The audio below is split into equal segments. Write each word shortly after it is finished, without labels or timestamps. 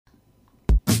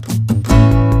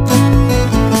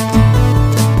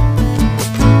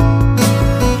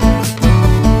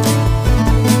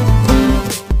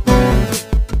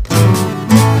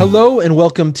Hello and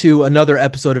welcome to another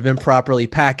episode of Improperly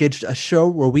Packaged, a show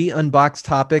where we unbox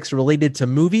topics related to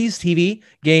movies, TV,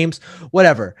 games,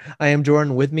 whatever. I am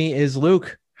Jordan. With me is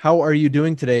Luke. How are you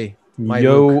doing today,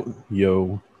 Luke?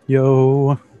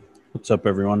 Yo. What's up,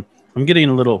 everyone? I'm getting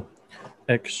a little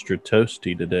extra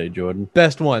toasty today, Jordan.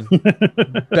 Best one.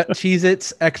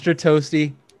 Cheez-Its, extra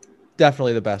toasty.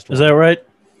 Definitely the best one. Is that right?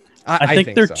 I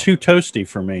think they're so. too toasty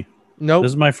for me. Nope.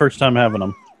 This is my first time having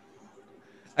them.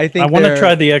 I want to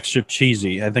try the extra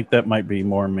cheesy. I think that might be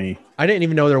more me. I didn't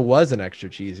even know there was an extra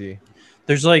cheesy.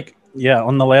 There's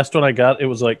on the last one I got, it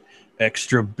was like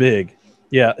extra big.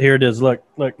 Yeah, here it is. Look.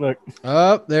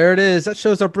 Oh, there it is. That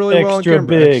shows up really well on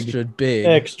camera. Extra big.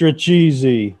 Extra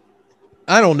cheesy.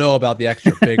 I don't know about the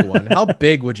extra big one. How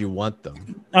big would you want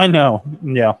them? I know.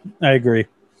 Yeah, I agree.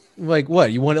 Like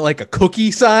what? You want it like a cookie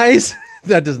size?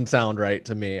 That doesn't sound right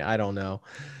to me. I don't know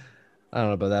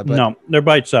about that. But no, they're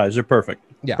bite size. They're perfect.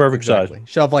 Yeah, perfect exactly. size.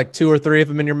 Shove like 2 or 3 of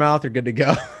them in your mouth. You're good to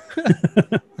go.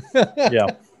 Yeah.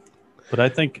 But I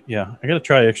think, I got to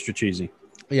try extra cheesy.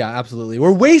 Yeah, absolutely.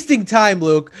 We're wasting time,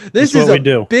 Luke. This is a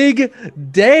big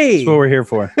day. That's what we're here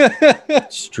for.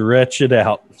 Stretch it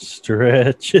out.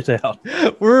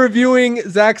 We're reviewing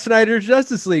Zack Snyder's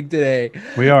Justice League today.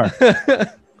 We are.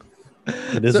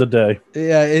 It is a day.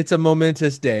 Yeah, it's a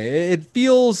momentous day. It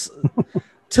feels,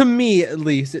 to me at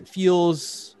least, it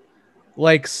feels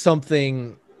like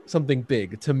something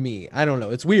big to me. I don't know.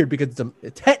 It's weird because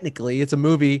technically it's a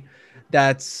movie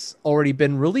that's already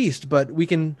been released, but we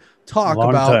can talk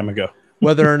about time ago.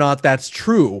 whether or not that's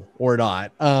true or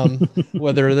not,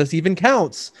 whether this even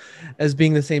counts as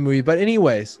being the same movie. But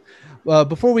anyways,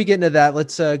 before we get into that,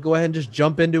 let's go ahead and just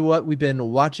jump into what we've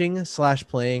been watching /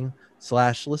 playing /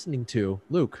 listening to.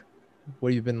 Luke, what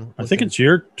have you been listening? I think it's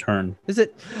your turn. Is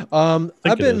it?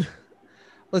 I've been...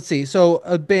 Let's see. So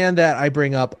a band that I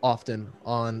bring up often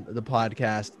on the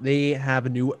podcast, they have a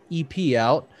new EP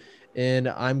out, and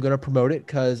I'm going to promote it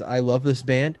because I love this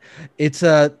band. It's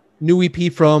a new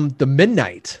EP from The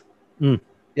Midnight. Yeah,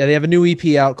 they have a new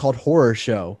EP out called Horror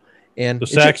Show. And the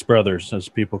Sax Brothers, as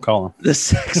people call them. The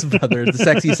Sax Brothers, the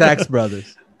sexy Sax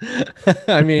Brothers.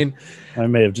 I mean, I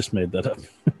may have just made that up.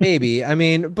 Maybe. I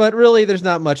mean, but really, there's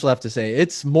not much left to say.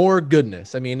 It's more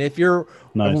goodness. I mean, if you're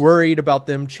worried about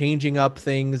them changing up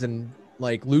things and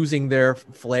like losing their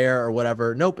flair or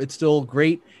whatever, nope, it's still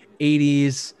great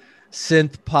 80s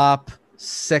synth pop,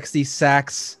 sexy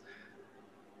sax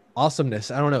awesomeness.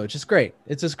 I don't know. It's just great.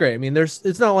 I mean,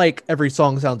 it's not like every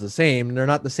song sounds the same, and they're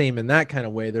not the same in that kind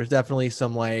of way. There's definitely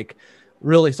some like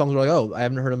really songs where like, oh, I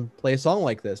haven't heard them play a song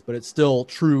like this, but it's still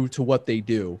true to what they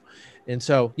do. And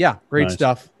so, yeah, great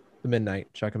stuff. The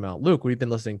Midnight. Check them out. Luke, what have you been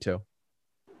listening to?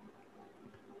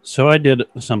 So I did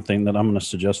something that I'm going to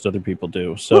suggest other people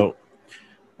do. So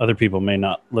other people may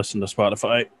not listen to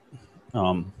Spotify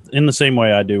in the same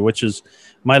way I do, which is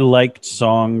my liked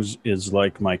songs is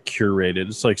like my curated.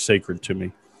 It's like sacred to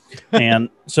me. And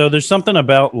so there's something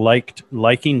about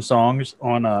liking songs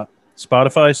on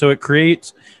Spotify. So it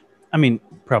creates, I mean,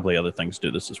 probably other things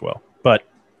do this as well. But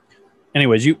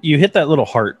anyways, you hit that little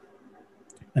heart.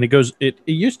 And it goes, it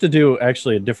used to do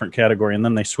actually a different category, and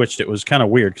then they switched it. It was kind of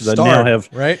weird because I now have,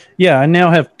 right? Yeah, I now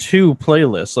have 2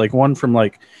 playlists, like one from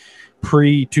like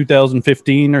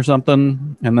pre-2015 or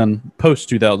something, and then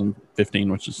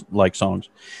post-2015, which is like songs.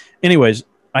 Anyways,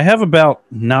 I have about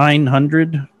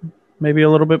 900, maybe a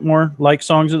little bit more like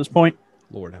songs at this point.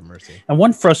 Lord have mercy. And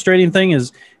one frustrating thing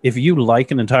is if you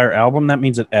like an entire album, that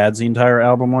means it adds the entire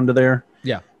album onto there.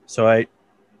 Yeah. So I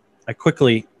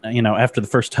quickly, after the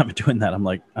first time of doing that, I'm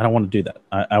like, I don't want to do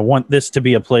that. I want this to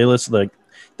be a playlist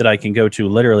that I can go to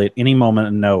literally at any moment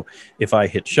and know if I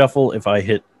hit shuffle, if I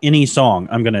hit any song,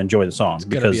 I'm going to enjoy the song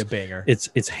because be a banger.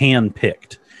 It's hand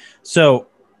picked. So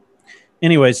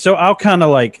anyways, so I'll kind of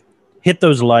like hit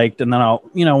those liked, and then I'll,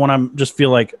 when I'm just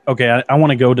feel like, okay, I want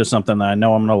to go to something that I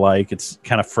know I'm going to like. It's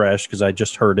kind of fresh because I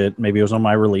just heard it. Maybe it was on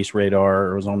my release radar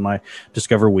or it was on my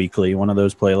Discover Weekly, one of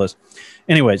those playlists.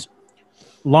 Anyways,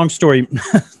 long story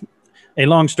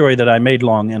that I made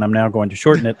long, and I'm now going to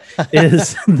shorten it,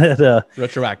 is that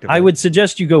retroactively, I would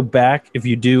suggest you go back if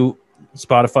you do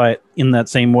Spotify in that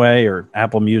same way, or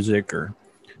Apple Music, or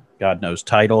God knows,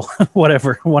 Tidal,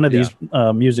 whatever, one of these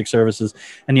music services,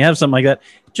 and you have something like that,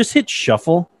 just hit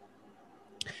shuffle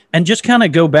and just kind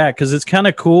of go back, because it's kind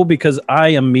of cool, because I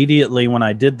immediately, when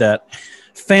I did that,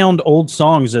 found old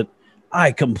songs that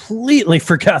I completely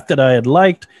forgot that I had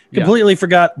liked, completely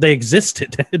forgot they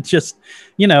existed. It just,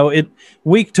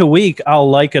 week to week, I'll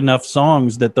like enough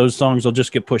songs that those songs will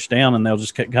just get pushed down and they'll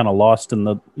just get kind of lost in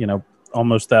the,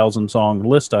 almost 1,000-song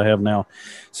list I have now.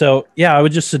 So, yeah, I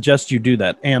would just suggest you do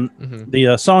that. And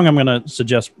the song I'm going to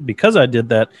suggest, because I did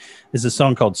that, is a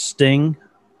song called Sting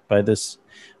by this,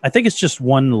 I think it's just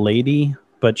one lady,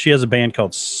 but she has a band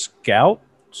called Scout,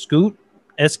 Skout.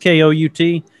 I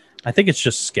think it's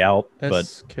just Scout, but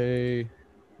SK.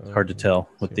 hard to tell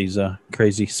with these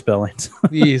crazy spellings.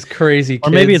 These crazy kids.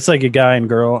 Or maybe it's like a guy and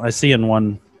girl. I see in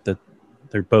one that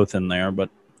they're both in there, but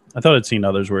I thought I'd seen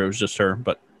others where it was just her.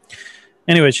 But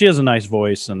anyway, she has a nice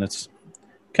voice, and it's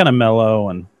kind of mellow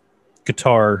and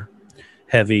guitar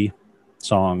heavy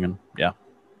song, and yeah.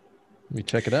 Let me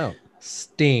check it out.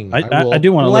 Sting. I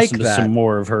do want to listen to some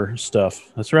more of her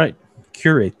stuff. That's right.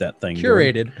 Curate that thing.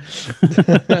 Curated.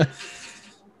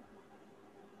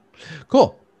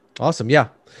 Cool. Awesome. Yeah.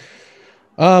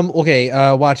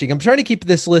 Okay. Watching. I'm trying to keep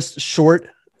this list short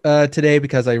today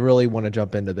because I really want to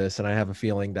jump into this, and I have a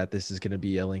feeling that this is going to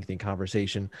be a lengthy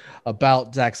conversation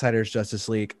about Zack Snyder's Justice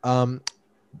League.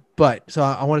 But so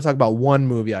I want to talk about one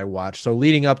movie I watched. So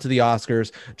leading up to the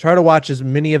Oscars, try to watch as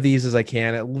many of these as I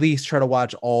can. At least try to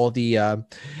watch all the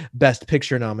Best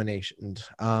Picture nominations.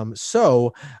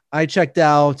 So I checked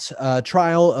out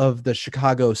Trial of the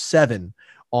Chicago 7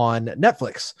 on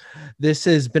Netflix. This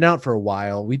has been out for a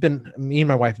while. Me and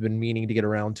my wife have been meaning to get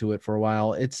around to it for a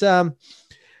while. It's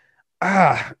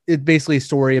basically a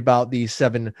story about these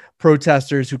 7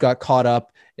 protesters who got caught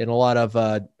up in a lot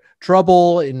of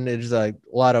trouble, and there's a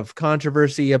lot of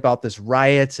controversy about this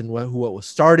riots and who it was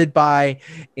started by,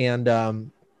 and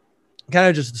kind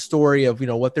of just the story of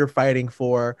what they're fighting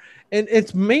for. And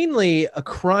it's mainly a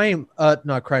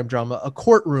not crime drama, a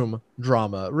courtroom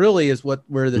drama really is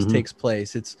where this takes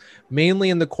place. It's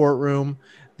mainly in the courtroom.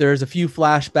 There's a few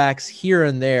flashbacks here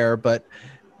and there, but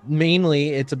mainly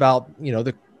it's about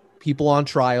the people on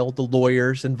trial, the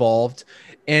lawyers involved.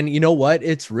 And you know what?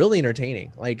 It's really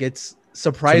entertaining. Like, it's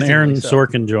surprisingly it's an Aaron so.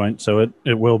 Sorkin joint, so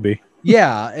it will be.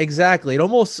 Yeah, exactly. It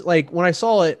almost, like, when I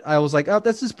saw it, I was like, oh,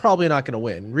 this is probably not going to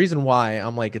win. Reason why,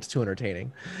 I'm like, it's too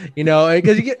entertaining,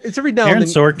 because it's every now Aaron and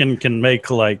then. Sorkin can make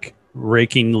like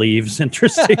raking leaves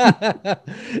interesting.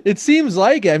 It seems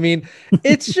like it. I mean,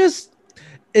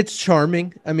 it's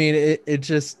charming. I mean, it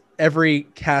just, every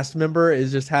cast member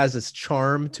just has this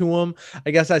charm to him.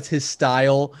 I guess that's his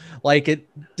style. Like, it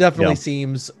definitely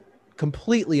seems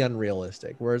completely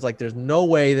unrealistic, whereas like there's no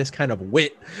way this kind of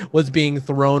wit was being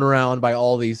thrown around by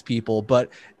all these people,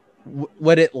 but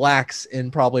what it lacks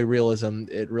in probably realism,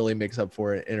 it really makes up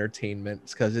for it entertainment,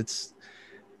 because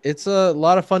it's a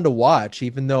lot of fun to watch,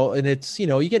 even though, and it's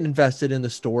you get invested in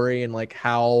the story and like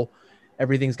how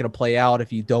everything's going to play out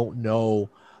if you don't know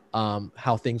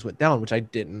how things went down, which I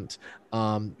didn't.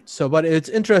 But it's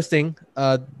interesting,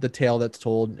 the tale that's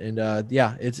told, and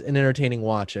it's an entertaining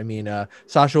watch. I mean,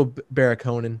 Sacha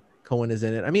Baron Cohen is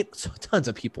in it. I mean, tons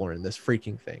of people are in this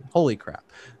freaking thing. Holy crap.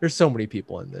 There's so many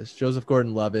people in this. Joseph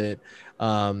Gordon-Levitt,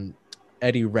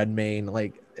 Eddie Redmayne,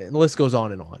 like, and the list goes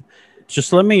on and on.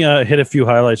 Just let me hit a few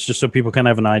highlights just so people kind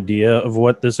of have an idea of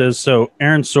what this is. So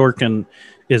Aaron Sorkin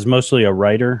is mostly a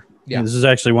writer. Yeah. This is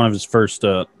actually one of his first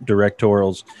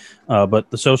directorials, but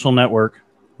The Social Network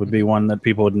would be one that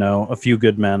people would know. A Few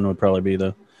Good Men would probably be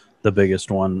the biggest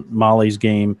one. Molly's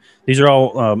Game. These are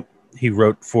all he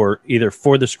wrote either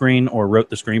for the screen or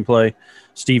wrote the screenplay.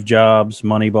 Steve Jobs,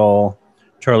 Moneyball,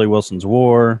 Charlie Wilson's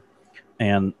War,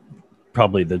 and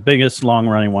probably the biggest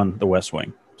long-running one, The West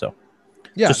Wing. So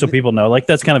just so people know, like,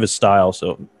 that's kind of his style,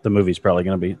 so the movie's probably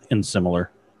going to be in similar.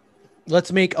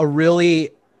 Let's make a really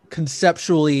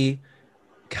conceptually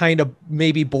kind of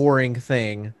maybe boring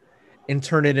thing and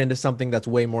turn it into something that's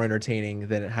way more entertaining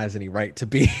than it has any right to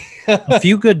be. A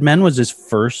Few Good Men was his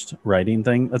first writing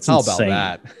thing. That's insane.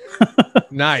 How about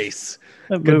that? Nice.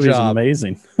 That movie is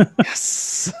amazing.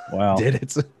 Yes. Wow. Did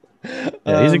it.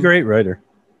 Yeah, he's a great writer.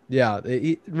 Yeah,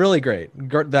 really great.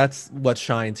 That's what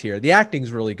shines here. The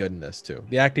acting's really good in this too.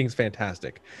 The acting's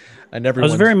fantastic. And I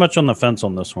was very much on the fence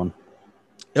on this one.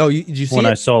 Oh, did you see when it?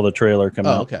 I saw the trailer come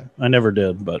out? Okay. I never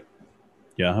did, but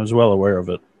yeah, I was well aware of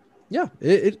it. Yeah,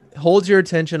 it holds your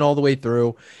attention all the way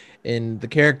through, and the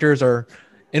characters are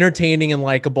entertaining and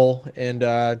likable, and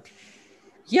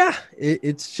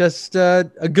it's just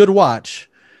a good watch.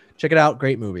 Check it out,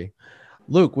 great movie.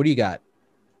 Luke, what do you got?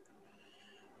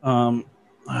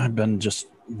 I've been just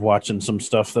watching some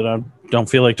stuff that I don't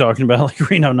feel like talking about, like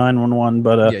Reno 911,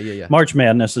 but March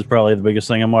Madness is probably the biggest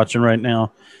thing I'm watching right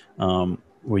now.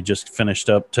 We just finished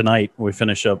up tonight. We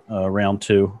finish up round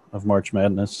 2 of March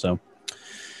Madness. So,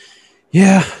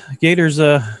 yeah, Gators,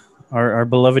 our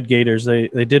beloved Gators, they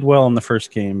did well in the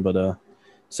first game, but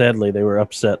sadly they were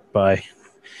upset by,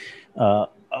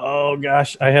 oh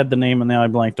gosh, I had the name and now I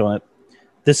blanked on it.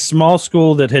 this small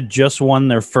school that had just won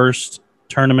their first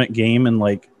tournament game in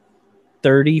like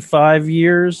 35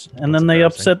 years, and then they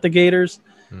upset the Gators.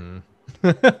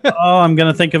 Oh, I'm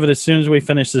going to think of it as soon as we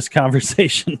finish this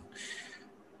conversation.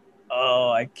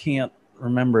 Oh, I can't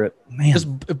remember it. Man.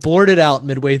 Just blurt it out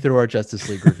midway through our Justice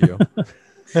League review.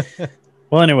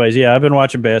 Well, anyways, yeah, I've been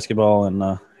watching basketball,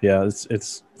 and yeah,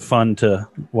 it's fun to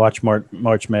watch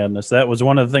March Madness. That was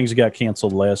one of the things that got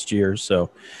canceled last year,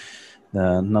 so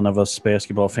none of us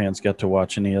basketball fans got to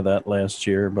watch any of that last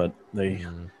year, but they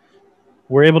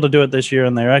were able to do it this year,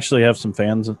 and they actually have some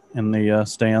fans in the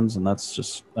stands, and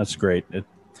that's great.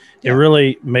 It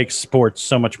really makes sports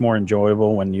so much more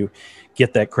enjoyable when you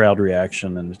get that crowd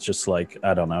reaction, and it's just like,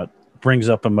 I don't know, it brings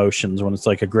up emotions when it's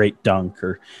like a great dunk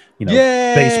or, you know,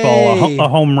 baseball, a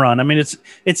home run. I mean,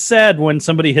 it's sad when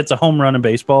somebody hits a home run in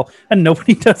baseball and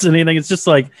nobody does anything. It's just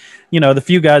like, you know, the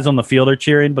few guys on the field are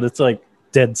cheering, but it's like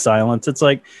dead silence. It's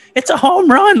like, it's a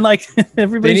home run. Like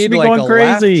everybody should be going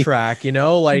crazy. Laugh track, you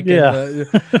know, like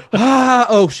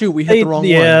oh shoot, we hit the wrong one.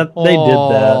 Yeah, they did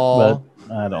that, but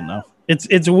I don't know.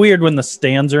 It's weird when the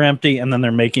stands are empty and then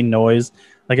they're making noise.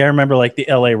 Like I remember like the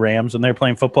LA Rams when they were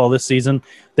playing football this season,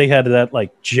 they had that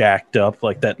like jacked up,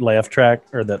 like that laugh track,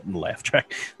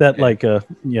 like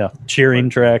cheering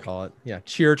track. Call it. Yeah,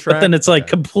 cheer track. But then it's like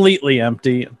completely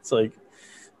empty. It's like,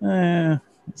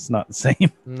 it's not the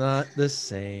same. Not the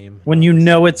same. When you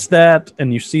know it's that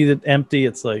and you see it empty,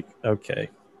 it's like, okay,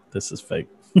 this is fake.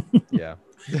 Yeah.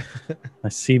 I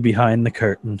see behind the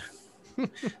curtain.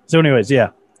 So anyways,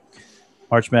 yeah.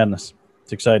 March Madness.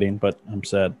 It's exciting, but I'm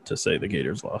sad to say the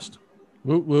Gators lost.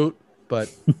 Woot woot,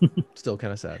 but still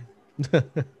kind of sad.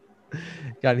 Got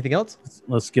anything else?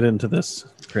 Let's get into this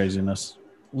craziness.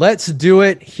 Let's do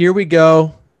it. Here we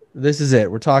go. This is it.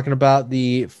 We're talking about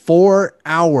the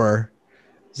 4-hour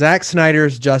Zack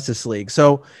Snyder's Justice League.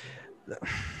 So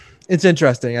it's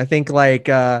interesting. I think like,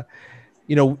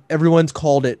 you know, everyone's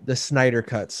called it the Snyder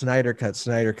cut for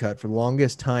the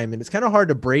longest time. And it's kind of hard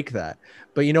to break that.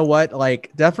 But you know what? Like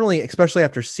definitely, especially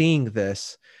after seeing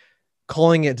this,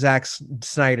 calling it Zack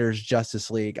Snyder's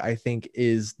Justice League, I think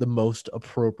is the most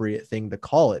appropriate thing to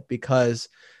call it because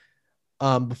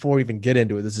before we even get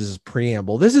into it, this is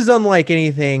preamble. This is unlike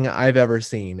anything I've ever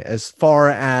seen as far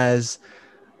as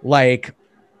like,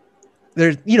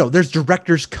 there's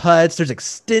director's cuts, there's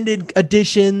extended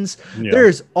editions,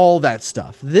 there's all that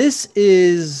stuff. This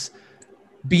is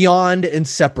beyond and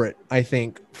separate, I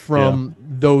think, from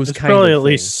those it's kind of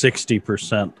probably things. At least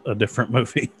 60% a different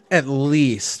movie. At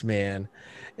least, man.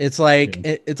 It's like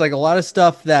it's like a lot of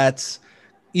stuff there's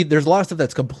a lot of stuff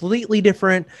that's completely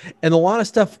different, and a lot of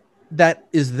stuff that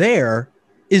is there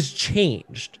is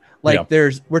changed. Like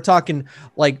we're talking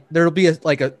like there'll be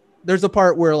there's a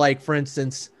part where, like, for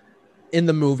instance, in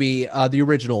the movie, the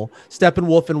original,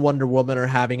 Steppenwolf and Wonder Woman are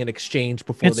having an exchange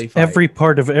before they fight. Every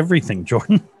part of everything,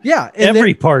 Jordan. Yeah.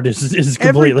 Every part is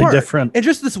completely different. And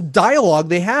just this dialogue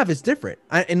they have is different.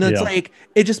 And it's like,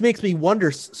 it just makes me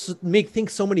wonder, think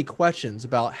so many questions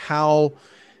about how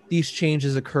these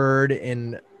changes occurred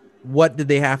and what did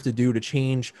they have to do to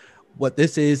change what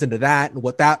this is into that and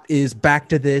what that is back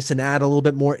to this and add a little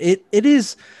bit more. It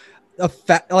is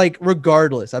like,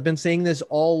 regardless, I've been saying this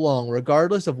all along,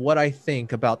 regardless of what I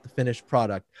think about the finished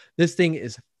product, this thing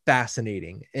is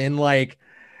fascinating. And like,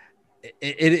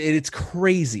 it's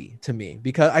crazy to me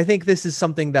because I think this is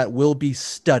something that will be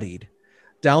studied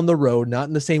down the road, not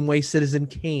in the same way Citizen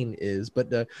Kane is, but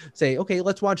to say, okay,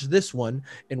 let's watch this one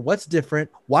and what's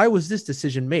different. Why was this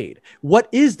decision made? What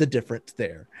is the difference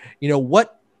there? You know,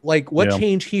 what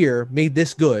change here made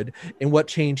this good and what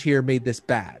change here made this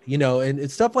bad, you know, and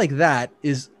stuff like that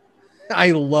is,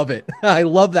 I love it. I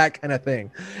love that kind of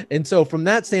thing. And so from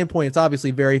that standpoint, it's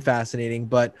obviously very fascinating,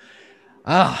 but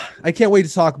I can't wait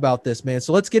to talk about this, man.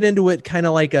 So let's get into it. Kind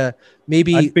of like a,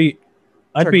 maybe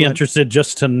I'd be interested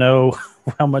just to know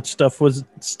how much stuff was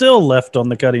still left on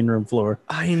the cutting room floor.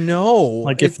 I know.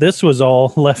 Like if this was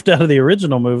all left out of the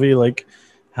original movie, like,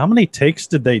 how many takes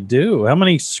did they do? How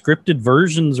many scripted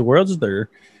versions was there?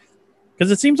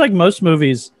 Because it seems like most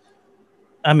movies,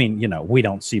 I mean, you know, we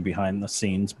don't see behind the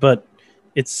scenes, but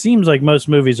it seems like most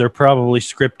movies are probably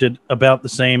scripted about the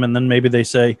same. And then maybe they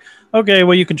say, okay,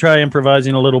 well, you can try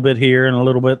improvising a little bit here and a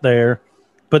little bit there.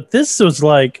 But this was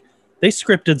like, they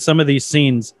scripted some of these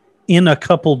scenes in a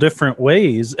couple different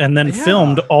ways and then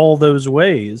filmed all those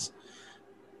ways.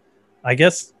 I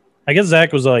guess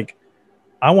Zach was like,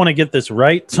 I want to get this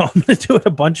right, so I'm going to do it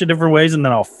a bunch of different ways, and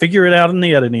then I'll figure it out in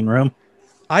the editing room.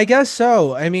 I guess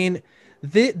so. I mean,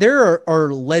 there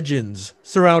are legends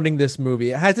surrounding this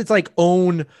movie. It has its like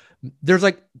own. There's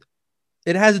like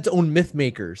it has its own myth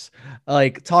makers,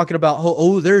 like talking about,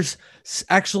 there's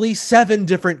actually 7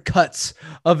 different cuts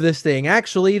of this thing.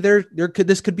 Actually,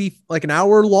 this could be like an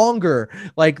hour longer.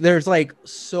 Like there's like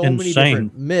so many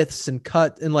different myths and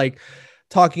and like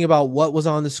talking about what was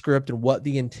on the script and what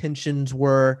the intentions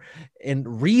were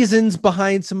and reasons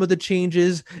behind some of the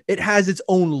changes. It has its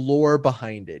own lore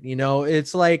behind it.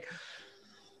 It's like,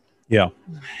 yeah,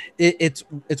 it's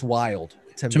wild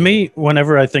to me.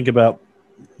 Whenever I think about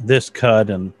this cut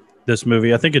and this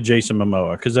movie, I think of Jason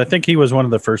Momoa, because I think he was one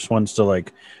of the first ones to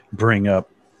like bring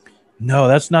up, no,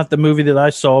 that's not the movie that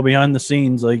I saw behind the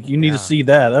scenes. Like, you need to see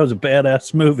that. That was a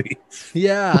badass movie.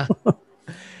 Yeah.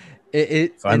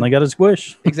 It finally got his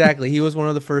wish. Exactly. He was one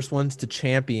of the first ones to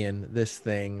champion this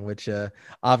thing, which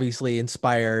obviously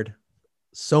inspired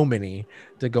so many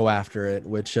to go after it,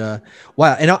 which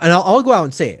wow. And I'll go out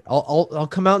and say it. I'll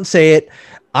come out and say it.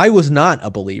 I was not a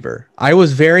believer. I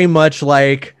was very much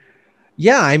like,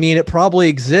 yeah, I mean, it probably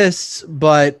exists,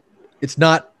 but it's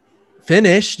not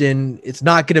finished and it's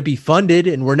not going to be funded,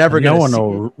 and we're never going to. No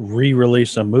one will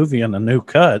re-release a movie in a new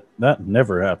cut. That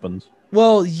never happens.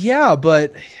 Well, yeah,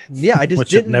 but yeah, I just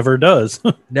which it never does.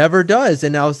 Never does.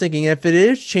 And I was thinking, if it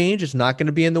is changed, it's not going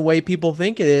to be in the way people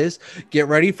think it is. Get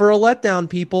ready for a letdown,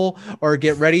 people, or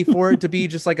get ready for it to be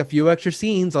just like a few extra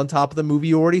scenes on top of the movie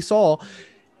you already saw.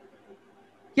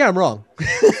 Yeah, I'm wrong.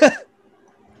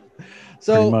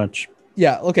 So pretty much.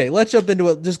 Yeah. Okay. Let's jump into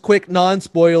it. Just quick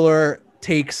non-spoiler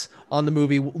takes on the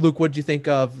movie. Luke, what did you think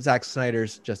of Zack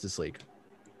Snyder's Justice League?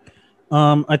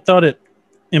 I thought it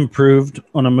improved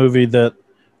on a movie that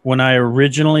when I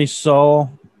originally saw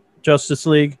Justice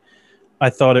League, I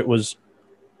thought it was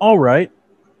all right.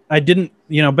 I didn't,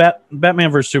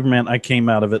 Batman vs. Superman, I came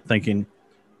out of it thinking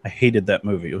I hated that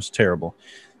movie. It was terrible.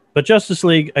 But Justice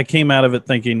League, I came out of it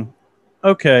thinking,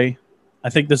 okay, I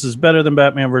think this is better than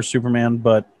Batman vs. Superman,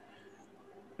 but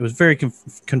it was very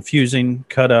confusing,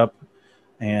 cut up,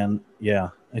 and yeah,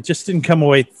 I just didn't come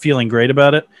away feeling great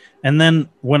about it. And then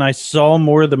when I saw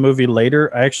more of the movie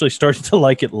later, I actually started to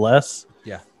like it less.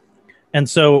 Yeah. And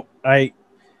so I,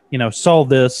 saw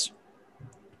this,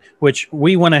 which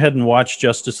we went ahead and watched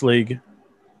Justice League,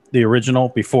 the original,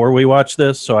 before we watched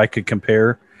this, so I could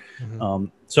compare. Mm-hmm.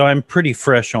 So I'm pretty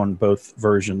fresh on both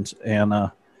versions.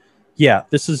 And yeah,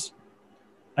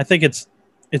 I think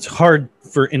it's hard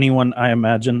for anyone, I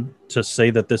imagine, to say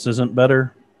that this isn't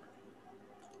better.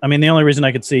 I mean, the only reason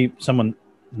I could see someone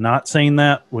not saying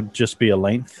that would just be a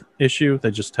length issue.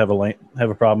 They just have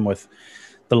a problem with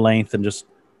the length and just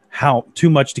how too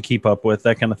much to keep up with,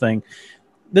 that kind of thing.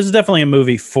 This is definitely a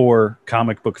movie for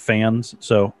comic book fans,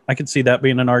 so I could see that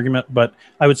being an argument, but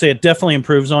I would say it definitely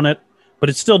improves on it, but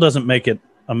it still doesn't make it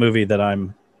a movie that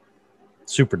I'm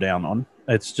super down on.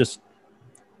 It's just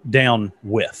down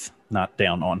with, not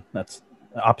down on. That's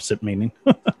opposite meaning.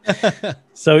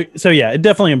 So yeah, it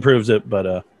definitely improves it,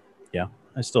 but yeah,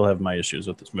 I still have my issues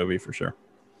with this movie for sure.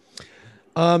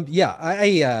 Yeah,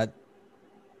 I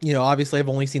obviously I've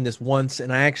only seen this once,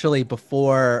 and I actually,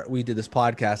 before we did this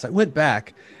podcast, I went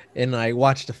back and I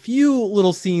watched a few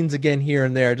little scenes again here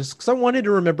and there, just because I wanted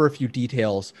to remember a few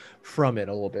details from it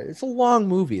a little bit. It's a long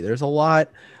movie. There's a lot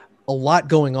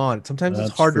going on. Sometimes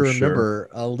it's hard to remember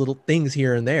little things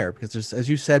here and there because there's, as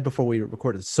you said before we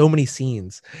recorded, so many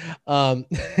scenes. And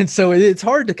so it's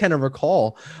hard to kind of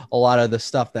recall a lot of the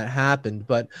stuff that happened.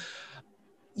 But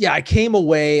yeah, I came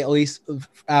away, at least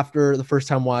after the first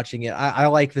time watching it, I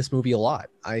like this movie a lot.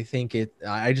 I think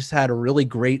I just had a really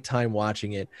great time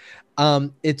watching it.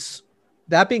 It's,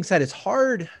 that being said, it's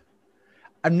hard.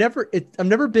 I've never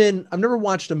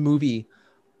watched a movie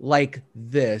like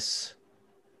this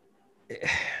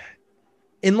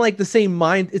in like the same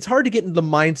mind. It's hard to get into the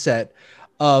mindset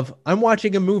of, I'm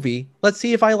watching a movie, let's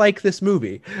see if I like this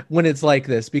movie, when it's like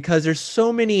this, because there's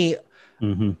so many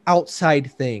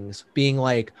outside things being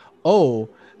like, oh,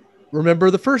 remember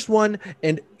the first one,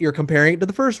 and you're comparing it to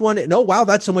the first one, and oh wow,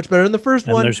 that's so much better than the first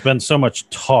one. There's been so much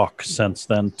talk since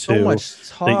then too,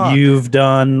 that you've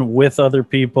done with other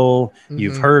people,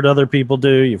 you've heard other people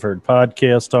do, you've heard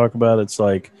podcasts talk about it. It's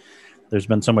like there's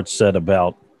been so much said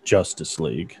about Justice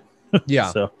League.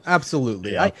 Yeah, so,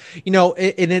 absolutely. Yeah.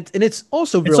 It's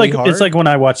also really hard. It's like when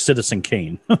I watch Citizen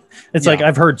Kane. It's like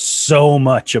I've heard so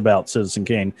much about Citizen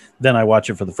Kane, then I watch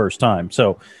it for the first time.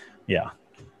 So, yeah,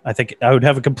 I think I would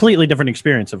have a completely different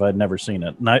experience if I'd never seen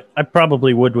it, and I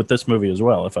probably would with this movie as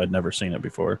well if I'd never seen it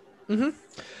before.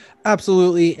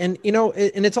 Absolutely, and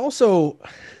and it's also,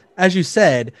 as you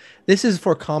said, this is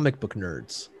for comic book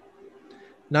nerds,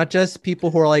 not just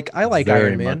people who are like, I like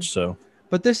Iron Man. Very much so.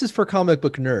 But this is for comic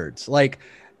book nerds. Like,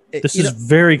 this is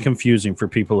very confusing for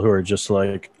people who are just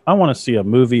like, I want to see a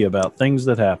movie about things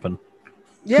that happen.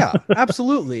 Yeah,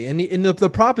 absolutely. And in the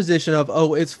proposition of,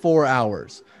 oh, it's 4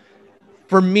 hours.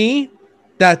 For me,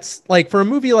 that's like, for a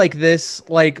movie like this,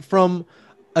 like from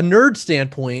a nerd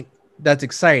standpoint, that's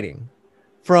exciting.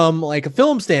 From like a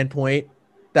film standpoint,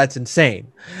 that's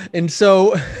insane. And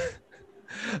so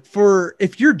for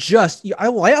if you're just, I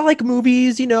like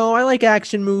movies, you know, I like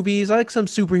action movies, I like some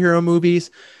superhero movies.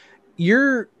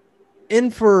 You're in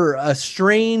for a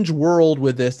strange world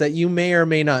with this that you may or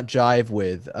may not jive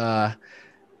with.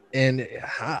 And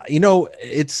you know,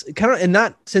 it's kind of, and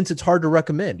not, since it's hard to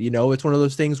recommend, you know, it's one of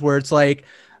those things where it's like,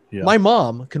 my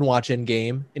mom can watch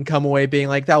Endgame and come away being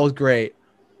like, that was great.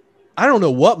 I don't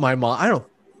know what I don't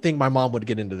think my mom would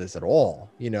get into this at all.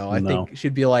 You know, I think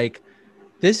she'd be like,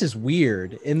 this is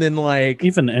weird. And then like,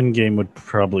 even Endgame would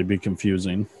probably be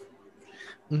confusing,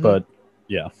 but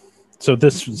yeah. So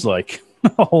this was like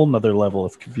a whole nother level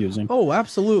of confusing. Oh,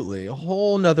 absolutely. A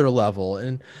whole nother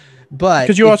level. But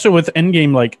because you also, with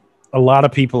Endgame, like, a lot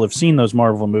of people have seen those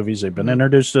Marvel movies. They've been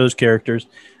introduced to those characters,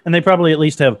 and they probably at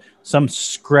least have some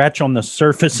scratch on the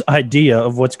surface idea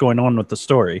of what's going on with the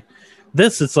story.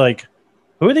 This, it's like,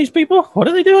 who are these people? What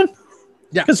are they doing?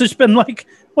 Yeah. Because there's been like,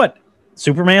 what?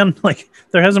 Superman? Like,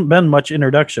 there hasn't been much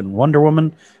introduction. Wonder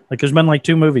Woman? Like, there's been like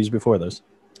 2 movies before this.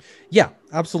 Yeah,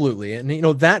 absolutely. And, you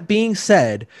know, that being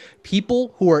said,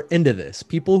 people who are into this,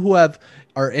 people who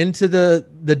are into the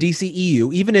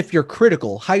DCEU, even if you're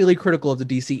critical, highly critical of the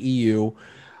DCEU,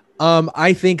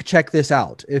 I think check this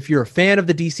out. If you're a fan of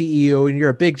the DCEU and you're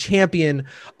a big champion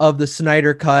of the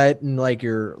Snyder Cut and like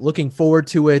you're looking forward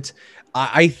to it,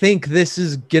 I think this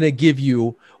is going to give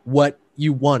you what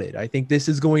you wanted. I think this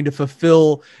is going to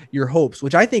fulfill your hopes,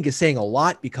 which I think is saying a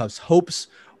lot, because hopes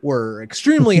were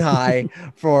extremely high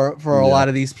for a lot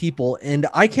of these people. And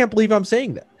I can't believe I'm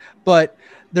saying that, but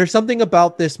there's something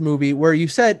about this movie where you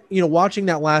said, you know, watching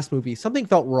that last movie, something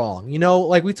felt wrong. You know,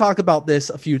 like we talked about this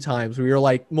a few times where you're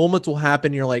like, moments will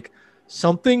happen. You're like,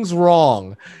 something's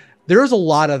wrong. There's a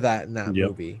lot of that in that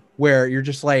movie where you're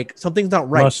just like, something's not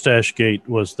right. Mustache Gate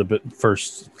was the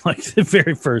first, like the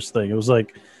very first thing. It was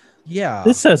like, yeah,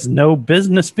 this has no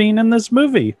business being in this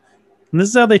movie. And this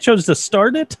is how they chose to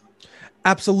start it.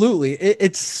 Absolutely.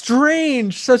 It's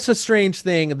strange. Such a strange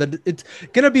thing that it's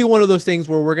going to be one of those things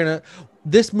where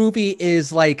this movie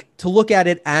is like, to look at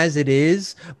it as it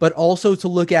is, but also to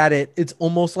look at it, it's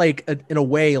almost like in a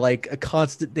way, like a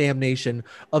constant damnation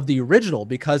of the original,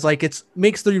 because like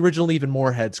makes the original even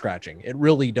more head scratching. It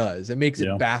really does. It makes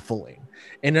it baffling.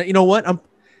 And you know what?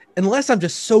 Unless I'm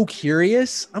just so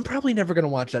curious, I'm probably never going to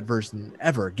watch that version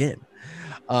ever again.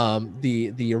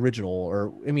 The original,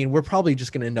 or I mean, we're probably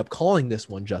just going to end up calling this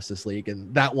one Justice League,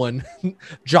 and that one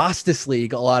Justice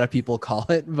League, a lot of people call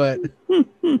it, but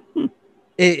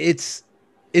it's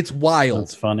wild.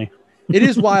 That's funny. It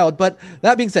is wild. But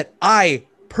that being said, I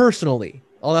personally,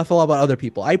 I'll not follow about other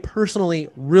people, I personally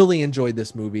really enjoyed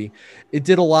this movie. It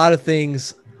did a lot of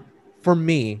things for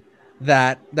me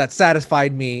that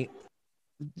satisfied me,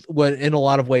 what in a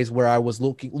lot of ways what I was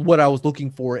looking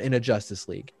for in a Justice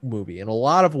League movie. In a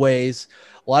lot of ways,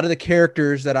 a lot of the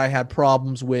characters that I had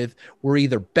problems with were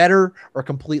either better or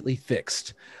completely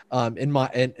fixed. In my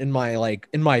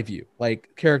view,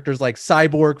 like characters like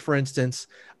Cyborg, for instance,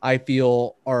 I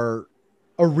feel are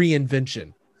a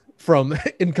reinvention from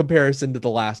in comparison to the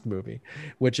last movie,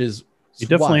 which is he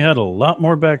definitely had a lot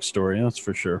more backstory. That's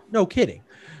for sure. No kidding.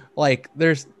 Like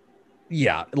there's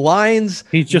lines.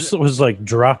 He just was like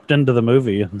dropped into the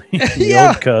movie in the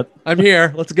old cut. I'm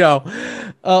here. Let's go.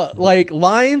 Like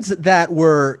lines that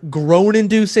were groan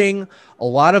inducing. A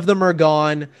lot of them are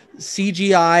gone.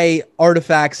 CGI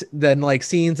artifacts, then like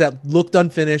scenes that looked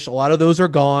unfinished. A lot of those are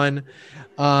gone.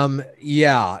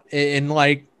 And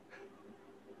like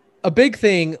a big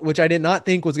thing, which I did not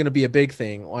think was going to be a big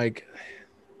thing. Like,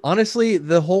 honestly,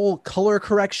 the whole color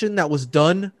correction that was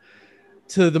done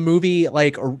to the movie,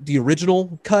 like the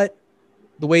original cut,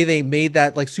 the way they made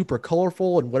that like super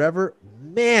colorful and whatever,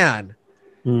 man,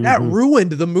 that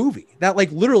ruined the movie. That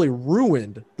like literally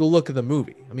ruined the look of the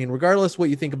movie. I mean, regardless what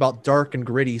you think about dark and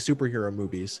gritty superhero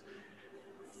movies,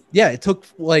 yeah, it took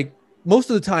like most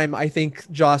of the time. I think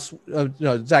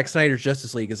Zack Snyder's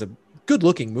Justice League is a good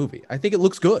looking movie. I think it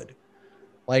looks good.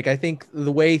 Like, I think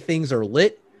the way things are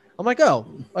lit, I'm like, oh,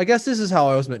 I guess this is how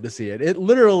I was meant to see it. It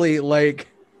literally like,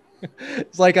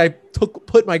 it's like I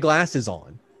put my glasses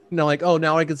on, you know, like, oh,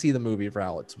 now I can see the movie for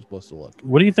how it's supposed to look.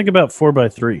 What do you think about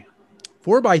 4x3?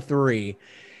 4x3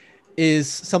 is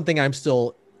something I'm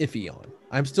still iffy on.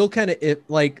 I'm still kind of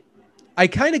like, I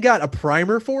kind of got a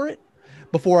primer for it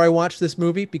before I watched this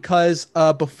movie, because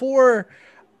before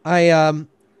I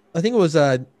think it was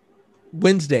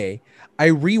Wednesday, I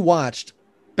rewatched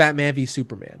Batman v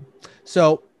Superman.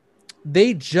 So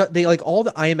they like all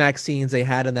the IMAX scenes they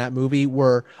had in that movie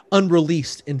were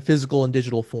unreleased in physical and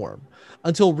digital form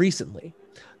until recently.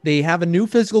 They have a new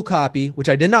physical copy, which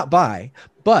I did not buy,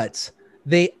 but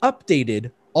they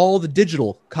updated all the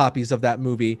digital copies of that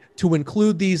movie to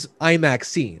include these IMAX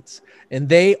scenes, and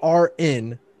they are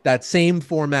in that same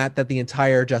format that the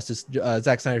entire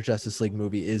Zack Snyder Justice League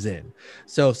movie is in.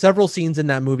 So several scenes in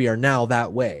that movie are now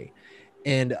that way,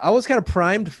 and I was kind of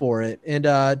primed for it, and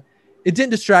it didn't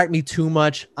distract me too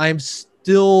much. I'm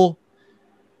still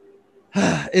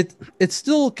it's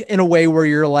still in a way where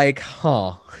you're like,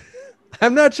 huh.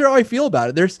 I'm not sure how I feel about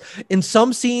it. There's in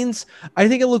some scenes, I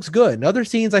think it looks good. In other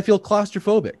scenes, I feel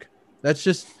claustrophobic. That's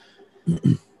just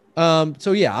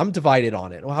so yeah, I'm divided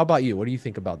on it. Well, how about you? What do you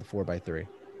think about the 4x3?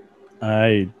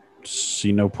 I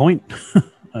see no point.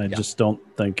 I just don't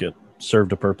think it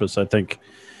served a purpose. I think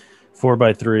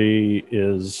 4x3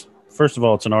 is, first of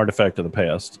all, it's an artifact of the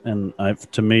past. And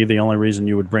to me, the only reason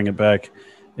you would bring it back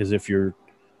is if you're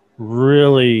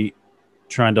really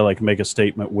trying to like make a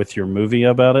statement with your movie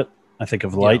about it. I think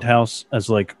of Lighthouse as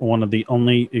like one of the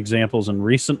only examples in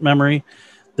recent memory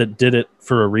that did it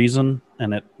for a reason,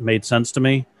 and it made sense to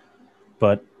me.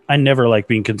 But I never like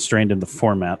being constrained in the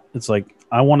format. It's like,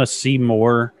 I want to see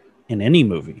more in any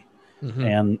movie. Mm-hmm.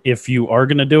 And if you are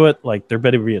going to do it, like, there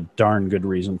better be a darn good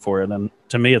reason for it. And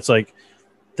to me, it's like,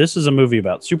 this is a movie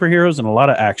about superheroes and a lot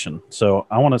of action. So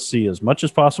I want to see as much as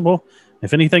possible.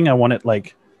 If anything, I want it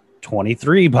like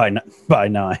 23 by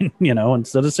 9, you know,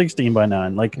 instead of 16 by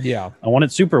 9. Like, I want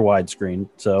it super widescreen.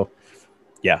 So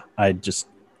yeah, I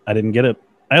didn't get it.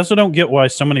 I also don't get why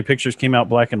so many pictures came out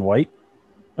black and white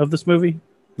of this movie.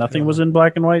 Nothing was in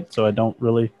black and white, so I don't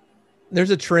really.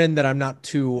 There's a trend that I'm not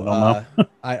too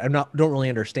don't really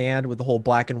understand with the whole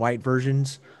black and white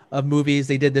versions of movies.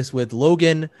 They did this with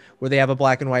Logan, where they have a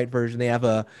black and white version. They have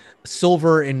a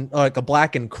silver and like a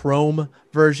black and chrome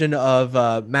version of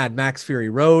Mad Max Fury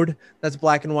Road that's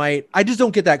black and white. I just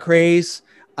don't get that craze.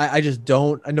 I just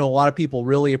don't. I know a lot of people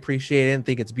really appreciate it and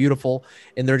think it's beautiful,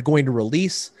 and they're going to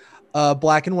release a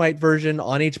black and white version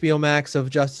on HBO Max of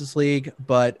Justice League,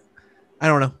 but I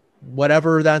don't know.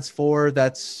 Whatever that's for,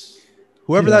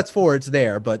 whoever that's for, it's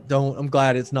there. But I'm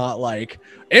glad it's not like,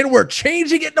 and we're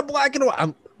changing it to black and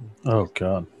white. Oh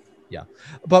God. Yeah.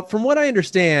 But from what I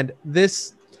understand,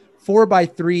 this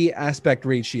 4x3 aspect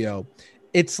ratio,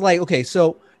 it's like, okay,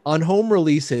 so on home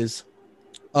releases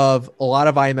of a lot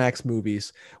of IMAX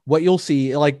movies, what you'll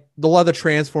see, like a lot of the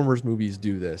Transformers movies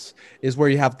do this, is where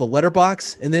you have the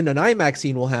letterbox and then an IMAX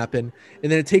scene will happen,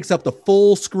 and then it takes up the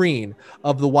full screen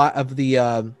of the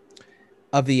whatever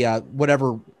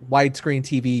widescreen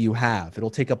TV you have. It'll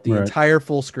take up the entire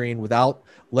full screen without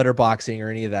letterboxing or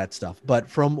any of that stuff. But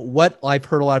from what I've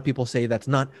heard a lot of people say, that's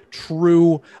not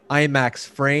true IMAX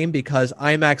frame, because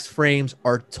IMAX frames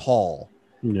are tall,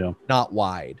 not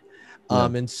wide.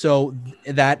 And so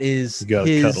that is, you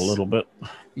gotta cut a little bit.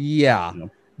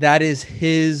 That is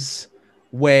his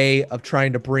way of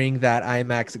trying to bring that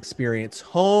IMAX experience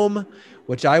home,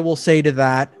 which I will say to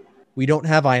that, we don't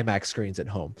have IMAX screens at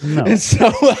home. No. And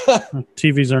so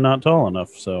TVs are not tall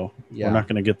enough, so we're not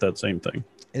going to get that same thing.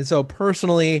 And so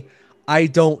personally, I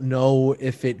don't know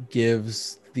if it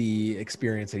gives the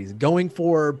experience that he's going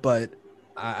for, but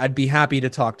I'd be happy to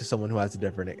talk to someone who has a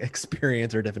different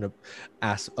experience or different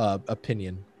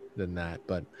opinion than that.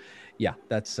 But yeah,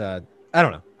 that's I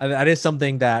don't know. That is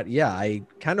something that, I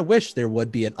kind of wish there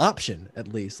would be an option, at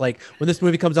least. Like when this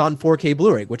movie comes on 4K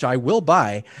Blu-ray, which I will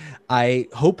buy, I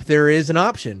hope there is an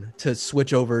option to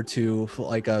switch over to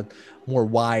like a more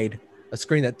wide, a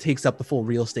screen that takes up the full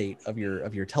real estate of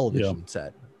your television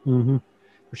set. Mm-hmm.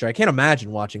 For sure. I can't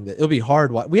imagine watching that. It'll be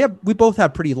hard. We both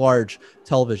have pretty large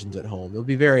televisions at home. It'll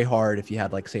be very hard if you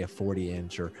had like, say, a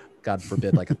 40-inch or, God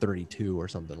forbid, like a 32 or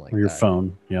something like that. Or your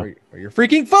phone. Or your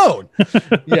freaking phone.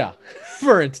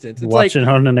 For instance. It's watch it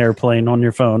on an airplane on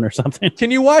your phone or something. Can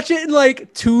you watch it in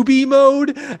like Tubi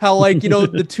mode? How like, the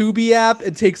Tubi app,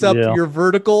 it takes up your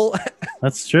vertical.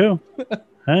 That's true.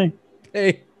 Hey.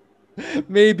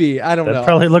 Maybe. I don't know. That'd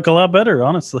probably look a lot better,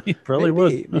 honestly. Probably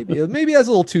would. Maybe that's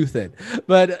a little too thin.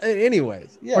 But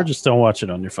anyways, Or just don't watch it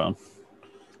on your phone.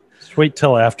 Just wait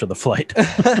till after the flight.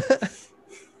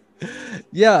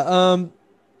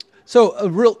 So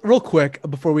real quick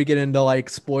before we get into like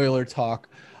spoiler talk,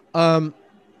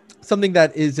 something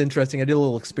that is interesting. I did a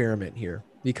little experiment here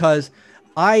because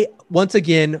I once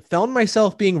again found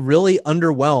myself being really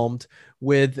underwhelmed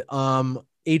with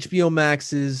HBO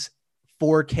Max's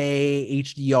 4K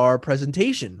HDR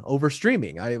presentation over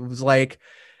streaming. I was like,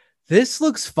 this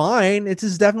looks fine. It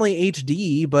is definitely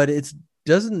HD, but it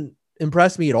doesn't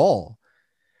impress me at all.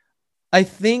 I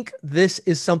think this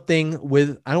is something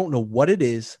with, I don't know what it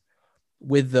is,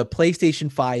 with the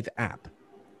PlayStation 5 app.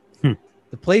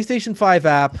 The PlayStation 5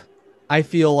 app, I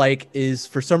feel like, is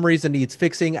for some reason needs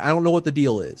fixing. I don't know what the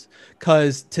deal is.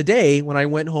 Because today, when I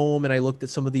went home and I looked at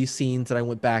some of these scenes that I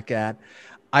went back at,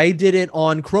 I did it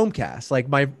on Chromecast. Like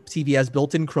my TV has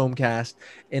built-in Chromecast,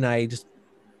 and I just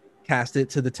cast it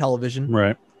to the television.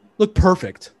 Right. Looked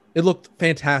perfect. It looked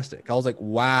fantastic. I was like,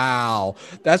 wow.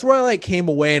 That's where I like came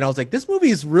away and I was like, this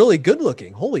movie is really good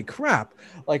looking. Holy crap.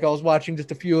 Like I was watching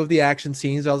just a few of the action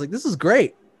scenes. I was like, this is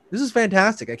great. This is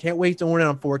fantastic. I can't wait to own it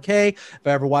on 4K. If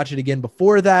I ever watch it again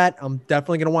before that, I'm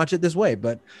definitely going to watch it this way.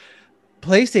 But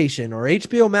PlayStation or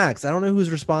HBO Max, I don't know who's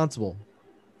responsible.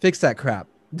 Fix that crap.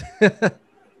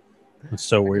 It's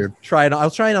so weird. I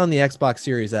was trying on the Xbox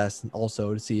Series S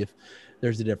also to see if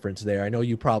there's a difference there. I know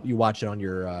you watch it on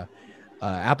your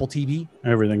Apple TV.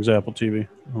 Everything's Apple TV.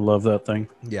 I love that thing.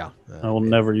 Yeah. I will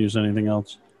never use anything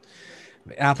else.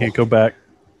 Apple. Can't go back.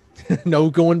 No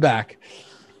going back.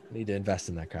 Need to invest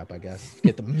in that crap, I guess.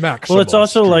 Get the max. Well, it's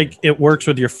also like it works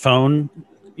with your phone,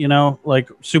 you know, like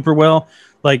super well.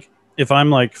 Like if I'm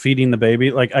like feeding the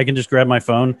baby, like I can just grab my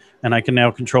phone and I can now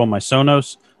control my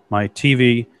Sonos, my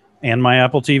TV, and my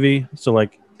Apple TV. So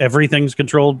like everything's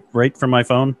controlled right from my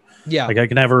phone. Yeah. Like I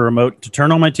can have a remote to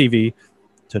turn on my TV,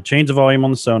 to change the volume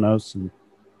on the Sonos,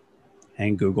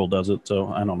 and Google does it. So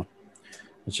I don't know.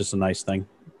 It's just a nice thing.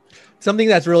 Something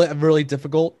that's really, really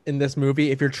difficult in this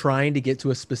movie, if you're trying to get to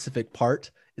a specific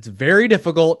part, it's very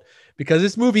difficult because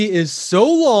this movie is so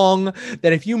long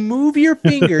that if you move your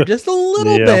finger just a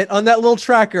little bit on that little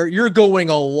tracker, you're going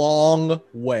a long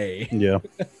way. Yeah.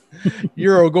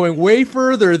 You're going way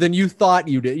further than you thought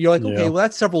you did. You're like, okay, well,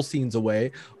 that's several scenes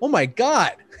away. Oh my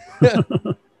God.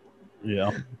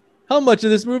 Yeah. How much of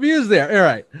this movie is there? All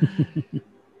right.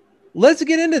 Let's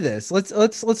get into this.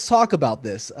 Let's talk about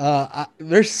this.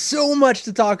 There's so much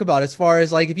to talk about as far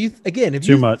as like, if you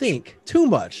think too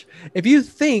much, if you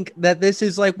think that this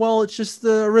is like, well, it's just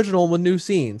the original with new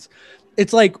scenes.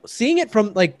 It's like seeing it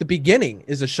from like the beginning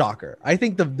is a shocker. I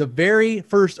think the very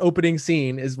first opening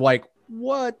scene is like,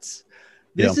 what?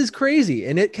 This is crazy.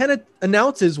 And it kind of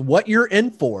announces what you're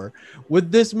in for with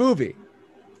this movie.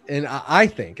 And I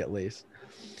think at least.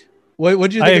 What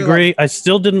do you think? I agree. I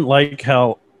still didn't like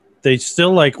how they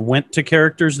still like went to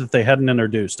characters that they hadn't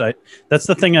introduced. That's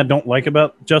the thing I don't like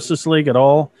about Justice League at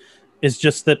all, is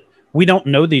just that we don't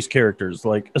know these characters.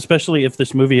 Like, especially if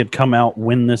this movie had come out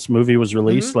when this movie was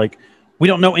released, like we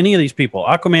don't know any of these people.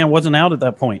 Aquaman wasn't out at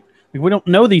that point. Like, we don't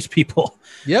know these people.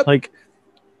 Yep. Like,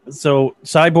 so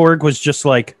Cyborg was just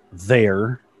like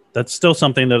there. That's still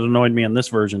something that annoyed me in this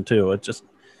version too. It just,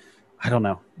 I don't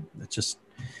know. It just,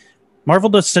 Marvel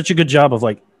does such a good job of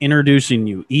like introducing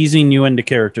you, easing you into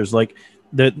characters. Like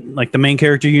the main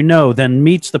character, you know, then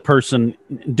meets the person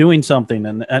doing something,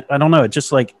 and I don't know, it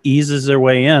just like eases their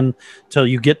way in till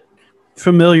you get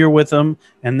familiar with them,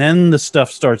 and then the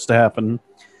stuff starts to happen.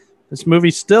 This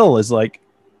movie still is like,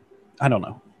 I don't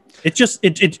know. It just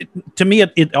it to me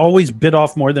it always bit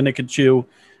off more than it could chew,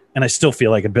 and I still feel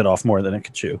like it bit off more than it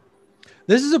could chew.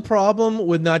 This is a problem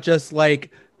with not just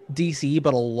like DC,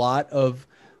 but a lot of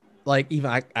like,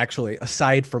 even actually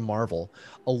aside from Marvel,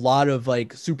 a lot of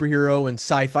like superhero and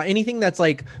sci-fi, anything that's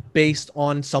like based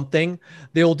on something,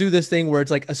 they'll do this thing where it's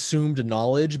like assumed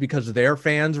knowledge because they're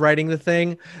fans writing the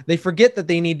thing. They forget that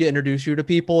they need to introduce you to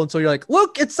people. And so you're like,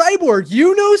 look, it's Cyborg.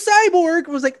 You know, Cyborg. It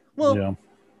was like, well,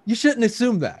 you shouldn't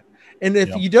assume that. And if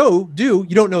you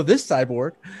you don't know this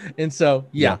Cyborg. And so,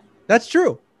 that's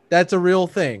true. That's a real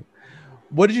thing.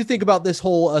 What did you think about this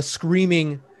whole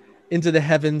screaming into the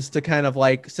heavens to kind of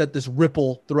like set this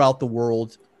ripple throughout the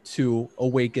world to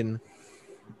awaken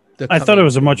the I thought it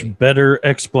was a much better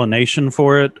explanation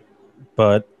for it,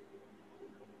 but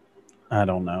I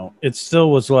don't know. It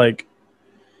still was like,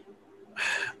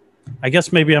 I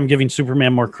guess maybe I'm giving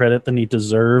Superman more credit than he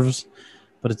deserves,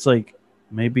 but it's like,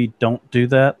 maybe don't do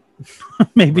that.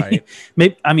 maybe,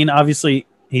 I mean, obviously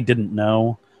he didn't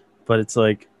know, but it's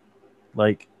like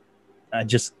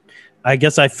I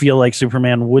guess I feel like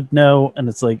Superman would know, and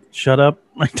it's like, shut up.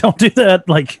 Like, don't do that.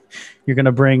 Like, you're going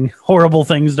to bring horrible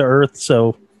things to Earth,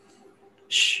 so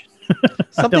shh.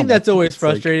 Something that's always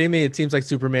frustrating me, it seems like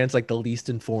Superman's like the least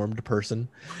informed person,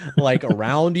 like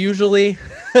around usually.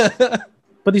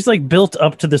 But he's like built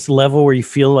up to this level where you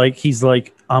feel like he's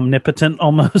like omnipotent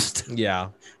almost. Yeah.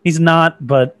 He's not,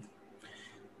 but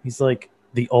he's like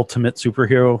the ultimate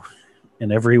superhero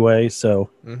in every way, so...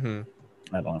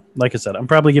 I don't know. Like I said, I'm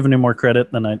probably giving him more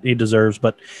credit than he deserves,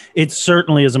 but it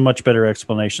certainly is a much better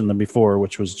explanation than before,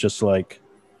 which was just like,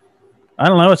 I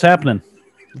don't know what's happening.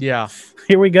 Yeah.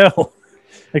 Here we go.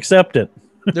 Accept it.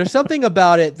 There's something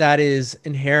about it that is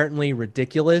inherently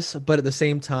ridiculous, but at the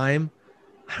same time,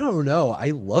 I don't know.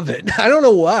 I love it. I don't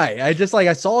know why. I just like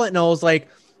I saw it and I was like,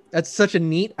 that's such a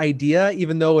neat idea,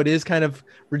 even though it is kind of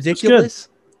ridiculous.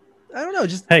 I don't know.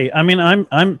 Just hey, I mean,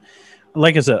 I'm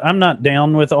like I said, I'm not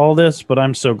down with all this, but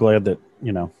I'm so glad that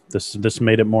this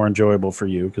made it more enjoyable for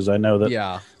you because I know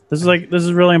that this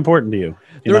is really important to you.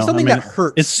 There was something that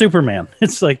hurts. It's Superman.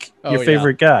 It's like your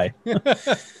favorite guy.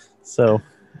 So,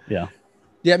 yeah.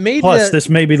 Yeah, Plus, this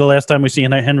may be the last time we see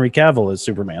Henry Cavill as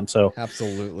Superman. So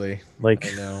absolutely,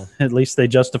 like, I know. At least they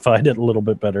justified it a little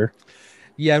bit better.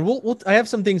 Yeah, and I have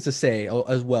some things to say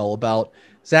as well about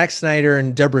Zack Snyder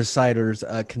and Deborah Snyder's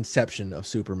conception of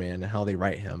Superman and how they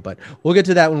write him. But we'll get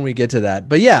to that when we get to that.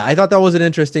 But yeah, I thought that was an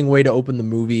interesting way to open the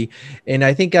movie. And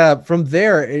I think from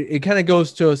there, it kind of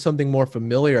goes to something more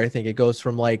familiar. I think it goes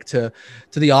from like to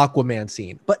the Aquaman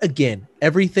scene. But again,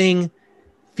 everything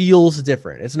feels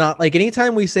different. It's not like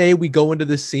anytime we say we go into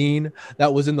this scene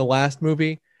that was in the last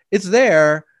movie, it's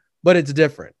there, but it's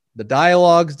different. The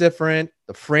dialogue's different.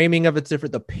 The framing of it's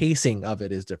different. The pacing of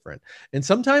it is different. And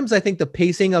sometimes I think the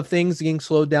pacing of things getting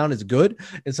slowed down is good.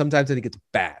 And sometimes I think it's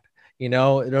bad.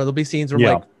 There'll be scenes where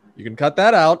I'm like, you can cut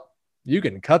that out. You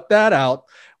can cut that out.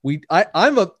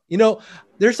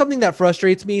 There's something that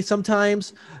frustrates me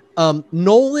sometimes.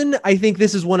 Nolan, I think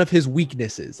this is one of his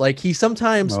weaknesses. Like he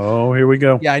sometimes. Oh, here we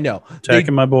go. Yeah, I know.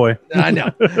 Attacking my boy. I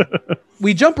know.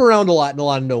 We jump around a lot in a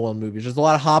lot of Nolan movies. There's a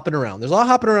lot of hopping around. There's a lot of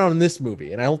hopping around in this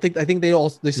movie, and I think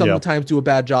they sometimes do a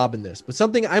bad job in this. But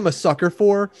something I'm a sucker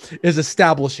for is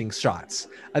establishing shots.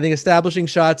 I think establishing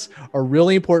shots are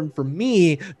really important for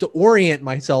me to orient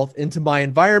myself into my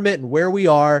environment and where we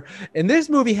are. And this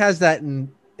movie has that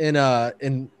in a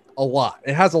lot.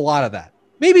 It has a lot of that.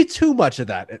 Maybe too much of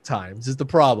that at times is the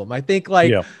problem. I think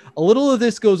a little of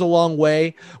this goes a long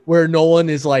way where Nolan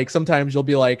is like, sometimes you'll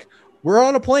be like, we're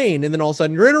on a plane. And then all of a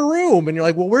sudden you're in a room and you're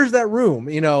like, well, where's that room?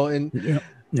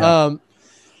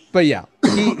 But yeah,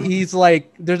 he's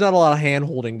like, there's not a lot of hand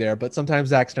holding there, but sometimes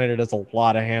Zack Snyder does a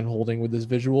lot of hand holding with his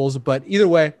visuals, but either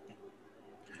way,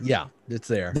 yeah, it's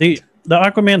there. The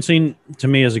Aquaman scene to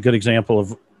me is a good example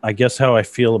of, I guess, how I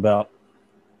feel about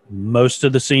most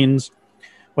of the scenes.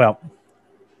 Well,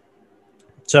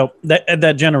 so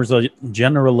that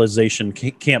generalization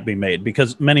can't be made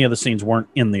because many of the scenes weren't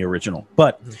in the original.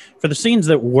 But for the scenes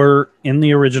that were in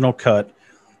the original cut,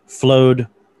 flowed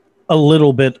a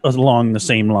little bit along the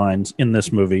same lines in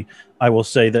this movie, I will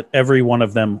say that every one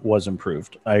of them was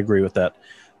improved. I agree with that.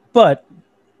 But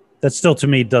that still, to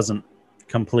me, doesn't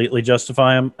completely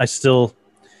justify them. I still...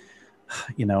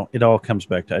 it all comes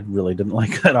back to I really didn't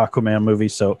like that Aquaman movie,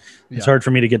 so it's hard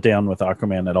for me to get down with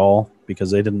Aquaman at all because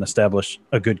they didn't establish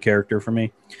a good character for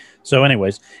me. So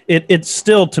anyways, it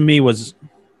still to me was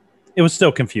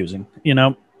still confusing,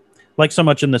 like so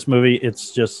much in this movie.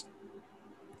 It's just,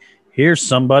 here's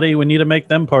somebody, we need to make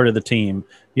them part of the team.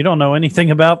 You don't know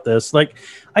anything about this. Like,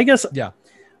 I guess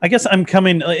I'm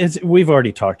coming, we've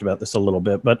already talked about this a little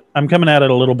bit, but I'm coming at it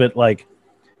a little bit like,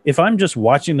 if I'm just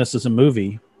watching this as a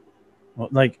movie,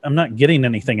 like, I'm not getting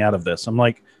anything out of this. I'm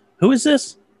like, who is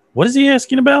this? What is he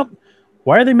asking about?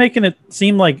 Why are they making it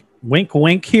seem like wink,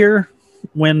 wink here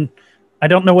when I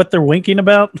don't know what they're winking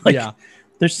about? Like,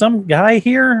 there's some guy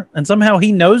here and somehow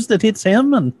he knows that it's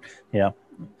him. And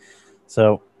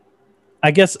so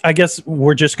I guess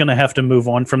we're just going to have to move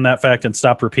on from that fact and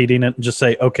stop repeating it and just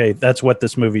say, okay, that's what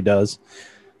this movie does.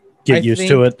 Get used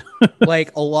to it.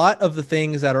 Like a lot of the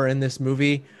things that are in this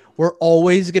movie we're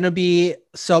always going to be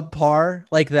subpar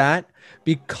like that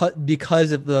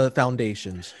because of the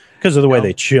foundations. Because of the way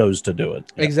they chose to do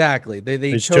it. Exactly.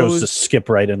 They chose to skip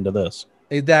right into this.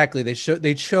 Exactly.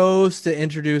 They chose to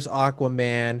introduce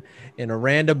Aquaman in a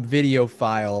random video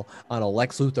file on a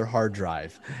Lex Luthor hard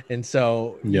drive. And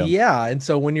so, And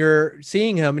so when you're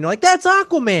seeing him and you're like, that's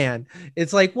Aquaman.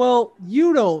 It's like, well,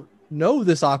 you don't know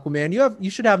this Aquaman. You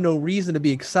should have no reason to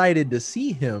be excited to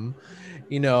see him.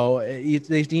 They need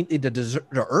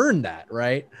to earn that,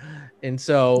 right? And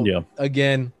so,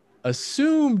 again,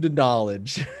 assumed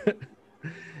knowledge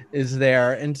is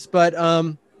there. But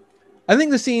I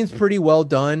think the scene's pretty well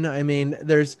done. I mean,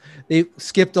 they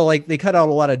cut out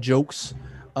a lot of jokes.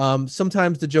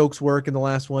 Sometimes the jokes work in the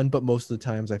last one, but most of the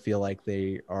times I feel like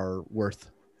they are worth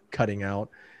cutting out.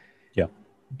 Yeah.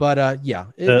 But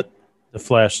the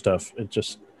Flash stuff.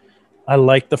 I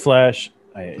like the Flash.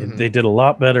 They did a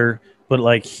lot better. But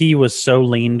like he was so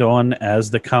leaned on as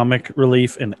the comic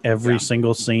relief in every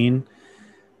single scene.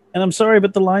 And I'm sorry,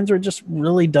 but the lines are just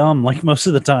really dumb. Like most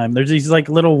of the time, there's these like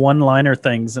little one-liner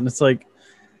things. And it's like,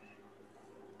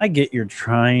 I get you're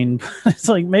trying. But it's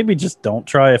like, maybe just don't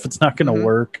try if it's not going to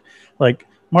work. Like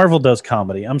Marvel does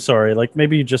comedy. I'm sorry. Like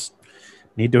maybe you just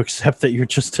need to accept that you're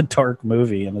just a dark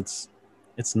movie, and it's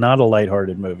not a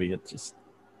lighthearted movie. It's just,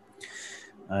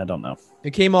 I don't know.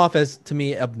 It came off as, to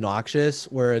me, obnoxious,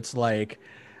 where it's like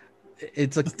the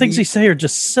things he say are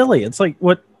just silly. It's like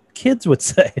what kids would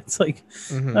say. It's like,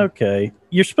 okay,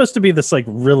 you're supposed to be this like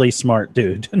really smart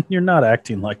dude, and you're not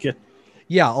acting like it.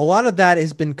 Yeah, a lot of that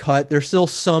has been cut. There's still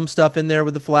some stuff in there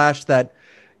with the Flash that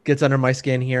gets under my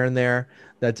skin here and there.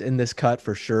 That's in this cut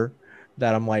for sure.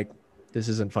 That I'm like, this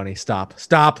isn't funny. Stop.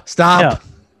 Yeah.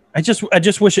 I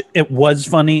just wish it was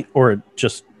funny, or it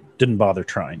just didn't bother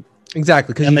trying.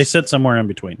 Exactly, and they sit somewhere in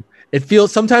between.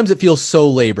 Sometimes it feels so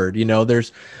labored. You know,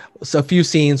 there's a few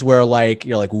scenes where like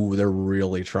you're like, ooh, they're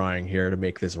really trying here to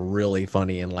make this really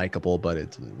funny and likable, but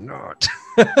it's not.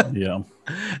 Yeah,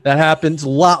 that happens a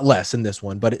lot less in this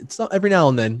one, but it's not, every now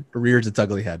and then it rears its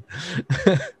ugly head.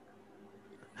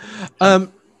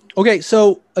 Okay,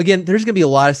 so again, there's gonna be a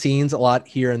lot of scenes, a lot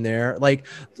here and there. Like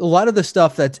a lot of the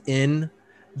stuff that's in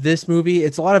this movie,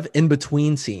 it's a lot of in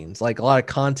between scenes, like a lot of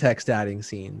context adding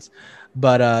scenes,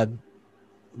 but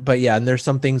yeah, and there's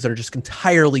some things that are just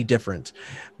entirely different.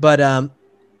 But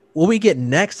what we get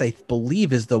next, I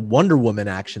believe, is the Wonder Woman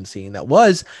action scene that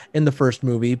was in the first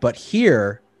movie, but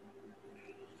here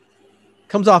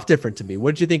comes off different to me.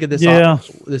 What did you think of this?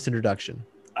 This introduction?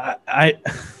 I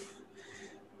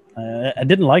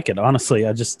didn't like it, honestly.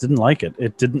 I just didn't like it.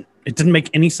 It didn't make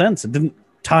any sense. It didn't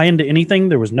tie into anything.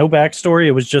 There was no backstory.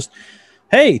 It was just,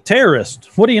 hey, terrorist,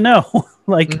 what do you know?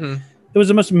 Like, it was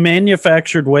the most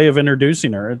manufactured way of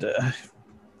introducing her.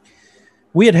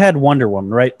 We had Wonder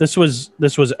Woman, right? This was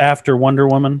after Wonder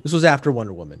Woman. This was after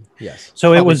Wonder Woman, yes.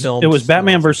 So it was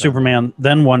Batman versus Superman,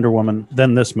 then Wonder Woman,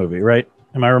 then this movie, right?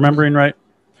 Am I remembering right?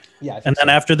 Yeah. And then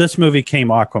after this movie came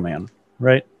Aquaman,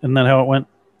 right? Isn't that how it went?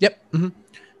 Yep.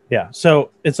 Yeah,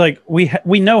 so it's like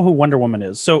we know who Wonder Woman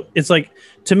is. So it's like,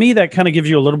 to me, that kind of gives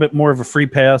you a little bit more of a free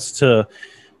pass to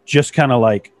just kind of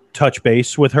like touch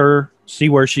base with her, see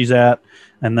where she's at,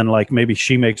 and then like maybe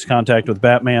she makes contact with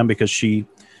Batman because she,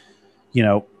 you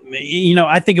know,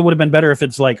 I think it would have been better if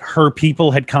it's like her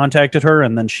people had contacted her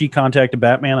and then she contacted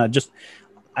Batman.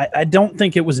 I don't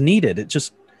think it was needed.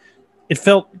 It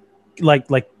felt like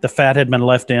the fat had been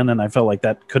left in, and I felt like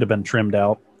that could have been trimmed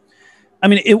out. I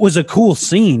mean, it was a cool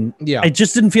scene. Yeah. It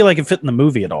just didn't feel like it fit in the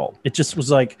movie at all. It just was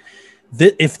like,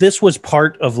 if this was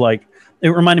part of like, it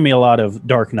reminded me a lot of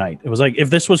Dark Knight. It was like,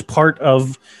 if this was part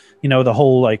of, the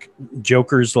whole like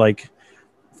Joker's like,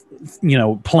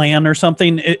 plan or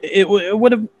something, it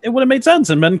would have made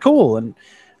sense and been cool. And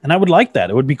I would like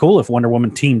that. It would be cool if Wonder Woman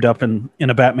teamed up in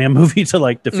a Batman movie to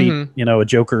like defeat, a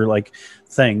Joker like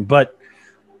thing. But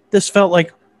this felt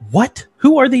like, what?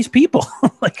 Who are these people?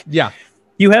 Like, yeah.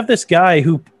 You have this guy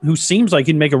who seems like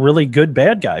he'd make a really good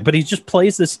bad guy, but he just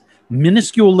plays this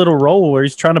minuscule little role where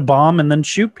he's trying to bomb and then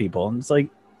shoot people. And it's like,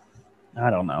 I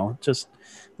don't know. Just,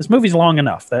 this movie's long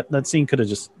enough. That scene could have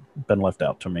just been left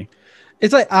out to me.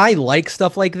 It's like, I like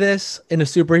stuff like this in a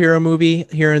superhero movie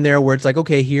here and there where it's like,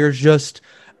 okay, here's just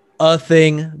a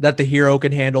thing that the hero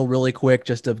can handle really quick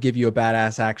just to give you a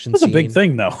badass action scene. It's a big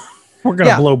thing, though. We're going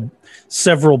to blow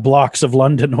several blocks of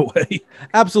London away.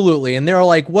 Absolutely. And they're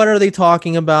like, what are they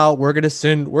talking about? We're going to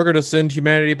send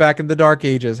humanity back in the Dark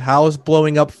Ages. How is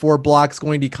blowing up 4 blocks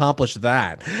going to accomplish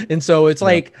that? And so it's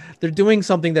like they're doing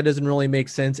something that doesn't really make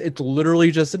sense. It's literally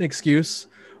just an excuse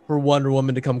for Wonder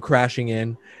Woman to come crashing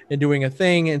in and doing a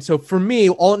thing. And so for me,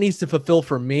 all it needs to fulfill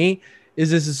for me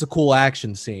is this is a cool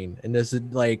action scene. And this is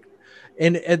like,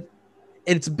 and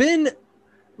it's been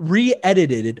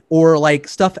re-edited or like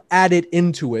stuff added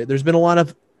into it. There's been a lot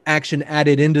of action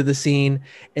added into the scene,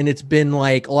 and it's been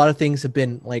like a lot of things have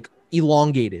been like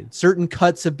elongated. Certain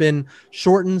cuts have been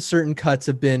shortened, certain cuts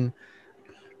have been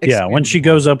expanded. When she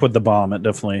goes up with the bomb, it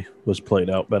definitely was played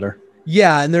out better.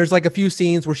 Yeah, and there's like a few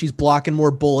scenes where she's blocking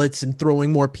more bullets and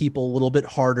throwing more people a little bit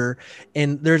harder.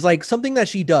 And there's like something that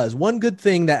she does. One good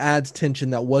thing that adds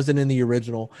tension that wasn't in the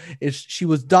original is she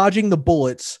was dodging the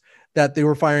bullets that they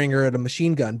were firing her at a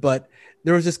machine gun. But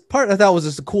there was this part I thought was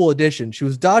just a cool addition. She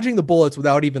was dodging the bullets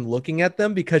without even looking at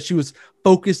them because she was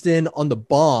focused in on the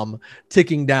bomb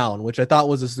ticking down, which I thought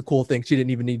was just a cool thing. She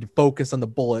didn't even need to focus on the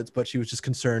bullets, but she was just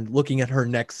concerned looking at her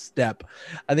next step.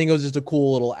 I think it was just a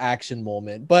cool little action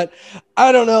moment. But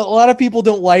I don't know. A lot of people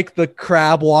don't like the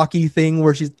crab walkie thing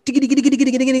where she's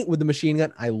with the machine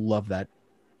gun. I love that.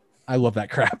 I love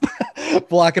that crap.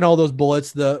 Blocking all those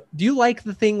bullets. Do you like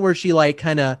the thing where she like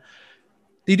kind of,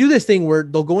 they do this thing where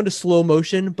they'll go into slow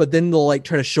motion, but then they'll like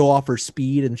try to show off her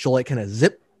speed and she'll like kind of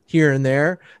zip here and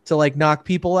there to like knock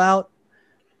people out?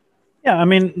 Yeah, I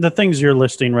mean, the things you're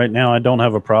listing right now, I don't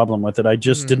have a problem with it. I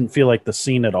just didn't feel like the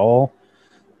scene at all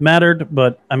mattered,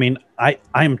 but I mean, I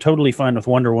am totally fine with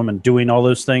Wonder Woman doing all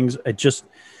those things. It just,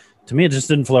 to me, it just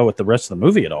didn't flow with the rest of the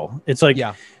movie at all. It's like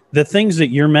the things that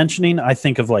you're mentioning, I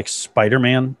think of like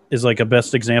Spider-Man is like a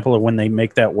best example of when they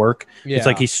make that work. Yeah. It's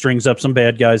like he strings up some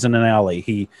bad guys in an alley.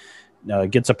 He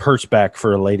gets a purse back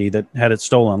for a lady that had it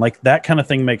stolen. Like that kind of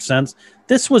thing makes sense.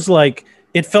 This was like,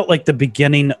 it felt like the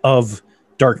beginning of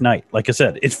Dark Knight. Like I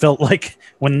said, it felt like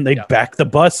when they backed the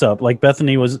bus up, like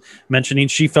Bethany was mentioning,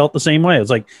 she felt the same way. It's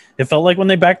like, it felt like when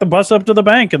they backed the bus up to the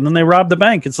bank and then they robbed the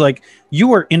bank. It's like you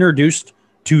were introduced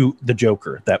to the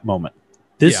Joker at that moment.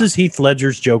 This is Heath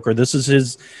Ledger's Joker. This is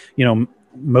his,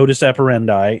 modus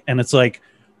operandi. And it's like,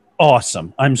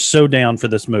 awesome. I'm so down for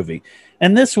this movie.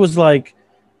 And this was like,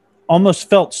 almost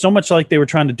felt so much like they were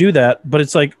trying to do that. But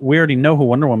it's like, we already know who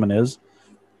Wonder Woman is.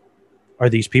 Are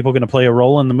these people going to play a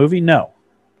role in the movie? No.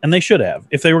 And they should have.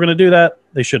 If they were going to do that,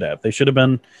 they should have. They should have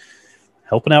been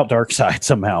helping out Darkseid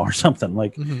somehow or something.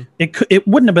 Like it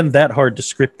wouldn't have been that hard to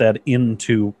script that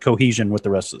into cohesion with the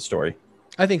rest of the story.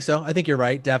 I think so. I think you're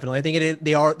right. Definitely. I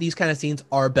think these kind of scenes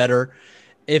are better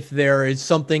if there is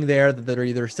something there that they're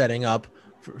either setting up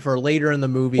for later in the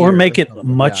movie or make it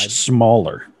much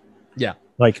smaller. Yeah.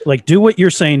 Like do what you're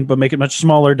saying, but make it much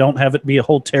smaller. Don't have it be a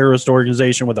whole terrorist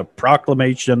organization with a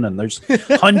proclamation and there's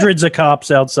hundreds of cops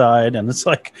outside. And it's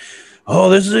like, oh,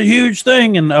 this is a huge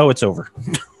thing. And it's over.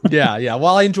 Yeah.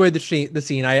 Well, I enjoyed the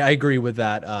scene. I agree with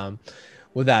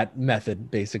that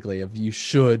method, basically, of you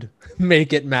should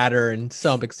make it matter in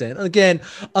some extent. Again,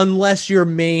 unless your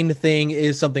main thing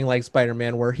is something like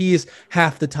Spider-Man, where he's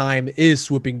half the time is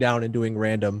swooping down and doing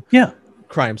random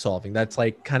crime solving. That's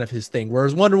like kind of his thing.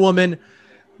 Whereas Wonder Woman,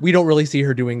 we don't really see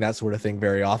her doing that sort of thing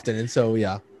very often. And so,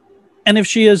 yeah. And if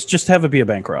she is, just have it be a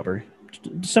bank robbery.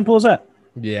 Simple as that.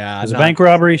 Yeah. It's a bank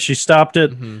robbery. She stopped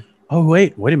it. Mm-hmm. Oh,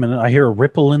 wait a minute. I hear a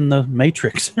ripple in the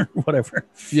Matrix or whatever.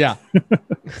 Yeah.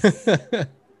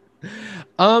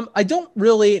 I don't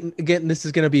really, again, this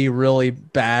is going to be really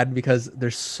bad because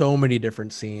there's so many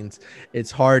different scenes. It's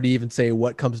hard to even say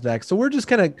what comes next. So we're just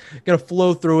kind of going to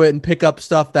flow through it and pick up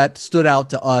stuff that stood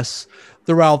out to us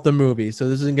throughout the movie. So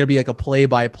this isn't going to be like a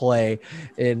play-by-play,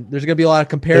 and there's going to be a lot of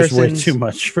comparisons. There's way too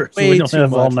much for us. We don't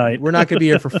have all night. We're not going to be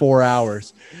here for 4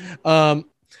 hours.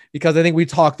 Because I think we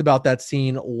talked about that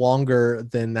scene longer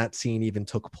than that scene even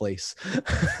took place.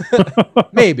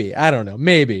 Maybe. I don't know.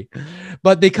 Maybe.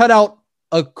 But they cut out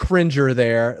a cringer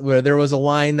there where there was a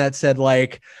line that said,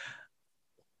 like,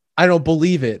 I don't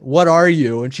believe it. What are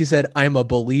you? And she said, I'm a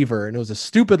believer. And it was a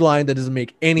stupid line that doesn't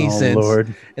make any sense.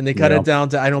 Lord. And they cut it down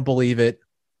to, I don't believe it.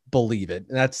 Believe it.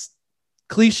 And that's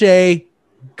cliche.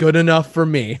 Good enough for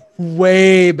me.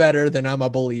 Way better than I'm a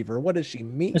believer. What does she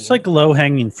mean? It's like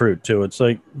low-hanging fruit too. It's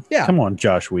like, come on,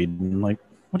 Josh Whedon. Like,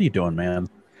 what are you doing, man?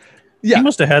 Yeah, he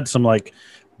must have had some like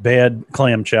bad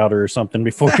clam chowder or something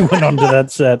before he went onto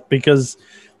that set, because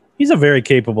he's a very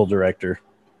capable director.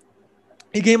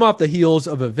 He came off the heels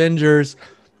of Avengers.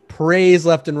 Praise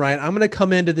left and right. I'm going to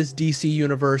come into this DC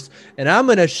universe and I'm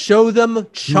going to show them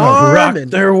charm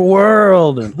and their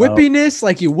world and whippiness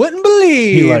like you wouldn't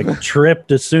believe. He like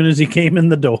tripped as soon as he came in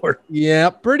the door. Yeah,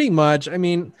 pretty much. I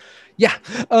mean, yeah.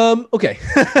 Okay.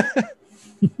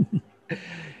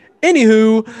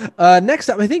 Anywho, next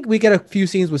up, I think we get a few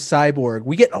scenes with Cyborg.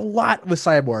 We get a lot with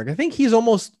Cyborg. I think he's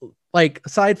almost like,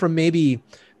 aside from maybe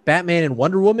Batman and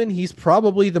Wonder Woman, he's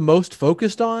probably the most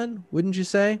focused on, wouldn't you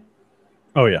say?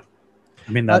 Oh, yeah.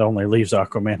 I mean, that only leaves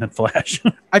Aquaman and Flash.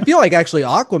 I feel like actually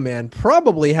Aquaman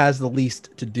probably has the least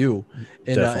to do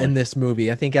in this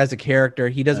movie. I think as a character,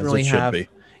 he doesn't really have.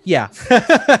 Yeah,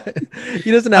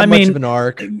 he doesn't have much of an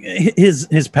arc.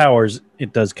 His powers,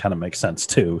 it does kind of make sense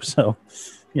too. So,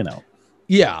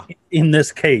 yeah. In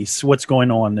this case, what's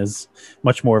going on is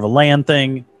much more of a land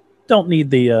thing. Don't need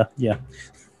the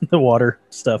the water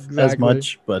stuff as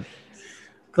much, but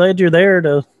glad you're there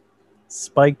to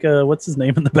spike what's his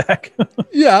name in the back.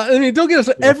 Yeah, I mean, don't get us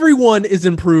everyone is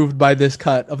improved by this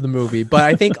cut of the movie, but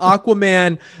I think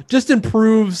Aquaman just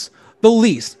improves the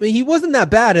least. I mean, he wasn't that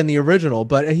bad in the original,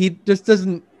 but he just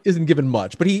isn't given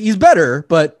much. But he's better,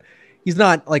 but he's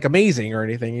not like amazing or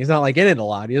anything. He's not like in it a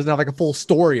lot. He doesn't have like a full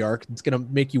story arc that's gonna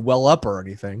make you well up or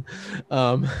anything.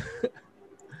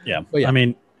 Yeah, I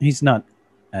mean, he's not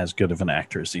as good of an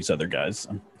actor as these other guys.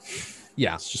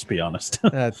 Yeah, let's just be honest.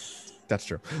 That's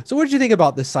true. So what did you think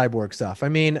about this Cyborg stuff? I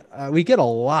mean, we get a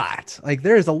lot. Like,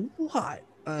 there's a lot.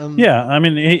 Yeah, I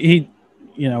mean, he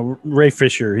Ray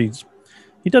Fisher, he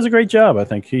does a great job. I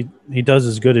think he does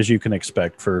as good as you can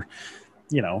expect for,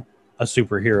 a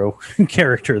superhero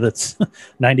character that's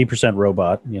 90%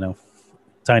 robot,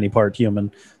 tiny part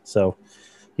human. So,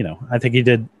 I think he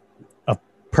did a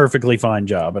perfectly fine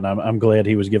job, and I'm glad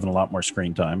he was given a lot more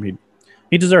screen time.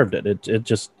 He deserved it. It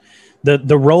just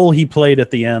the role he played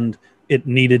at the end, it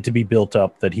needed to be built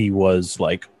up that he was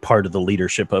like part of the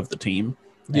leadership of the team.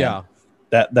 Yeah.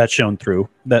 And that shone through.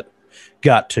 That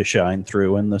got to shine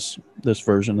through in this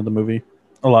version of the movie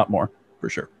a lot more, for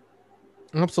sure.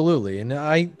 Absolutely. And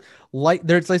I like,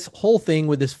 there's this whole thing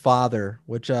with his father,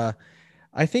 which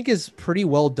I think is pretty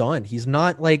well done. He's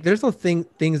not like, there's no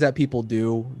things that people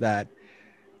do that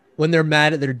when they're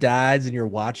mad at their dads and you're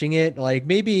watching it, like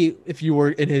maybe if you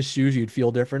were in his shoes, you'd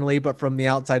feel differently. But from the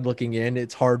outside looking in,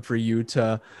 it's hard for you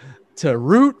to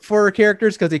root for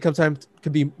characters because they sometimes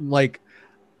could be like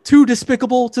too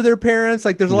despicable to their parents.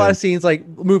 Like there's a lot of scenes, like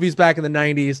movies back in the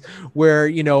 90s where,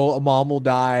 you know, a mom will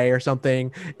die or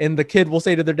something and the kid will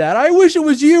say to their dad, I wish it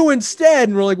was you instead.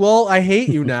 And we're like, well, I hate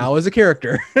you now as a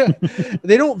character.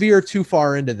 They don't veer too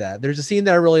far into that. There's a scene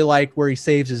that I really like where he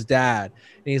saves his dad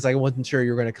and he's like, I wasn't sure you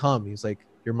were going to come. He's like,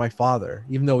 you're my father,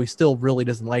 even though he still really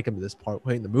doesn't like him at this point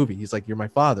in the movie. He's like, you're my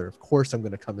father. Of course I'm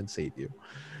going to come and save you,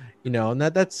 you know, and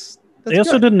that's they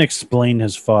also didn't explain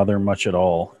his father much at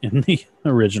all in the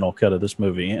original cut of this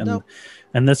movie. And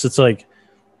this, it's like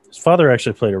his father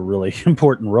actually played a really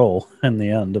important role in the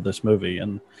end of this movie.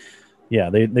 And yeah,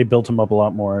 they built him up a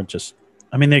lot more.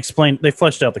 They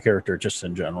fleshed out the character just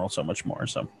in general so much more.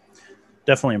 So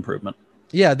definitely improvement.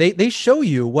 Yeah, they show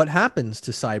you what happens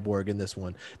to Cyborg in this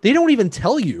one. They don't even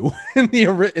tell you in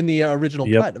the original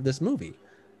cut of this movie.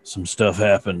 Some stuff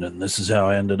happened, and this is how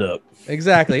I ended up.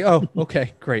 Exactly. Oh,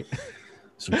 okay, great.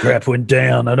 Some crap went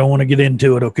down. I don't want to get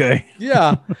into it, okay?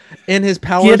 Yeah. And his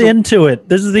powers... Get into it.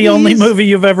 This is the only movie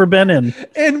you've ever been in.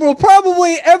 And will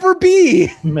probably ever be.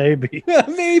 Maybe.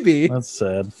 Maybe. That's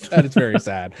sad. That is very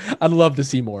sad. I'd love to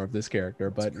see more of this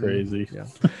character, but... It's crazy. Yeah.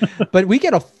 But we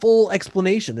get a full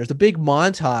explanation. There's a big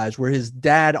montage where his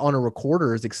dad on a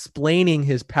recorder is explaining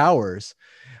his powers.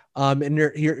 And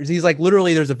he's like,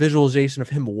 literally, there's a visualization of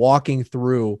him walking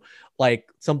through like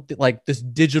something like this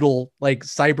digital, like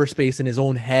cyberspace in his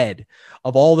own head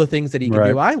of all the things that he can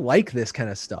do. I like this kind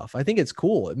of stuff. I think it's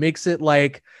cool. It makes it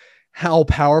like how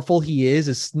powerful he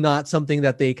is not something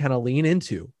that they kind of lean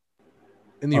into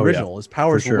in the original. His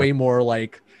powers were way more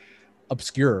like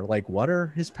obscure. Like, what are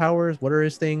his powers? What are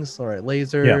his things? All right,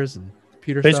 lasers and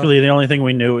computer Basically, stuff. The only thing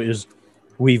we knew is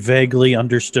we vaguely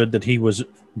understood that he was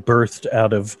birthed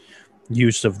out of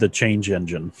use of the change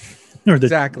engine or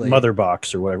the mother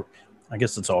box or whatever. I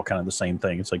guess it's all kind of the same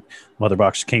thing. It's like mother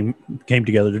box came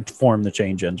together to form the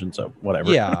change engine. So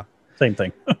whatever. Yeah. Same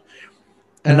thing.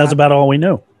 And that's about all we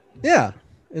knew. Yeah.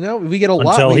 You know, we get a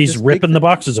lot. Until he's ripping the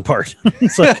boxes apart.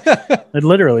 It's like, it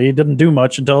literally, he didn't do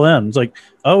much until then. It's like,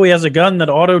 oh, he has a gun that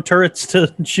auto turrets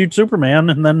to shoot Superman.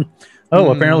 And then,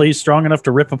 apparently he's strong enough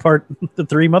to rip apart the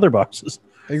 3 mother boxes.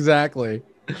 Exactly.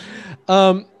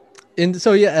 And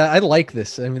so, yeah, I like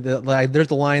this. I mean,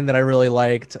 there's a line that I really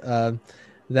liked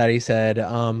that he said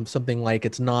something like,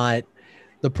 it's not,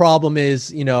 the problem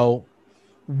is, you know,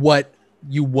 what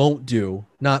you won't do,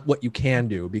 not what you can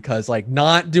do, because like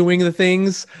not doing the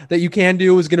things that you can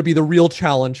do is going to be the real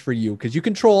challenge for you, because you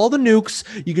control all the nukes,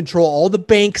 you control all the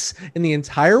banks in the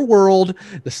entire world,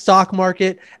 the stock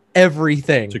market,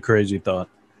 everything. It's a crazy thought.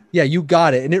 Yeah, you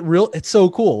got it. And it's so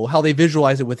cool how they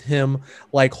visualize it with him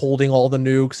like holding all the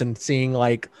nukes and seeing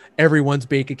like everyone's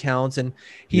bank accounts. And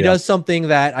he does something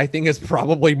that I think is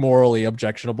probably morally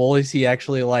objectionable, is he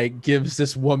actually like gives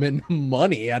this woman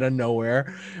money out of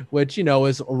nowhere, which, you know,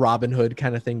 is a Robin Hood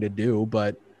kind of thing to do,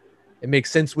 but it makes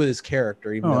sense with his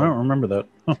character. Even though I don't remember that.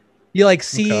 Huh. He like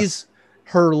sees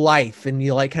her life and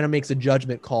he like kind of makes a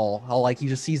judgment call, how like he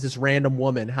just sees this random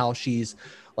woman, how she's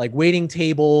like waiting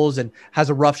tables and has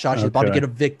a rough shot. She's about to get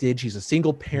evicted. She's a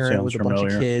single parent with a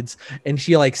bunch of kids. And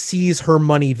she like sees her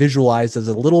money visualized as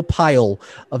a little pile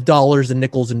of dollars and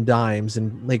nickels and dimes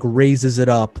and like raises it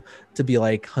up to be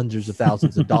like hundreds of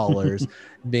thousands of dollars,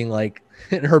 being like,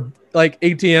 and her like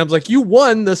ATM's like, you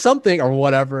won the something or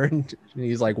whatever. And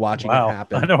he's like watching it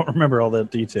happen. I don't remember all that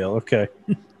detail. Okay.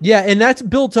 Yeah. And that's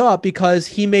built up because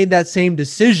he made that same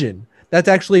decision. That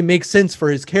actually makes sense for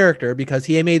his character, because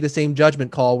he made the same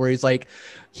judgment call where he's like,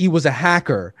 he was a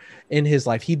hacker in his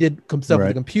life. He did stuff with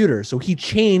the computer. So he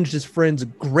changed his friend's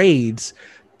grades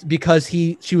because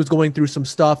she was going through some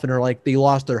stuff and they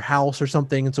lost their house or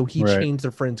something. And so he changed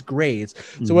their friend's grades.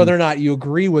 So whether or not you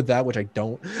agree with that, which I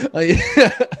don't,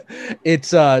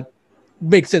 it's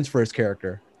makes sense for his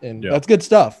character. And that's good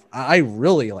stuff. I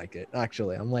really like it.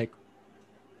 Actually, I'm like,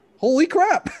 holy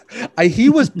crap. He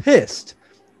was pissed.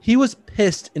 He was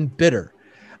pissed and bitter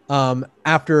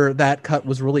after that cut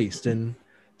was released. And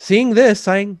seeing this,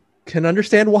 I can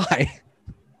understand why.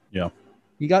 Yeah.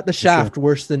 He got the shaft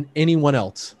worse than anyone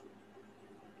else.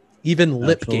 Even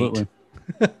Lipgate.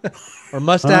 Or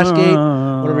Mustache Gate. What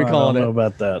are we calling it? I don't know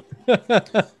about that.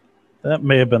 That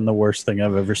may have been the worst thing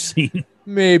I've ever seen.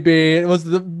 Maybe it was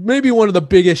maybe one of the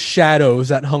biggest shadows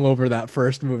that hung over that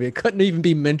first movie. It couldn't even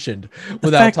be mentioned without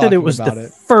the fact talking that it was about the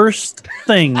it. First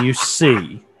thing you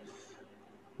see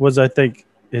was, I think,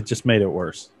 it just made it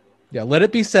worse. Yeah, let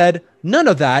it be said, none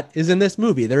of that is in this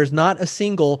movie. There is not a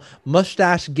single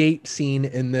Mustache Gate scene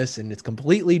in this, and it's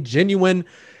completely genuine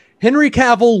Henry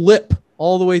Cavill lip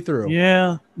all the way through.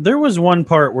 Yeah, there was one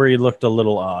part where he looked a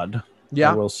little odd,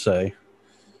 I will say.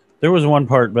 There was one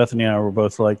part Bethany and I were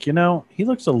both like, he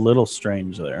looks a little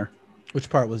strange there. Which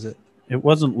part was it? It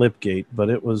wasn't Lipgate, but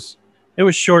it was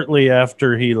shortly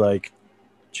after he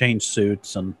changed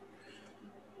suits, and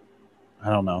I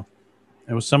don't know.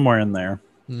 It was somewhere in there.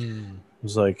 It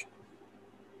was I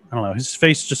don't know. His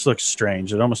face just looked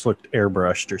strange. It almost looked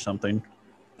airbrushed or something.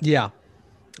 Yeah.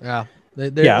 I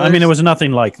mean, it was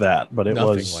nothing like that, but it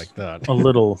was like that. A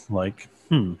little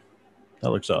that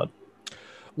looks odd.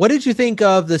 What did you think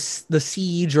of the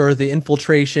siege or the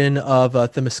infiltration of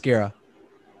Themyscira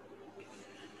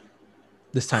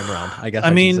this time around? I guess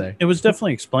I mean, should say. It was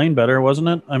definitely explained better, wasn't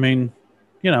it? I mean,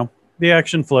 the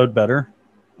action flowed better.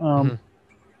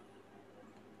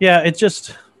 Yeah, it's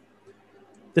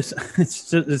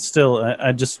still.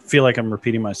 I just feel like I'm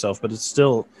repeating myself, but it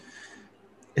still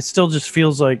just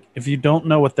feels like if you don't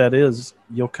know what that is,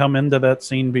 you'll come into that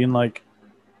scene being like,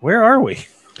 "Where are we?"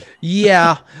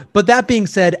 Yeah, but that being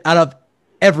said, out of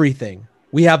everything,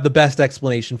 we have the best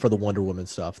explanation for the Wonder Woman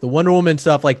stuff. The Wonder Woman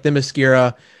stuff, like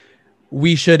Themyscira,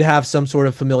 we should have some sort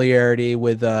of familiarity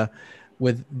with at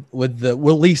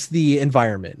least the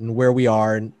environment and where we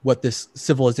are and what this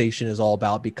civilization is all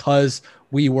about, because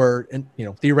we were,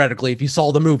 theoretically, if you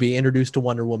saw the movie, introduced to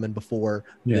Wonder Woman before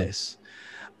this.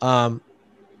 I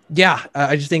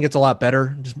just think it's a lot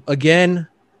better. Just again.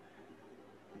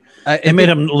 It made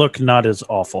him look not as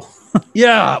awful.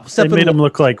 Yeah. They made him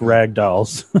look like rag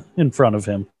dolls in front of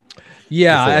him.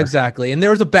 Yeah, before. Exactly. And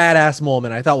there was a badass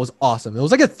moment I thought was awesome. It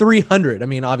was like a 300. I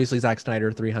mean, obviously Zack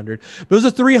Snyder 300, but it was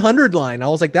a 300 line. I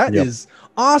was like, that is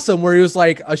awesome. Where he was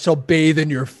like, I shall bathe in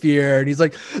your fear. And he's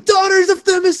like, daughters of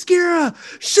Themyscira,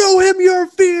 show him your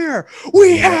fear.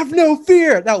 We have no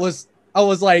fear. I was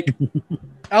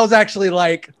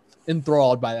actually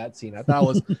enthralled by that scene. I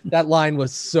thought that line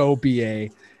was so BA.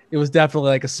 It was definitely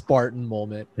like a Spartan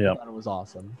moment. Yeah. I thought it was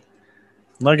awesome.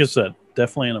 Like I said,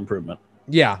 definitely an improvement.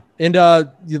 Yeah. And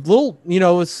it's little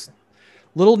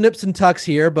nips and tucks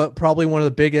here, but probably one of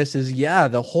the biggest is,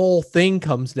 the whole thing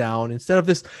comes down. Instead of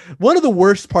this, one of the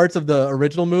worst parts of the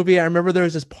original movie, I remember there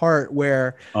was this part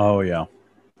where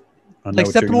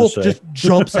Steppenwolf just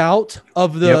jumps out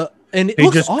of the and it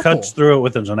looks awful. Cuts through it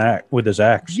with his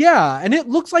axe. Yeah, and it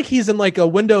looks like he's in like a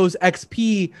Windows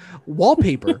XP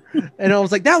wallpaper. And I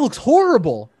was like, that looks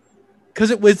horrible.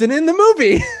 Because it wasn't in the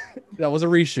movie. That was a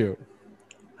reshoot.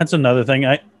 That's another thing.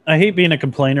 I hate being a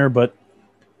complainer, but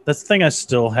that's the thing I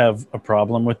still have a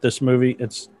problem with this movie.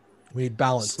 We need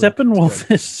balance.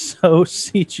 Steppenwolf is so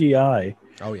CGI.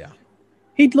 Oh yeah.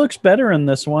 He looks better in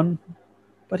this one,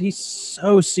 but he's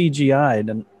so CGI'd.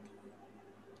 And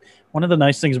one of the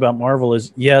nice things about Marvel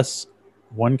is, yes,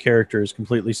 one character is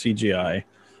completely CGI,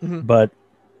 but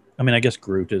I mean, I guess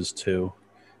Groot is too.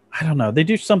 I don't know. They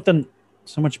do something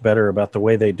so much better about the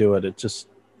way they do it. It just,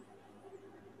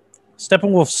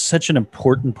 Steppenwolf's such an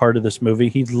important part of this movie.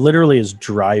 He literally is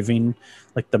driving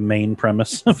the main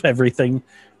premise of everything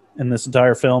in this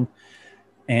entire film.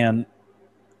 And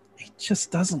he just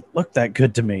doesn't look that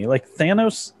good to me. Like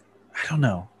Thanos, I don't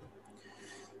know.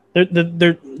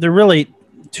 They're really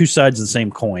two sides of the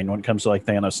same coin when it comes to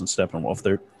Thanos and Steppenwolf.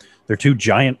 They're two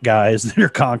giant guys that are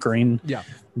conquering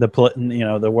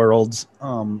the worlds.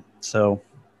 So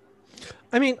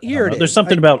I mean, there's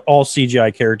something about all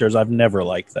CGI characters. I've never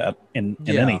liked that in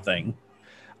anything.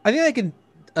 I think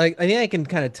I can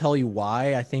kind of tell you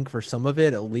why. I think for some of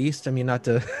it, at least. I mean, not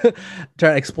to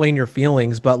try to explain your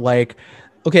feelings, but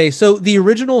okay, so the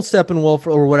original Steppenwolf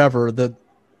or whatever, the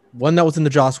one that was in the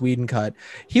Joss Whedon cut,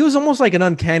 he was almost like an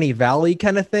Uncanny Valley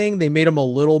kind of thing. They made him a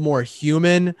little more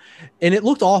human, and it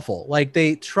looked awful.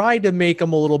 They tried to make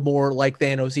him a little more like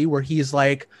Thanos, where he's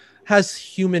has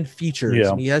human features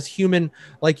and he has human,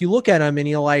 you look at him and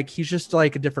he's just a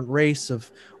different race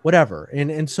of whatever.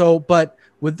 And so, but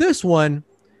with this one,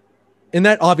 and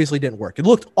that obviously didn't work. It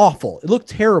looked awful. It looked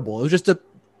terrible. It was just a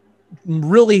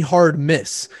really hard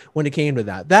miss when it came to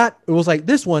that. It was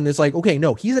this one is okay,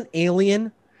 no, he's an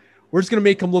alien. We're just going to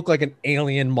make him look like an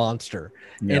alien monster.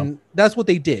 Yeah. And that's what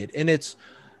they did. And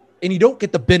and you don't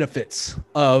get the benefits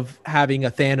of having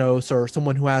a Thanos or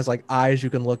someone who has like eyes you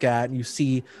can look at and you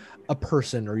see a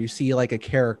person or you see like a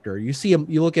character.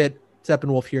 You look at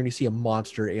Steppenwolf here and you see a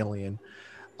monster alien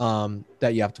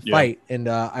that you have to fight. And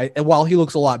and while he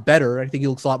looks a lot better, I think he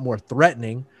looks a lot more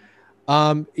threatening.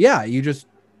 He does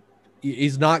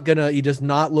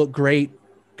not look great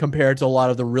compared to a lot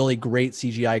of the really great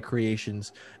CGI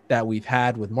creations that we've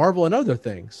had with Marvel and other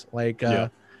things. Like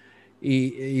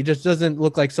he just doesn't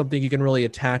look like something you can really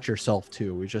attach yourself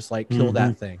to. It's just like kill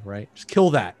that thing, right? Just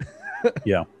kill that.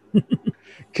 Yeah.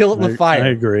 Kill it with fire. I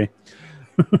agree.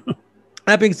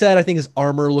 That being said, I think his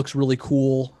armor looks really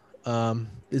cool.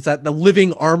 It's that the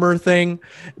living armor thing,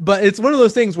 but it's one of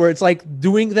those things where it's like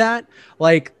doing that,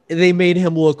 like they made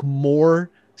him look more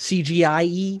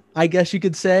CGI-y, I guess you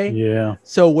could say. Yeah.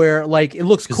 So where like it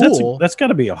looks cool. That's got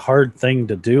to be a hard thing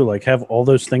to do. Like have all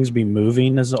those things be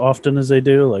moving as often as they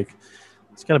do. Like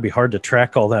it's got to be hard to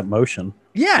track all that motion.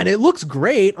 Yeah, and it looks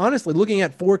great. Honestly, looking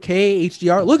at 4K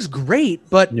HDR, it looks great,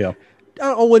 but yeah.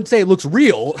 I wouldn't say it looks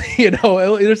real.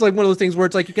 It's like one of those things where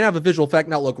it's like you can have a visual effect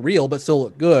not look real, but still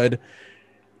look good.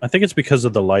 I think it's because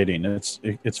of the lighting.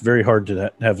 It's very hard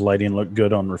to have lighting look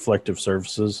good on reflective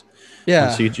surfaces. Yeah,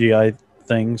 on CGI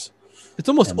things. It's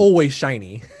almost always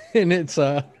shiny, and it's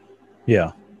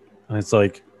yeah, and it's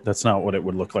like that's not what it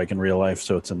would look like in real life.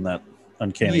 So it's in that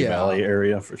uncanny valley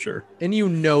area for sure. And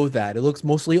that it looks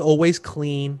mostly always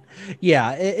clean.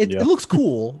 Yeah, it looks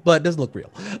cool, but it doesn't look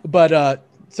real. But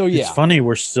so yeah, it's funny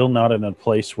we're still not in a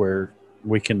place where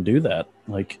we can do that.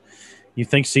 Like you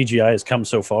think CGI has come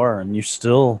so far, and we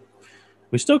still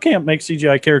can't make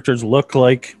CGI characters look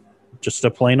like just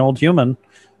a plain old human.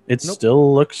 It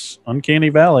still looks uncanny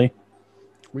valley.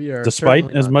 We are,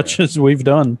 despite as much as we've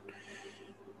done.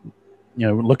 You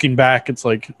know, looking back, it's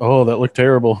like, oh, that looked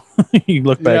terrible. You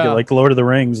look back at like Lord of the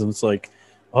Rings, and it's like,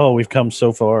 oh, we've come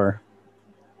so far,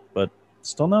 but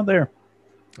still not there.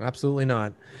 Absolutely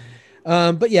not.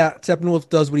 But yeah, Steppenwolf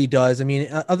does what he does. I mean,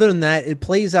 other than that, it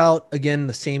plays out again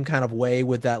the same kind of way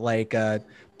with that like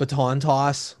baton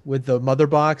toss with the mother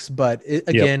box, but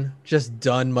just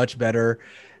done much better.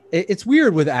 It's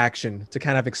weird with action to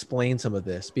kind of explain some of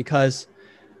this because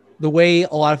the way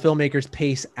a lot of filmmakers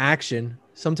pace action,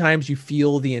 sometimes you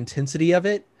feel the intensity of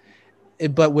it,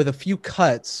 but with a few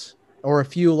cuts or a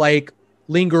few like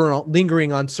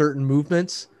lingering on certain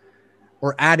movements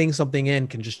or adding something in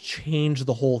can just change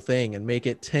the whole thing and make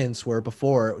it tense where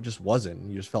before it just wasn't.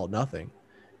 You just felt nothing.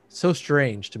 It's so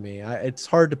strange to me. It's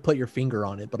hard to put your finger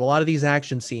on it, but a lot of these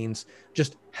action scenes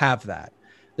just have that.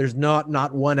 There's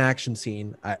not one action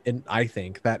scene, and I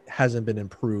think, that hasn't been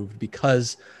improved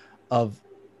because of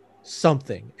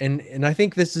something. And I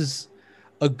think this is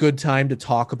a good time to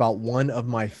talk about one of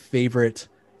my favorite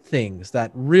things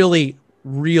that really,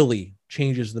 really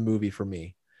changes the movie for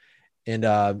me.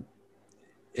 And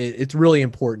it's really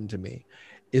important to me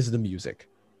is the music.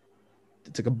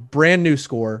 It's like a brand new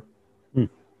score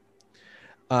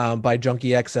by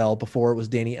Junkie XL before it was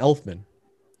Danny Elfman.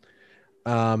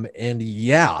 And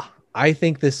yeah, I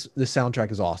think this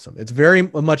soundtrack is awesome. It's very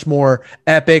much more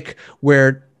epic,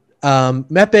 where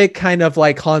epic kind of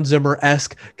like Hans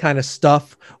Zimmer-esque kind of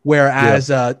stuff, whereas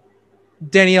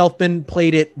Danny Elfman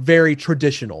played it very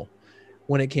traditional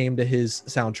when it came to his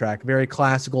soundtrack, very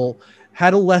classical,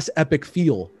 had a less epic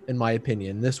feel in my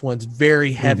opinion. This one's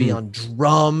very heavy on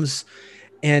drums,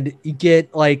 and you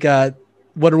get like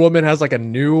Wonder Woman has like a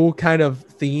new kind of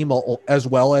theme as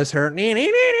well as her.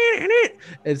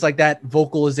 It's like that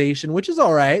vocalization, which is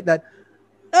all right. That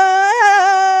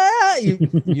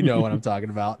you know what I'm talking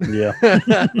about. Yeah.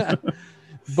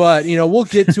 But we'll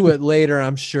get to it later,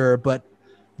 I'm sure. But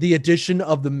the addition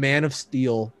of the Man of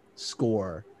Steel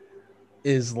score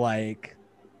is like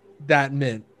that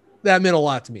meant a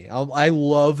lot to me. I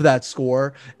love that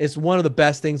score. It's one of the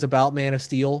best things about Man of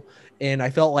Steel, and I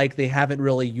felt like they haven't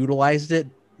really utilized it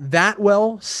that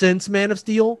well since Man of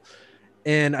Steel.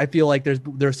 And I feel like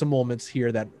there's some moments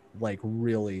here that like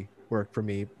really work for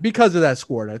me because of that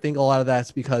score. And I think a lot of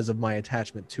that's because of my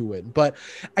attachment to it. But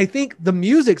I think the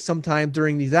music sometimes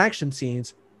during these action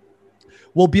scenes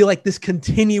will be like this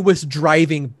continuous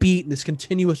driving beat and this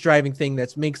continuous driving thing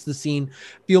that makes the scene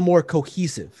feel more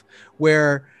cohesive,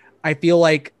 where I feel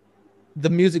like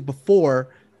the music before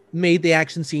made the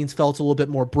action scenes felt a little bit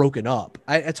more broken up.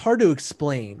 It's hard to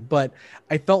explain, but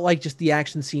I felt like just the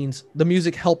action scenes, the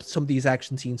music helped some of these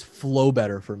action scenes flow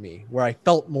better for me, where I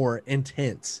felt more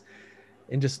intense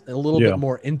and just a little bit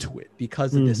more into it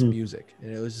because of this music.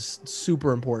 And it was just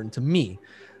super important to me,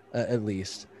 at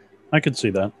least. I could see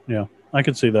that. Yeah. I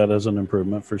could see that as an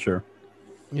improvement for sure.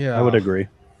 Yeah. I would agree.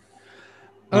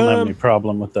 I don't have any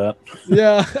problem with that.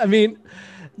 Yeah. I mean,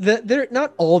 they're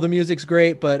not all the music's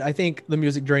great, but I think the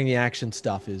music during the action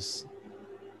stuff is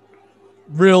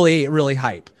really, really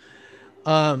hype.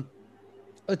 Um,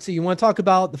 let's see. You want to talk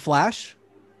about the Flash?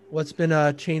 What's been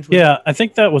changed with? Yeah, I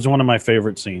think that was one of my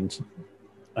favorite scenes.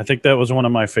 I think that was one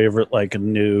of my favorite like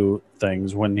new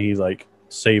things when he like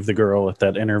saved the girl at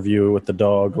that interview with the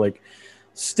dog. Like,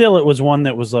 still, it was one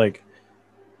that was like,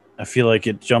 I feel like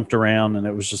it jumped around and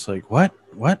it was just like, what,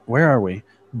 where are we?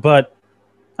 But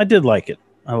I did like it.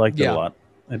 I liked it a lot.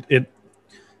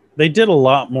 They did a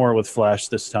lot more with Flash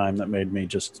this time that made me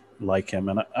just like him.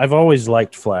 And I've always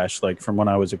liked Flash, like from when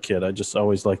I was a kid. I just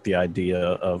always liked the idea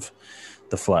of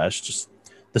the Flash, just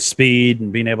the speed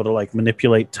and being able to like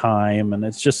manipulate time. And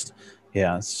it's just,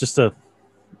 yeah, it's a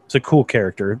cool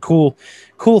character, a cool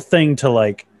thing to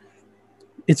like.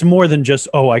 It's more than just,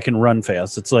 oh, I can run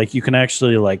fast. It's like you can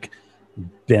actually like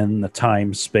bend the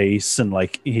time space, and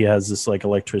like he has this like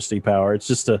electricity power.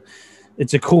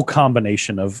 It's a cool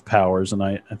combination of powers, and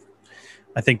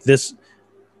I think this,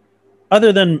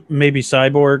 other than maybe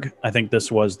Cyborg, I think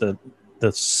this was the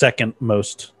second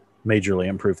most majorly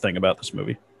improved thing about this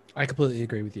movie. I completely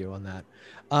agree with you on that.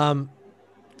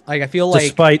 Like I feel like,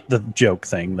 despite the joke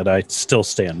thing that I still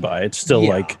stand by, it's still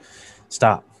like,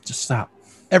 just stop.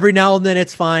 Every now and then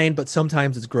it's fine, but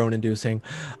sometimes it's groan inducing.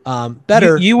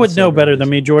 Better. You would know better than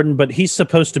me, Jordan, but he's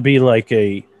supposed to be like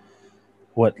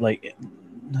like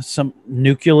some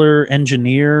nuclear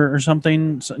engineer or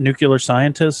something, nuclear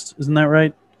scientist. Isn't that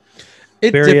right?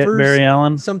 It differs Barry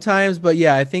Allen sometimes, but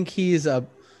yeah, I think he's a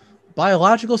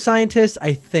biological scientist,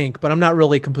 I think, but I'm not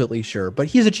really completely sure. But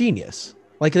he's a genius.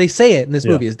 Like they say it in this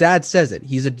movie. His dad says it.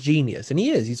 He's a genius. And he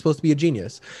is. He's supposed to be a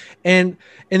genius. And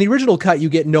in the original cut, you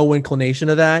get no inclination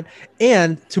of that.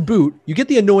 And to boot, you get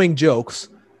the annoying jokes,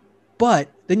 but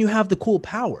then you have the cool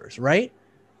powers, right?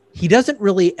 He doesn't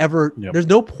really ever, there's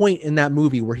no point in that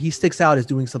movie where he sticks out as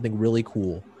doing something really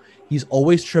cool. He's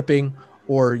always tripping,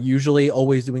 or usually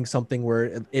always doing something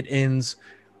where it ends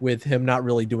with him not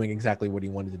really doing exactly what he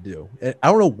wanted to do.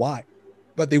 I don't know why,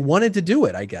 but they wanted to do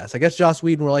it, I guess. Joss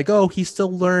Whedon were like, oh, he's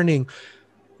still learning.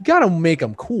 You got to make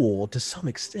him cool to some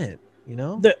extent, you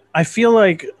know? I feel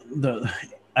like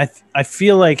I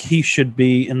feel like he should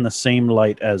be in the same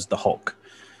light as the Hulk.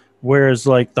 Whereas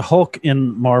like the Hulk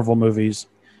in Marvel movies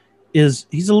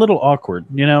he's a little awkward,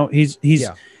 you know?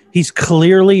 He's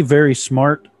clearly very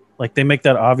smart. Like they make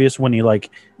that obvious when he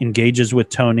like engages with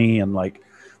Tony and like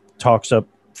talks up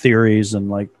theories and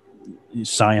like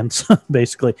science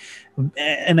basically,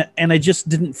 and I just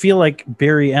didn't feel like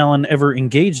Barry Allen ever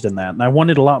engaged in that, and I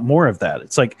wanted a lot more of that.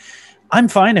 It's like, I'm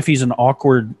fine if he's an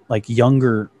awkward like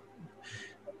younger,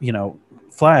 you know,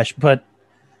 Flash, but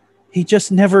he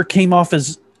just never came off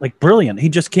as like brilliant. He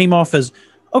just came off as,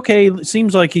 okay, it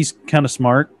seems like he's kind of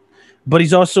smart, but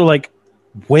he's also like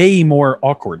way more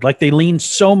awkward. Like they lean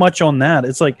so much on that.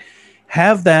 It's like,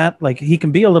 have that, like he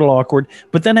can be a little awkward,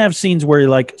 but then have scenes where he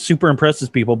like super impresses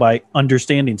people by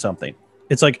understanding something.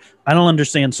 It's like, I don't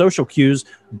understand social cues,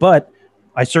 but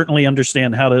I certainly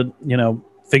understand how to, you know,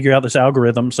 figure out this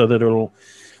algorithm so that it'll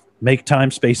make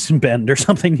time, space, and bend or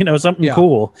something, you know, something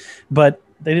cool. But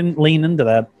they didn't lean into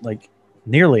that like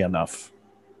nearly enough.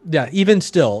 Yeah,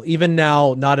 even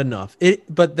now, not enough.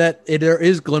 There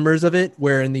is glimmers of it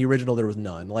where in the original there was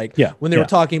none. Like when they were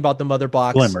talking about the mother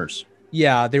box. Glimmers.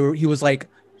 Yeah, he was like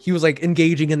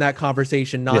engaging in in that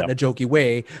conversation, not in a jokey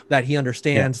way, that he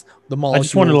understands the molecule. I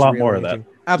just wanted a lot more of that.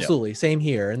 Absolutely. Same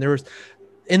here. And there was,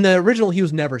 in the original, he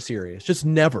was never serious, just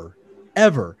never,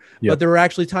 ever. But there were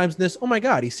actually times in this, oh my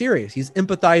God, he's serious. He's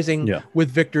empathizing with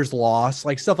Victor's loss,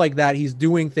 like stuff like that. He's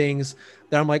doing things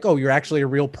that I'm like, oh, you're actually a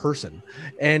real person.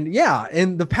 And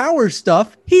and the power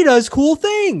stuff, he does cool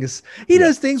things. He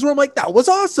does things where I'm like, that was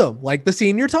awesome. Like the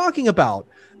scene you're talking about.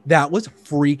 That was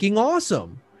freaking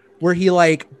awesome, where he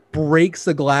like breaks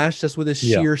the glass just with his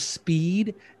sheer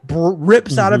speed,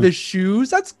 rips out of his shoes.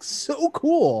 That's so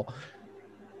cool.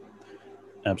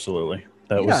 Absolutely.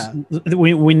 That was,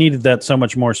 we needed that so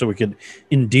much more so we could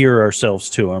endear ourselves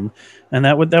to him. And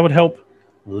that would help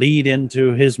lead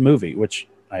into his movie, which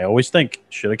I always think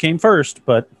should have came first,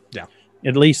 but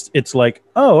at least it's like,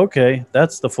 oh, okay,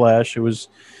 that's the Flash. It was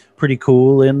pretty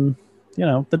cool in, you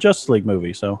know, the Justice League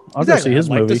movie. So I'll go see his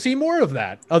movie. I'd like to see more of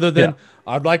that. Other than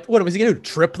I'd like, what was he gonna do?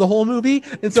 Trip the whole movie?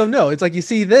 And so no, it's like you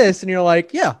see this and you're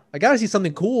like, yeah, I gotta see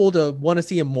something cool to want to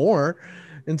see him more.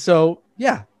 And so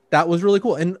that was really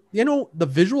cool. And you know, the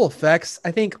visual effects,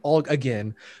 I think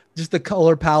just the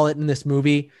color palette in this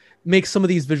movie makes some of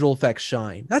these visual effects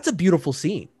shine. That's a beautiful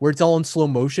scene where it's all in slow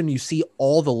motion. You see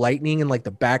all the lightning and like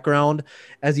the background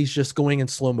as he's just going in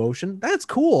slow motion. That's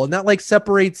cool. And that like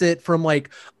separates it from like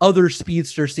other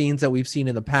speedster scenes that we've seen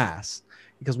in the past.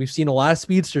 because we've seen a lot of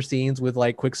speedster scenes with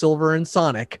like Quicksilver and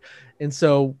Sonic. And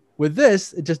so with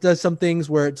this, it just does some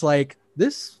things where it's like,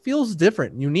 this feels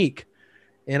different, unique.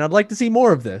 And I'd like to see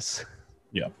more of this.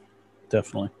 Yeah,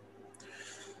 definitely.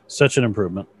 Such an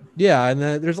improvement. Yeah, and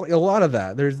there's like a lot of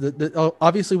that. There's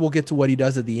obviously we'll get to what he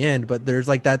does at the end, but there's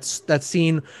like that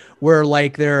scene where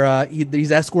like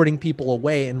he's escorting people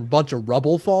away and a bunch of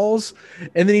rubble falls,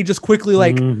 and then he just quickly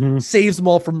like saves them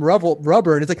all from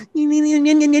rubber, and it's like and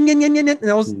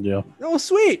that was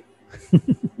sweet.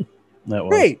 That was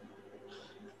great.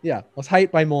 Yeah, I was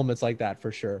hyped by moments like that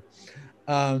for sure.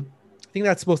 I think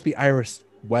that's supposed to be Iris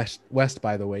West,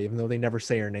 by the way, even though they never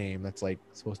say her name. That's like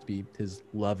supposed to be his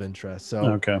love interest. So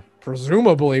okay,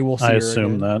 presumably we'll see her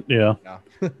assume again. that,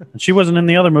 yeah. And she wasn't in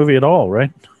the other movie at all,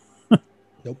 right?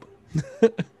 Nope.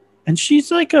 And she's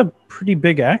like a pretty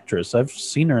big actress. I've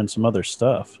seen her in some other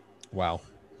stuff. Wow.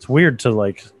 It's weird to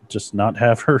like just not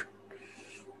have her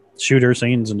shoot her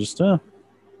scenes and just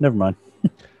never mind.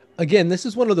 Again, this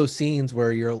is one of those scenes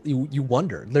where you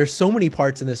wonder. There's so many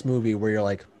parts in this movie where you're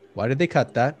like, why did they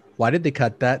cut that? Why did they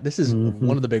cut that? This is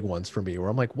one of the big ones for me where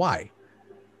I'm like, why?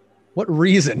 What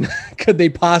reason could they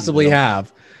possibly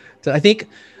have? So I think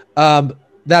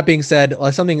that being said,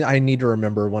 something I need to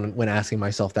remember when asking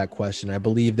myself that question, I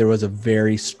believe there was a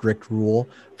very strict rule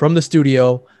from the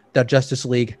studio that Justice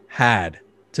League had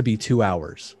to be 2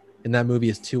 hours. And that movie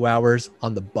is 2 hours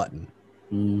on the button.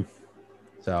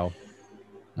 So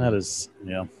that is,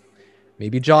 yeah.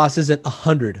 Maybe Joss isn't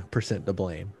 100% to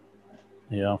blame.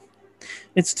 Yeah.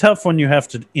 It's tough when you have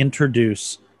to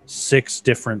introduce 6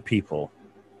 different people.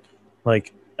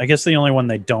 Like, I guess the only one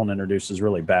they don't introduce is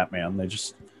really Batman. They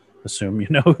just assume you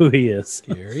know who he is.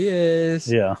 Here he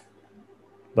is. Yeah.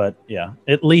 But yeah,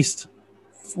 at least,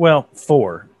 well,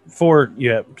 4. 4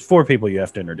 people you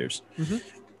have to introduce.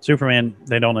 Superman,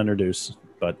 they don't introduce,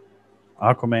 but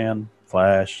Aquaman,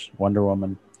 Flash, Wonder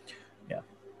Woman. Yeah.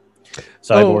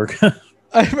 Cyborg. Oh.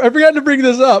 I forgot to bring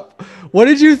this up. What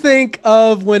did you think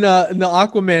of when in the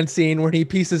Aquaman scene where he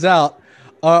pieces out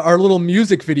our little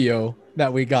music video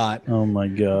that we got? Oh my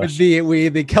gosh!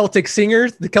 With the Celtic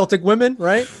singers, the Celtic women,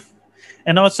 right?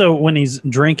 And also when he's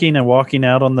drinking and walking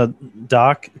out on the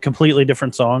dock, completely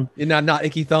different song. Not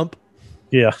Icky Thump.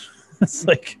 Yeah, it's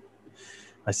like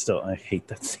I hate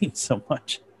that scene so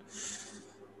much.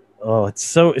 Oh,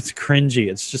 it's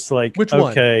cringy. It's just like, which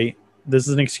one? Okay. This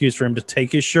is an excuse for him to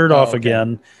take his shirt off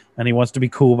again, and he wants to be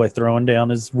cool by throwing down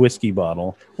his whiskey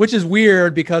bottle. Which is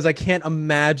weird because I can't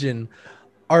imagine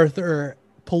Arthur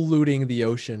polluting the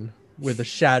ocean with a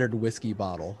shattered whiskey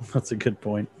bottle. That's a good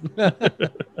point.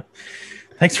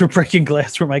 Thanks for breaking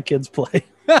glass where my kids play.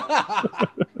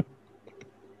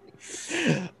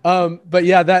 But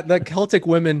yeah, that Celtic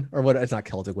women, or what? It's not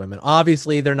Celtic women.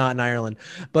 Obviously, they're not in Ireland.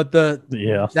 But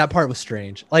that part was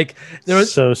strange. Like there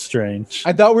was so strange.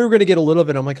 I thought we were going to get a little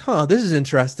bit. I'm like, this is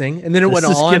interesting. And then it went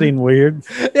on. This is getting weird.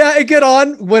 Yeah,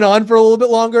 went on for a little bit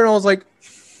longer, and I was like,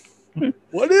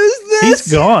 what is this?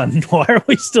 He's gone. Why are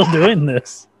we still doing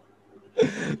this?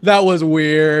 That was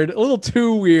weird. A little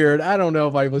too weird. I don't know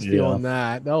if I was feeling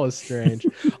that. That was strange.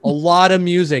 A lot of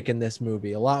music in this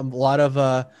movie. A lot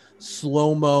of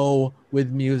slow-mo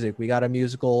with music. We got a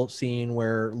musical scene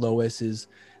where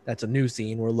that's a new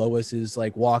scene where Lois is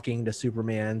like walking to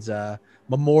Superman's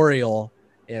memorial,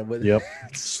 and with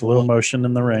slow motion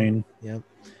in the rain. Yep.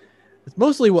 It's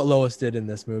mostly what Lois did in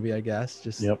this movie, I guess.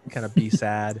 Just kind of be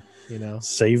sad,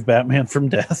 Save Batman from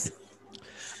death.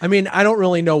 I mean, I don't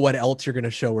really know what else you're going to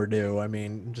show her do. I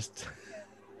mean, just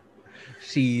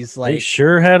she's like... They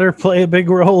sure had her play a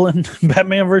big role in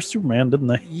Batman vs. Superman, didn't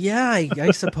they? Yeah, I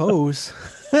suppose.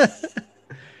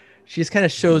 She just kind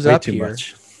of shows up too here.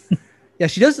 Much. Yeah,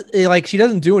 she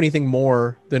doesn't do anything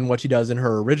more than what she does in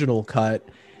her original cut.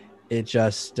 It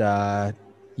just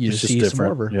you just see some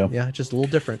more of her. Yeah, just a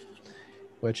little different.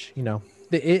 Which,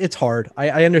 it's hard.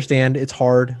 I understand it's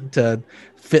hard to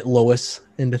fit Lois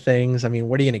into things. I mean,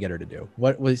 what are you gonna get her to do?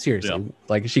 What seriously?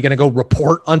 Like, is she gonna go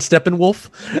report on Steppenwolf?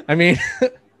 I mean,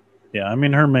 yeah. I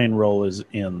mean, her main role is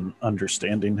in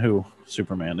understanding who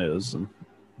Superman is and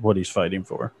what he's fighting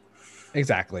for.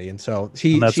 Exactly, and so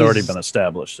that's already been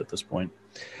established at this point.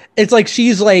 It's like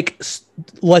she's like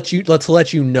let's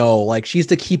let you know, like she's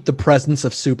to keep the presence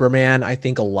of Superman, I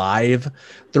think, alive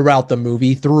throughout the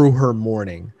movie through her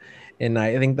mourning. And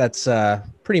I think that's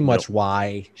pretty much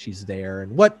why she's there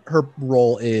and what her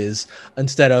role is,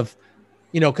 instead of,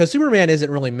 because Superman isn't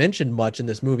really mentioned much in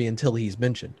this movie until he's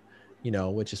mentioned,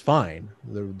 which is fine.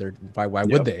 Why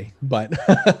would they? But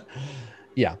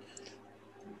yeah.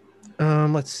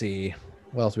 Let's see.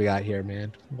 What else we got here,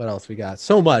 man? What else we got?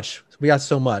 So much. We got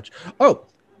so much. Oh,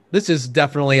 This is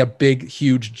definitely a big,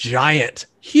 huge, giant,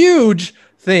 huge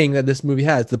thing that this movie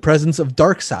has. The presence of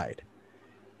Darkseid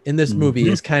in this movie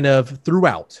is kind of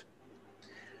throughout.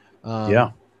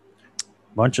 Yeah.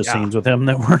 Bunch of scenes with him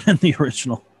that weren't in the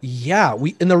original. Yeah,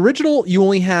 in the original, you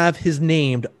only have his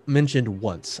name mentioned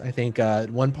once. I think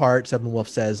one part Steppenwolf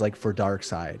says like for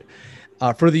Darkseid,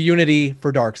 for the Unity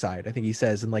for Darkseid. I think he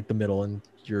says in like the middle, and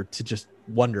you're to just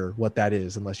wonder what that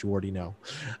is unless you already know.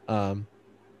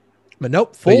 But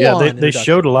nope, full on. They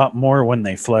showed a lot more when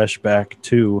they flash back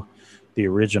to the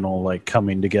original, like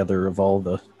coming together of all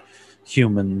the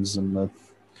humans and the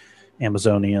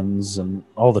Amazonians and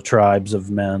all the tribes of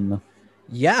men.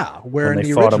 Yeah, where in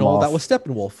the original that was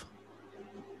Steppenwolf.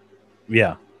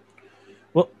 Yeah.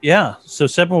 Well, yeah. So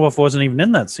Steppenwolf wasn't even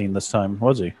in that scene this time,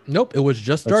 was he? Nope, it was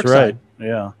just Darkseid. Right.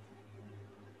 Yeah.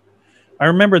 I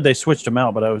remembered they switched him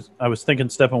out, but I was thinking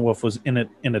Steppenwolf was in it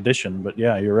in addition. But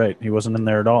yeah, you're right. He wasn't in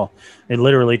there at all. It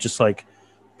literally just like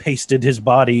pasted his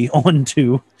body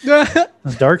onto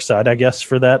Darkseid, I guess,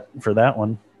 for that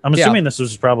one. I'm assuming this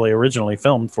was probably originally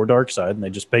filmed for Darkseid, and they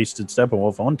just pasted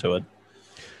Steppenwolf onto it.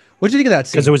 What did you think of that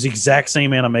scene? Because it was the exact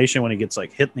same animation when he gets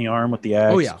like hit in the arm with the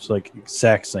axe. Oh yeah, it's like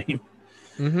exact same.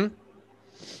 Mm-hmm.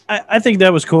 I think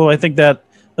that was cool. I think that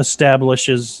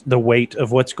establishes the weight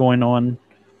of what's going on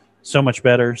so much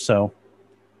better. So,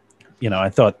 I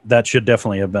thought that should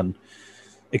definitely have been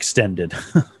extended,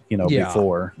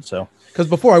 before. So, because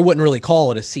before I wouldn't really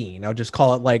call it a scene. I would just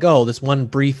call it like, oh, this one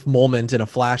brief moment in a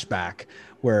flashback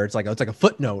where it's like a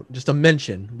footnote, just a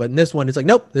mention. But in this one, it's like,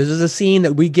 nope, this is a scene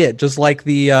that we get, just like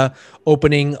the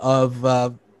opening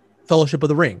of Fellowship of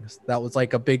the Rings. That was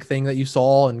like a big thing that you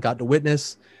saw and got to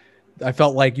witness. I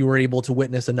felt like you were able to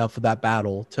witness enough of that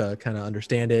battle to kind of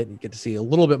understand it. You get to see a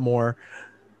little bit more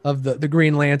of the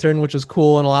Green Lantern, which was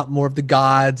cool, and a lot more of the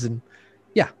gods. And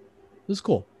yeah, it was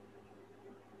cool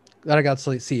that I got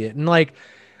to see it. And like,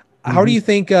 how do you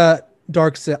think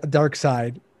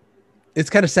Darkseid? It's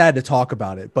kind of sad to talk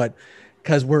about it, but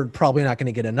because we're probably not going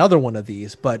to get another one of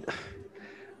these. But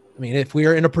I mean, if we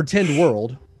are in a pretend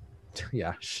world,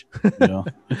 yeah.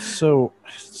 It's so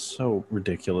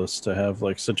ridiculous to have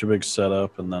like such a big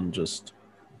setup and then just,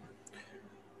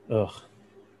 man,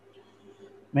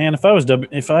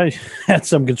 if I had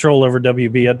some control over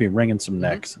WB, I'd be wringing some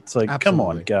necks. It's like, Absolutely. Come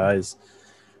on, guys.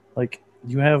 Like,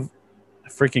 you have a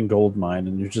freaking gold mine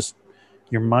and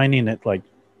you're mining it like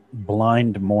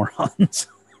blind morons.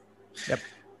 Yep.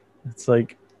 It's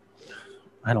like,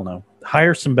 I don't know,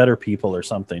 hire some better people or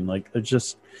something. Like,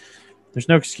 there's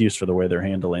no excuse for the way they're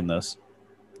handling this.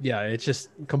 Yeah, it's just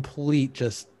complete,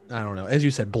 I don't know, as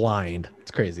you said, blind.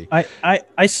 It's crazy.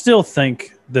 I still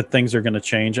think that things are going to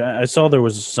change. I saw there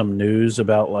was some news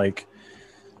about like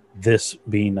this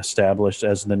being established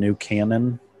as the new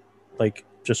canon, like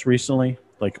just recently,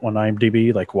 like on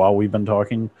IMDb, like while we've been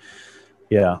talking.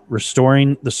 Yeah,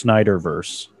 restoring the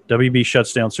Snyderverse. WB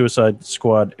shuts down Suicide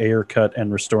Squad, Ayer Cut,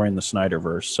 and restoring the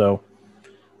Snyderverse. So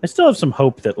I still have some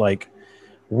hope that, like,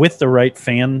 with the right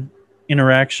fan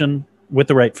interaction, with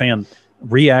the right fan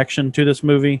reaction to this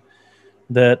movie,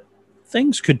 that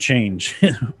things could change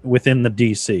within the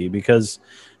DC, because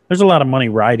there's a lot of money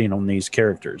riding on these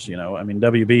characters. I mean,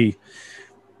 WB,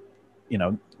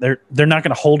 they're not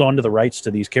going to hold on to the rights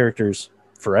to these characters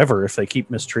forever if they keep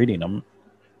mistreating them.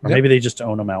 Or maybe they just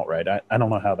own them outright. I don't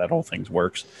know how that whole thing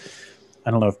works. I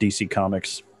don't know if DC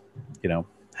Comics,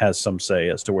 has some say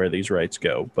as to where these rights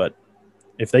go. But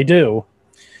if they do,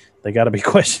 they got to be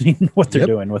questioning what they're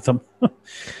doing with them.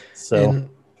 So, and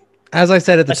as I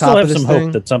said at the top of this thing, I still have some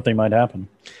hope that something might happen.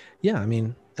 Yeah, I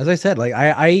mean, as I said, like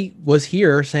I was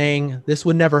here saying this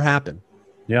would never happen.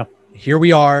 Yeah. Here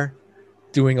we are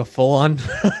doing a full-on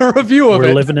review of it.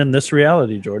 We're living in this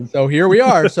reality, Jordan. So here we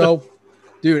are. So...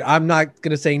 Dude, I'm not going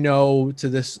to say no to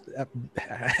this.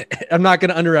 I'm not going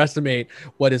to underestimate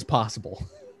what is possible.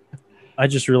 I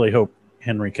just really hope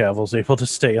Henry Cavill's able to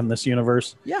stay in this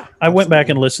universe. Yeah. I went back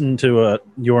and listened to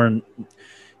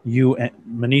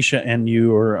Manisha and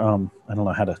you, or I don't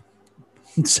know how to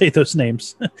say those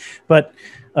names, but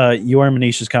you are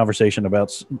Manisha's conversation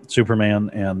about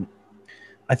Superman. And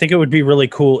I think it would be really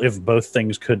cool if both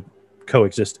things could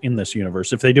coexist in this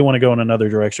universe. If they do want to go in another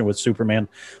direction with Superman,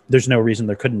 there's no reason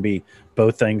there couldn't be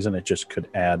both things, and it just could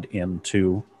add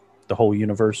into the whole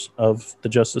universe of the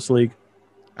Justice League.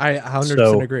 I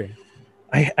 100% agree.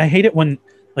 I hate it when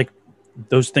like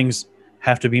those things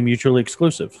have to be mutually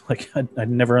exclusive. Like I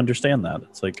never understand that.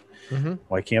 It's like,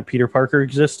 why can't Peter Parker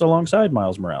exist alongside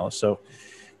Miles Morales? So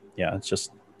yeah, it's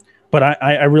just, but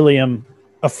I really am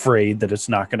afraid that it's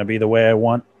not going to be the way I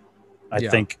want. I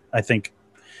think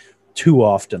too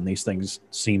often these things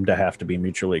seem to have to be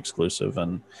mutually exclusive,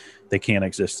 and they can't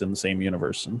exist in the same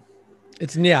universe. And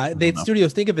the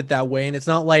studios think of it that way, and it's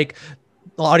not like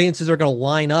audiences are going to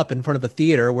line up in front of a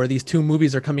theater where these two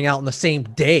movies are coming out on the same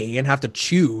day and have to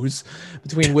choose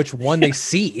between which one they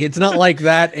see. It's not like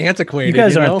that antiquated. You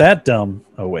guys aren't that dumb.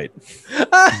 Oh wait,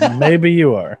 maybe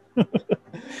you are.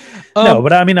 No,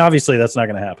 but I mean, obviously that's not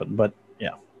going to happen. But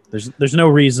yeah, there's no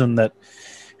reason that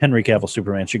Henry Cavill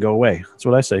Superman should go away. That's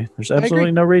what I say. There's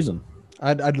absolutely no reason.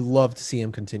 I'd love to see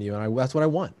him continue, and that's what I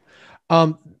want.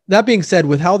 That being said,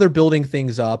 with how they're building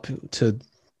things up to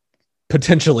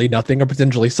potentially nothing or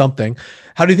potentially something,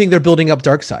 how do you think they're building up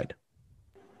Darkseid?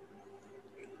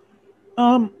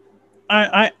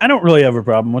 I don't really have a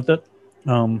problem with it.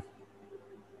 You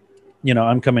know,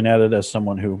 I'm coming at it as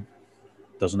someone who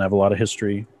doesn't have a lot of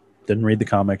history, didn't read the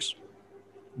comics.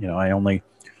 You know, I only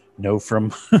know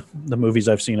from the movies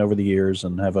I've seen over the years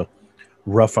and have a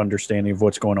rough understanding of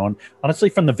what's going on. Honestly,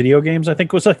 from the video games, I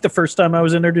think was like the first time I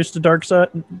was introduced to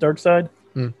Darkseid.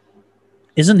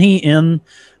 Isn't he in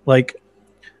like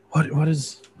what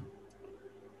is?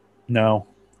 No,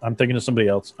 I'm thinking of somebody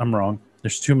else. I'm wrong.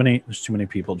 There's too many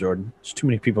people, Jordan. There's too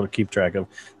many people to keep track of.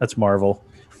 That's Marvel.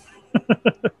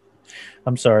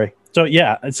 I'm sorry. So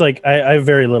yeah, it's like I have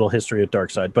very little history of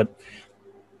Darkseid, but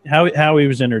how he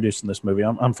was introduced in this movie,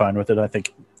 I'm fine with it. I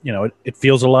think, you know, it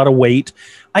feels a lot of weight.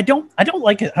 I don't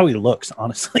like it how he looks,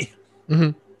 honestly.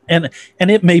 And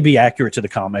it may be accurate to the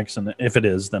comics, and if it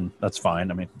is, then that's fine.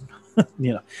 I mean,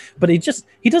 you know, but he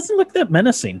doesn't look that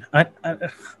menacing. I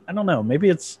don't know. Maybe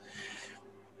it's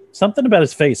something about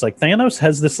his face. Like Thanos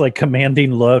has this like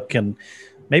commanding look, and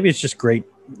maybe it's just great,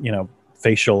 you know,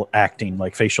 facial acting,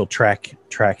 like facial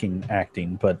tracking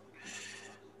acting, but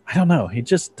I don't know. He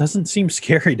just doesn't seem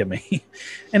scary to me.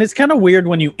 And it's kind of weird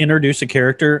when you introduce a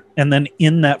character and then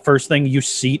in that first thing you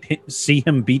see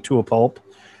him beat to a pulp.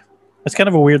 That's kind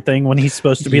of a weird thing when he's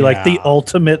supposed to be like the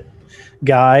ultimate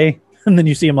guy. And then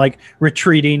you see him like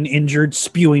retreating, injured,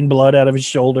 spewing blood out of his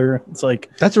shoulder. It's like,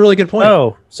 that's a really good point.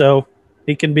 Oh, so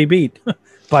he can be beat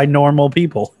by normal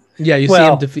people. Yeah, you see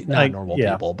him defeat normal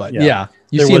people, but you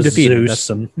see him defeat Zeus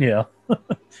and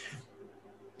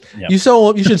You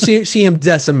should see him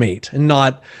decimate, and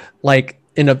not like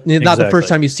not the first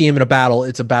time you see him in a battle.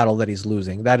 It's a battle that he's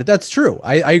losing. That's true.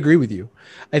 I agree with you.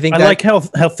 I like how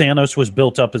Thanos was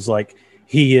built up as like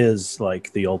he is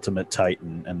like the ultimate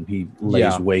Titan, and he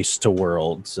lays waste to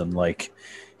worlds, and like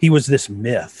he was this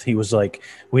myth. He was like,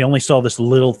 we only saw this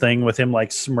little thing with him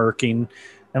like smirking,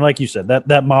 and like you said,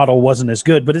 that model wasn't as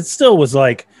good, but it still was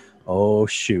like, oh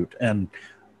shoot, and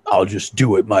I'll just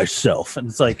do it myself. And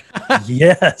it's like,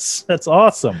 yes, that's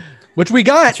awesome. Which we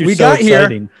got. We got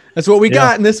here. That's what we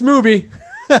got in this movie.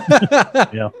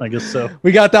 Yeah, I guess so.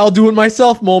 We got the I'll do it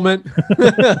myself moment.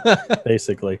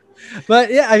 Basically.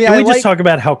 But yeah, I mean, Can we just talk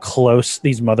about how close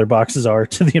these mother boxes are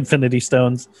to the Infinity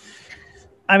Stones?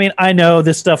 I mean, I know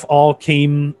this stuff all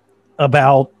came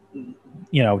about,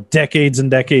 you know, decades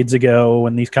and decades ago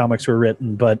when these comics were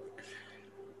written, but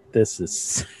this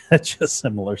is such a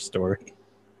similar story.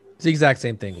 It's the exact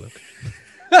same thing, Luke.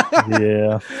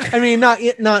 Yeah. I mean,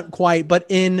 not quite, but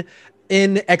in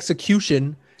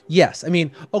execution, yes. I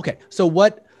mean, okay. So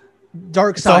what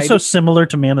Darkseid? It's also similar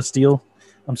to Man of Steel.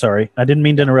 I'm sorry, I didn't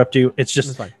mean to interrupt you. It's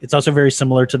just it's also very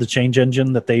similar to the change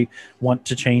engine that they want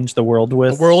to change the world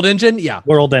with. The world engine, yeah.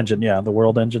 World engine, yeah. The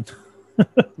world engine.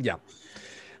 Yeah.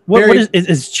 What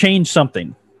is change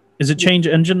something? Is it change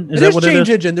engine? Is that what change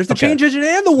it is? Engine. There's the change engine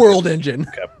and the world engine.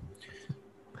 Okay.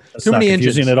 That's too not many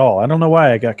confusing engines at all. I don't know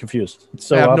why I got confused. It's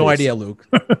so I have obvious. no idea, Luke.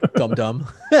 Dumb.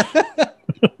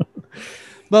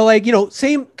 But like, you know,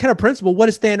 same kind of principle. What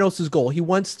is Thanos' goal? He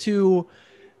wants to.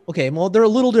 Okay, well, they're a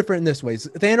little different in this way.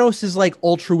 Thanos is like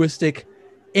altruistic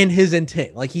in his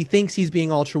intent. Like he thinks he's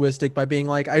being altruistic by being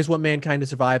like, I just want mankind to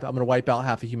survive. I'm going to wipe out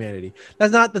half of humanity.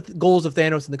 That's not the goals of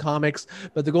Thanos in the comics,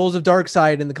 but the goals of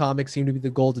Darkseid in the comics seem to be the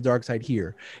goals of Darkseid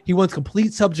here. He wants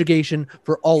complete subjugation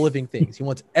for all living things. He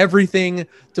wants everything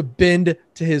to bend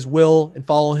to his will and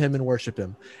follow him and worship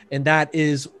him. And that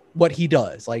is what he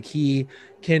does. Like he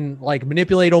can like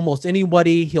manipulate almost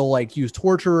anybody. He'll like use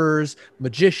torturers,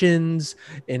 magicians,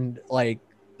 and like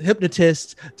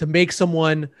hypnotists to make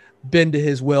someone bend to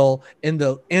his will. And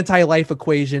the anti-life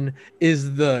equation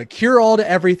is the cure-all to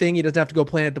everything. He doesn't have to go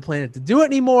planet to planet to do it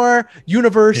anymore.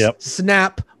 Universe,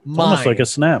 snap, mind. Almost like a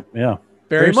snap, yeah.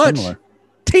 Very much. Similar.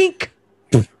 Tink.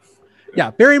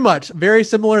 Yeah, very much. Very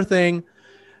similar thing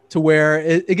to where,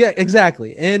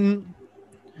 exactly. In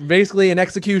basically an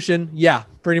execution, yeah,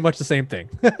 pretty much the same thing.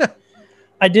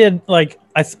 I did, like,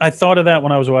 I thought of that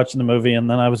when I was watching the movie, and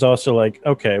then I was also like,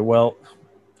 okay, well,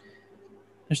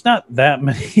 there's not that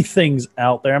many things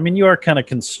out there. I mean, you are kind of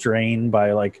constrained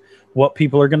by like what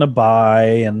people are going to buy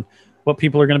and what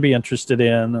people are going to be interested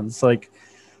in. And it's like,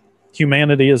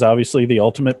 humanity is obviously the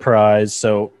ultimate prize.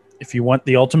 So if you want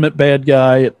the ultimate bad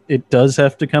guy, it does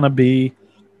have to kind of be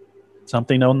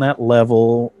something on that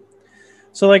level.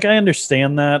 So like, I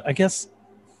understand that. I guess,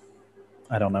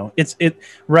 I don't know.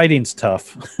 Writing's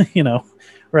tough.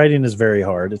 Writing is very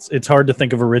hard. It's hard to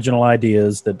think of original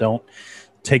ideas that don't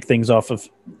take things off of.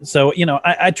 So,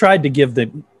 I tried to give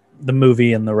the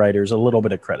movie and the writers a little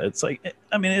bit of credit. It's like,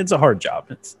 I mean, it's a hard job.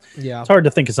 It's hard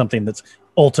to think of something that's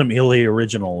ultimately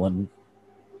original, and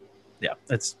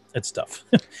it's tough.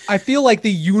 I feel like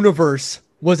the universe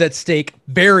was at stake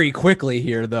very quickly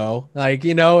here, though. Like,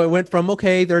 it went from,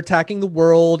 okay, they're attacking the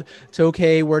world, to,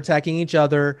 okay, we're attacking each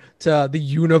other, to the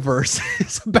universe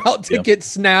is about to get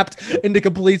snapped into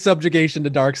complete subjugation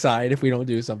to Darkseid if we don't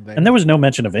do something. And there was no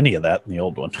mention of any of that in the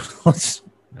old one. Let's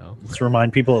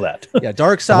remind people of that. Yeah,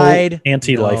 Darkseid.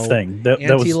 Anti-life thing.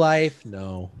 Anti-life,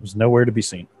 no. Was nowhere to be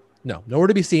seen. No, nowhere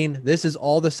to be seen. This is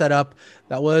all the setup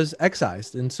that was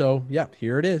excised. And so,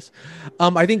 here it is.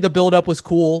 I think the buildup was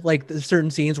cool. Like, there's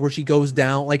certain scenes where she goes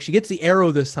down, like she gets the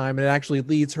arrow this time, and it actually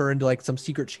leads her into like some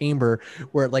secret chamber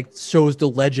where it like shows the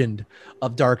legend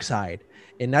of Darkseid.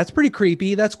 And that's pretty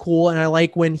creepy. That's cool. And I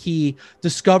like when he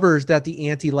discovers that the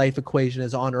anti-life equation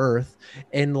is on Earth,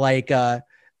 and like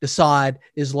Desaad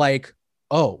is like,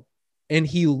 oh, and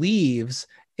he leaves.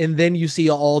 And then you see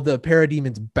all the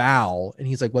parademons bow, and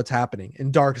he's like, what's happening?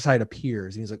 And Darkseid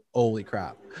appears, and he's like, holy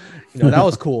crap. That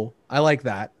was cool. I like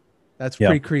that. That's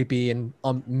pretty creepy and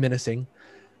menacing.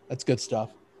 That's good stuff.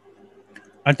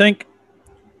 I think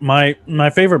my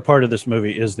favorite part of this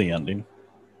movie is the ending.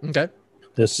 Okay.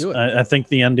 I think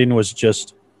the ending was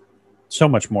just so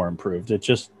much more improved. It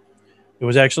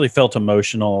was actually felt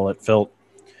emotional. It felt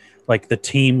like the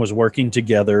team was working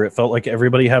together. It felt like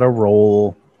everybody had a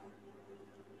role.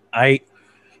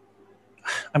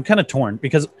 I'm kind of torn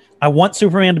because I want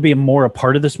Superman to be more a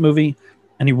part of this movie,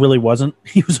 and he really wasn't.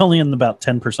 He was only in about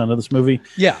 10% of this movie.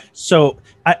 Yeah. So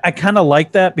I kind of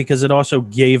like that because it also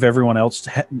gave everyone else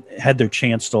had their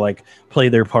chance to like play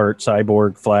their part.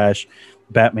 Cyborg, Flash,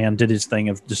 Batman did his thing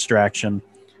of distraction,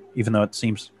 even though it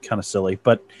seems kind of silly,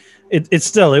 but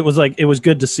it was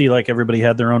good to see like everybody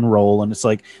had their own role. And it's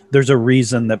like, there's a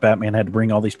reason that Batman had to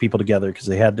bring all these people together because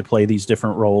they had to play these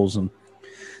different roles, and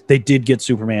they did get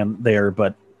Superman there,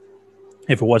 but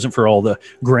if it wasn't for all the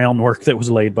groundwork that was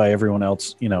laid by everyone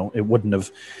else, it wouldn't have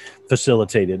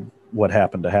facilitated what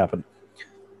happened to happen.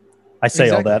 I say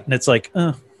all that, and it's like,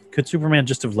 could Superman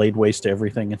just have laid waste to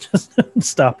everything and just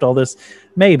stopped all this?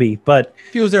 Maybe, but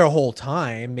if he was there a whole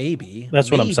time, maybe. That's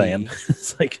what I'm saying.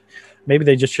 It's like, maybe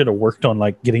they just should have worked on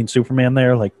like getting Superman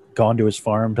there, like gone to his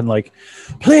farm, been like,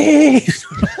 please.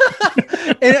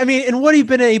 And I mean, and what he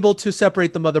been able to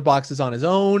separate the mother boxes on his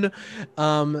own.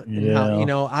 And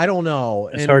how, I don't know.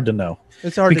 It's hard to know.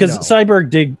 It's hard because to know. Cyborg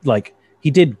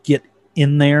did get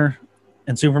in there,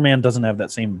 and Superman doesn't have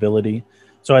that same ability.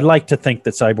 So I'd like to think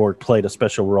that Cyborg played a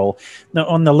special role. Now,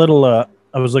 on the little, I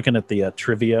was looking at the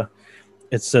trivia.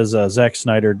 It says Zack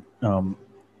Snyder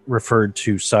referred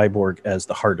to Cyborg as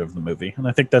the heart of the movie, and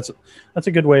I think that's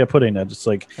a good way of putting it. It's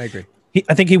like, I agree.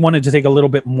 I think he wanted to take a little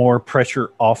bit more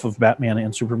pressure off of Batman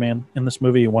and Superman in this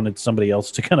movie. He wanted somebody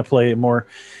else to kind of play a more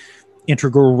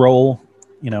integral role,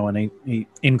 and he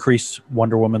increased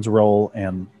Wonder Woman's role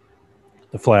and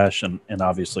the Flash, and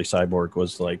obviously Cyborg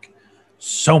was like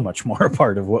so much more a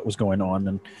part of what was going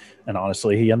on, and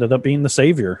honestly, he ended up being the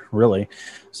savior, really.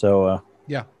 So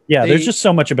there's just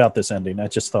so much about this ending. I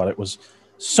just thought it was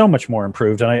so much more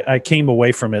improved, and I came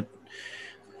away from it.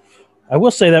 I will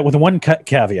say that with one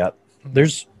caveat.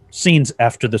 There's scenes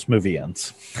after this movie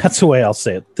ends. That's the way I'll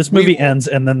say it. This movie ends,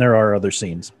 and then there are other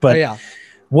scenes. But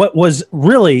what was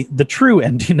really the true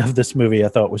ending of this movie, I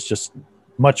thought, was just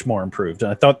much more improved.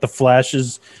 And I thought the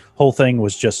Flash's whole thing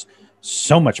was just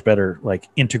so much better, like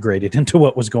integrated into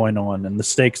what was going on, and the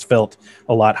stakes felt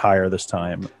a lot higher this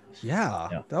time.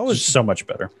 Yeah, that was just so much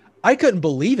better. I couldn't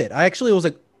believe it. I actually was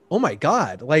like, oh my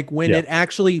God, like when it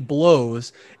actually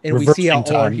blows and Reversing we see how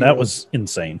time, that was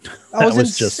insane. That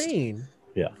was insane.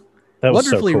 That was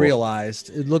wonderfully so cool. realized.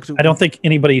 It looked. I don't think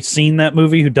anybody's seen that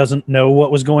movie who doesn't know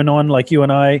what was going on, like you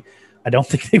and I. I don't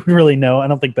think they really know. I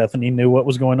don't think Bethany knew what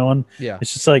was going on. Yeah.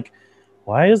 It's just like,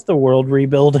 why is the world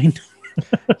rebuilding?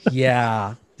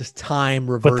 Yeah. This time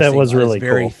reversing. But that was really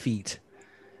very cool. feat.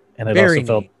 And it also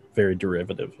felt very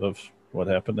derivative of what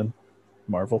happened in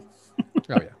Marvel.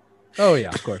 Oh yeah,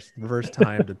 of course. Reverse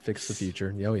time to fix the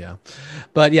future. Oh yeah.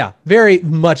 But yeah, very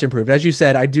much improved. As you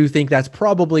said, I do think that's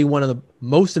probably one of the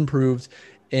most improved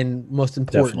and most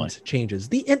important changes.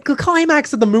 The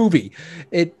climax of the movie,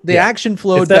 the action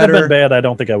flowed if that better. Had been bad, I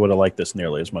don't think I would have liked this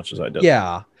nearly as much as I did.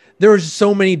 Yeah, there was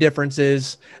so many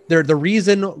differences. The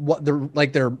reason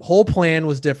their whole plan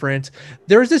was different.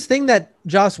 There's this thing that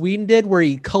Joss Whedon did where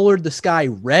he colored the sky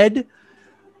red.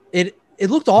 It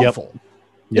looked awful.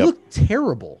 It looked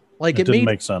terrible. Like it didn't made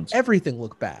make sense. Everything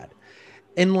look bad.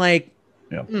 And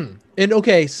and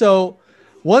okay, so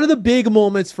one of the big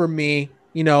moments for me,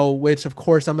 which of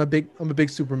course I'm a big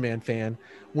Superman fan,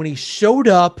 when he showed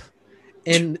up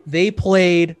and they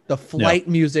played the flight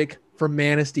music from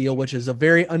Man of Steel, which is a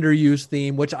very underused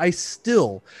theme, which I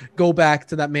still go back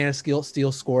to that Man of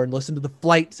Steel score and listen to the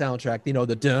flight soundtrack, the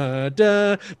da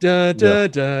da da da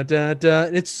da da da.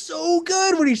 It's so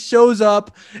good when he shows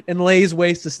up and lays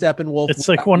waste to Steppenwolf. It's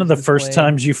like one of the first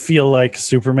times you feel like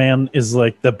Superman is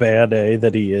like the bad A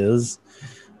that he is.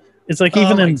 It's like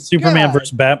even in Superman versus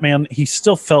Batman, he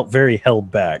still felt very held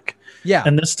back. Yeah.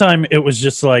 And this time it was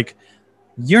just like,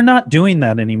 you're not doing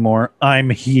that anymore.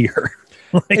 I'm here.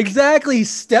 Exactly. He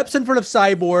steps in front of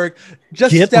Cyborg,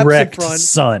 just get steps wrecked, in front.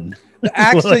 son. The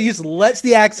axe, he just lets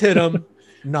the axe hit him.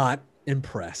 Not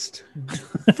impressed.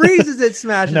 Freezes it,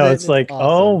 smashes it. No, it's like, awesome.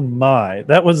 Oh my.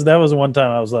 That was one time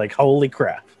I was like, holy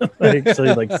crap. I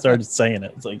actually started saying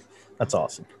it. It's like, that's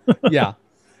awesome. Yeah.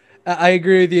 I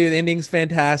agree with you. The ending's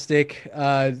fantastic.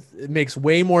 It makes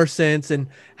way more sense and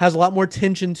has a lot more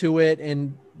tension to it.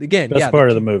 And again, best part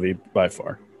of the movie by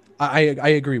far. I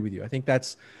agree with you. I think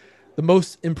that's the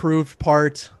most improved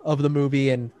part of the movie,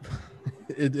 and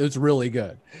it's really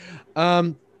good.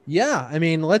 Yeah, I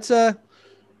mean, let's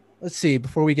see.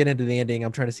 Before we get into the ending,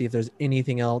 I'm trying to see if there's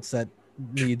anything else that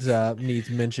needs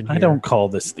mention here. I don't call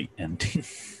this the ending.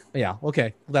 Yeah,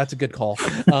 okay, that's a good call.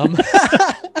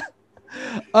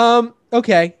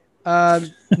 Okay,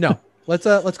 no,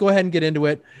 let's go ahead and get into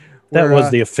it. That was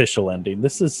the official ending.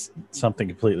 This is something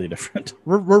completely different.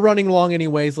 We're running long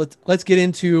anyways. Let's get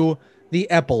into the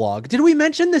epilogue. Did we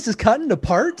mention this is cut into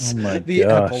parts? Oh my the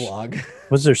gosh. Epilogue.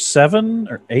 Was there 7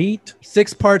 or 8?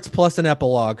 6 parts plus an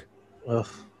epilogue. Ugh,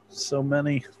 so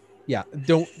many. Yeah,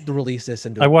 don't release this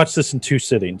into. I watched this in 2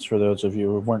 sittings for those of you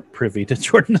who weren't privy to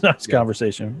Jordan and I's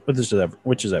conversation, but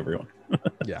which is everyone.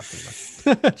 Yeah,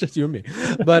 pretty much. Just you and me.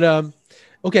 But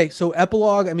okay, so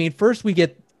epilogue. I mean, first we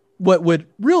get what would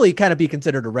really kind of be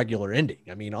considered a regular ending.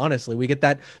 I mean, honestly, we get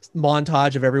that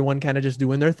montage of everyone kind of just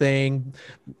doing their thing.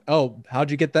 Oh,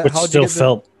 how'd you get that? Which still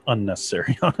felt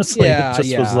unnecessary, honestly. Yeah, it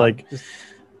just was like,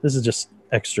 this is just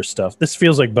extra stuff. This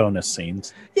feels like bonus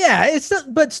scenes. Yeah, it's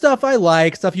not, but stuff I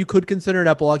like, stuff you could consider an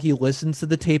epilogue. He listens to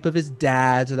the tape of his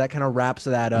dad, so that kind of wraps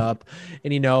that up.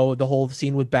 And, the whole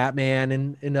scene with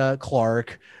Batman and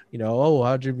Clark,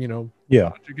 how'd you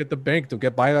get the bank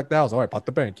to buy that house? Oh, I bought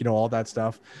the bank, all that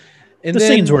stuff. And the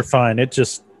scenes were fine. It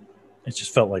just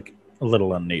felt like a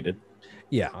little unneeded.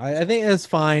 Yeah, I think that's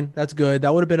fine. That's good.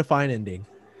 That would have been a fine ending.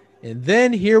 And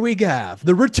then here we have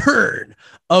the return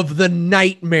of the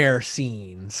nightmare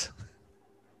scenes.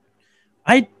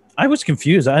 I was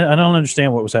confused. I don't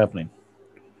understand what was happening.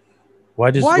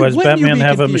 Why does Batman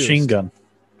have a machine gun?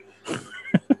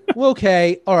 Well,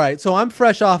 okay. All right. So I'm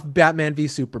fresh off Batman v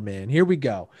Superman. Here we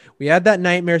go. We had that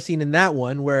nightmare scene in that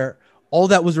one where all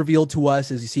that was revealed to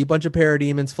us is you see a bunch of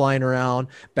parademons flying around.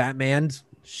 Batman's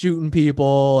shooting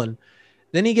people, and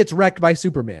then he gets wrecked by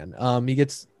Superman. He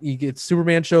gets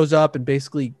Superman shows up and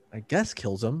basically, I guess,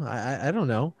 kills him. I don't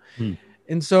know.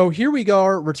 And so here we go,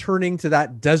 returning to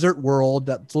that desert world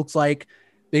that looks like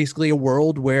basically a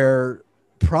world where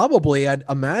probably I'd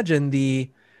imagine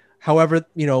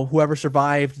whoever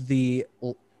survived the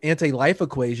anti-life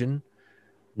equation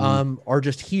are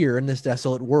just here in this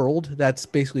desolate world that's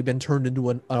basically been turned into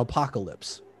an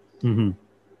apocalypse. Mm-hmm.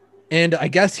 And I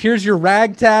guess here's your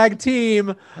ragtag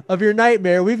team of your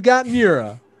nightmare. We've got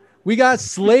Mura. We got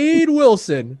Slade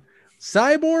Wilson,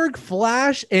 Cyborg,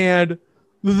 Flash, and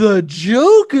the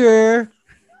Joker.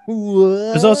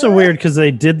 What? It's also weird because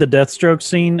they did the Deathstroke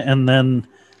scene and then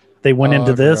they went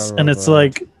into this, and it's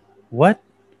like, what?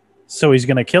 So he's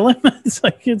going to kill him? It's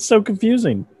so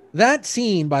confusing. That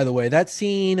scene, by the way, with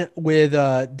Deathstroke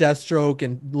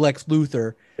and Lex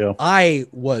Luthor, I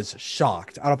was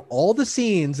shocked. Out of all the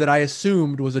scenes that I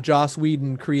assumed was a Joss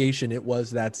Whedon creation, it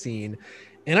was that scene.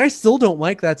 And I still don't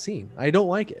like that scene. I don't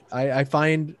like it. I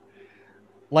find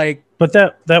like... But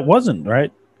that wasn't,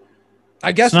 right?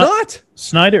 I guess not.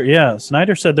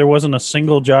 Snyder said there wasn't a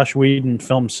single Joss Whedon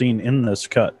film scene in this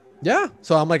cut. Yeah,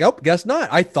 so I'm like, oh, guess not.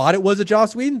 I thought it was a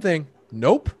Joss Whedon thing.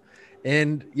 Nope.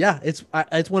 And yeah, it's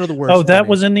one of the worst. Oh, that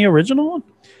was in the original one?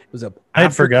 It was I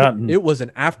had forgotten. It was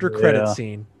an after credit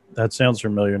scene. That sounds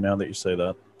familiar now that you say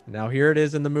that. Now here it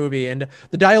is in the movie, and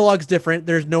the dialogue's different.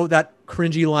 There's no that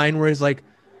cringy line where he's like,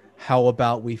 "How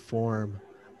about we form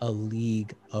a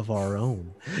league of our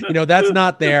own?" That's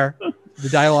not there. The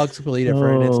dialogue's completely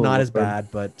different. It's not as bad,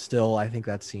 but still, I think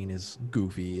that scene is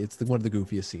goofy. It's one of the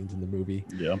goofiest scenes in the movie.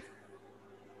 Yeah.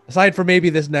 Aside from maybe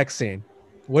this next scene,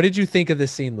 what did you think of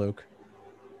this scene, Luke?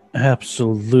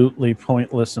 Absolutely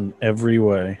pointless in every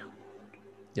way.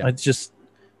 Yeah.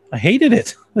 I hated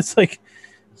it. It's like,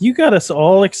 you got us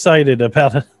all excited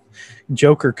about a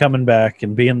Joker coming back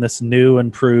and being this new,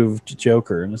 improved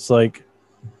Joker. And it's like,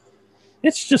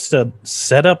 it's just a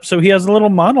setup so he has a little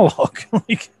monologue.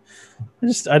 Like,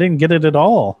 I didn't get it at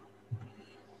all.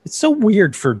 It's so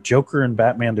weird for Joker and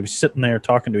Batman to be sitting there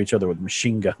talking to each other with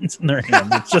machine guns in their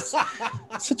hand. It's just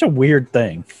such a weird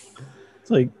thing. It's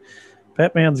like,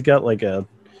 Batman's got like he's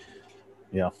got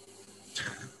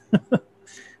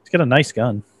a nice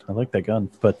gun. I like that gun,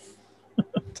 but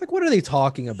it's like, what are they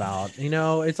talking about?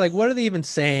 It's like, what are they even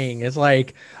saying? It's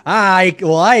like,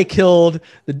 I killed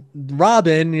the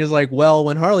Robin. He's like, well,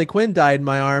 when Harley Quinn died in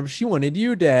my arms, she wanted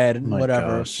you dead and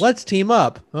whatever. Gosh. Let's team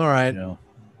up. All right. Yeah.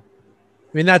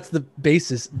 I mean, that's the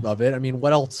basis of it. I mean,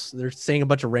 what else? They're saying a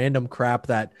bunch of random crap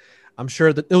that I'm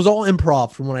sure that it was all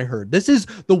improv from what I heard. This is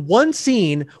the one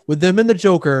scene with them and the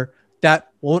Joker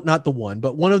not the one,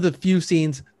 but one of the few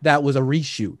scenes that was a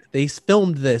reshoot. They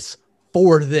filmed this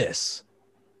for this,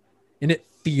 and it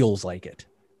feels like it.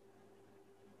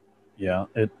 Yeah,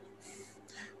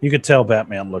 you could tell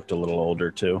Batman looked a little older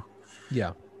too.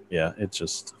 Yeah. Yeah, it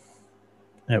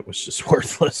was just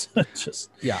worthless.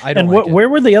 I don't. And where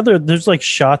were the other? There's like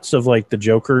shots of like the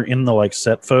Joker in the like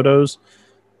set photos.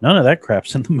 None of that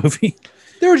crap's in the movie.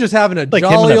 They were just having a like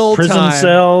jolly him in a old prison time.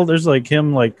 cell. There's like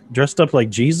him like dressed up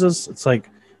like Jesus. It's like,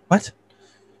 what?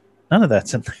 None of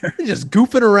that's in there. They're just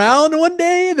goofing around one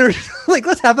day. They're like,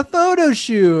 let's have a photo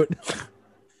shoot.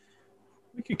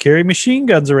 We could carry machine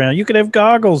guns around. You could have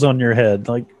goggles on your head.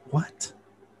 Like, what?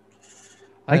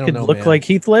 I could look like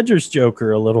Heath Ledger's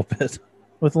Joker a little bit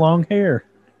with long hair.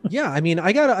 Yeah, I mean,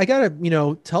 I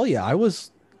gotta, tell you, I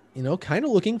was, kind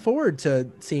of looking forward to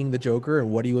seeing the Joker and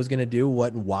what he was gonna do,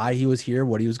 why he was here,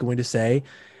 what he was going to say,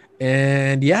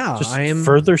 and yeah, just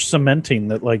further cementing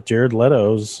that like Jared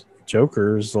Leto's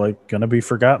Joker is like gonna be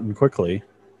forgotten quickly.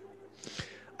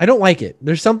 I don't like it.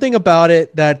 There's something about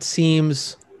it that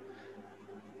seems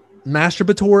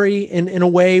masturbatory in a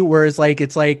way, where it's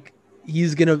like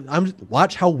he's gonna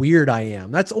watch how weird I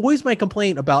am. That's always my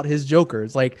complaint about his Joker.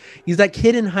 It's like he's that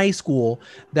kid in high school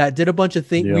that did a bunch of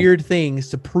weird things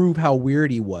to prove how weird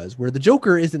he was, where the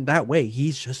Joker isn't that way.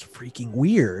 He's just freaking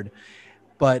weird.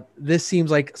 But this seems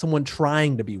like someone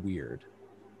trying to be weird.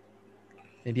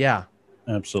 And yeah,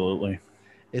 absolutely,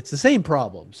 it's the same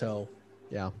problem. So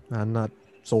yeah, I'm not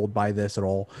sold by this at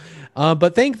all.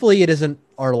 But thankfully it isn't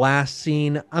our last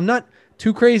scene. I'm not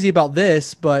too crazy about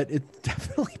this, but it's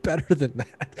definitely better than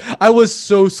that. I was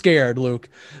so scared, Luke,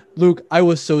 I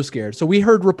was so scared. So we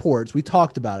heard reports. We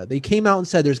talked about it. They came out and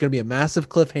said there's going to be a massive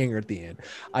cliffhanger at the end.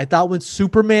 I thought when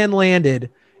Superman landed,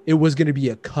 it was going to be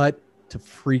a cut to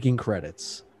freaking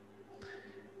credits.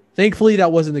 Thankfully,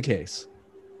 that wasn't the case.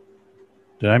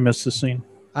 Did I miss this scene?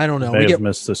 I don't know. I have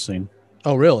missed this scene.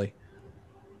 Oh, really?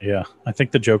 Yeah. I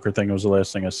think the Joker thing was the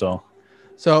last thing I saw.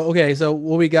 So, okay. So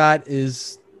what we got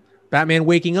is Batman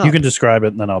waking up. You can describe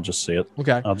it and then I'll just see it.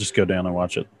 Okay. I'll just go down and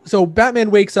watch it. So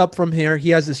Batman wakes up from here.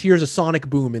 He hears a sonic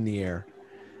boom in the air.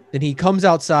 Then he comes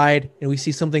outside and we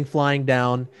see something flying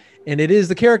down. And it is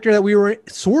the character that we were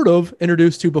sort of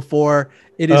introduced to before.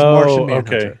 It is Martian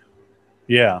Manhunter. Okay.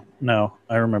 Yeah. No,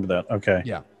 I remember that. Okay.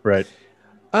 Yeah. Right.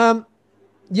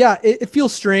 Yeah, it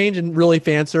feels strange and really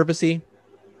fan servicey.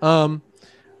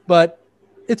 But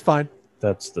it's fine.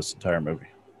 That's this entire movie.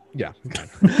 Yeah.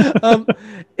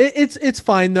 It's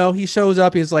fine though. He shows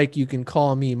up. He's like, you can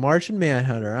call me Martian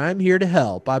Manhunter. I'm here to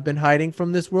help. I've been hiding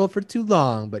from this world for too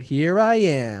long, but here I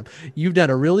am. You've done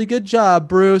a really good job,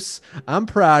 Bruce. I'm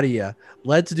proud of you.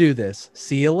 Let's do this.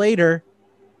 See you later.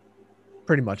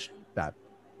 Pretty much that.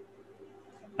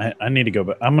 I need to go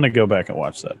back. I'm going to go back and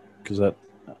watch that because that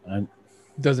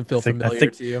doesn't feel familiar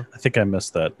to you. I think I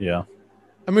missed that. Yeah.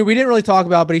 I mean, we didn't really talk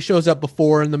about, but he shows up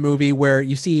before in the movie where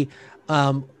you see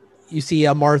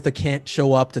Martha Kent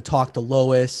show up to talk to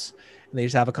Lois, and they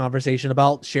just have a conversation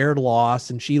about shared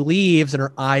loss, and she leaves and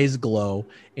her eyes glow,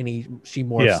 and she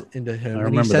morphs into him,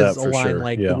 and he says a line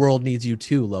like, the world needs you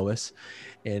too, Lois,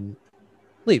 and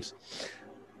leaves.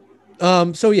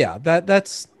 So yeah,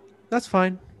 that's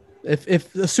fine.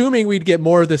 If assuming we'd get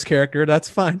more of this character, that's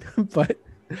fine. But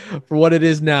for what it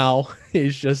is now,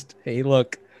 he's just, hey,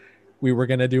 look, we were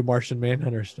going to do Martian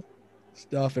Manhunter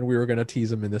stuff and we were going to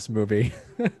tease him in this movie.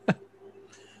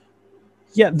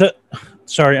 Yeah,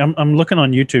 sorry, I'm looking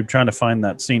on YouTube trying to find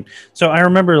that scene. So I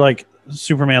remember like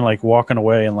Superman like walking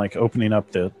away and like opening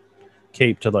up the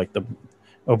cape to like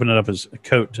opening up his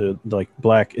coat to like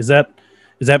black. Is that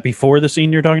before the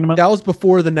scene you're talking about? That was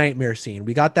before the nightmare scene.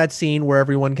 We got that scene where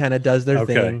everyone kind of does their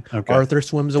thing. Okay. Arthur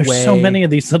swims There's away. so many of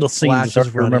these little scenes. Flash It's hard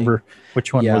is to remember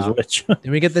which one was which.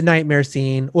 Then we get the nightmare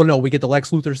scene. Well, no, we get the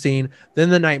Lex Luthor scene, then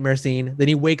the nightmare scene. Then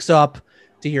he wakes up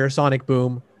to hear a sonic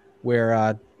boom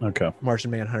where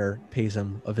Martian Manhunter pays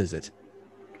him a visit.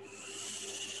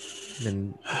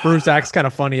 And Bruce acts kind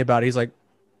of funny about it. He's like,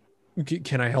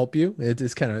 "Can I help you?"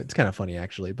 It's kind of funny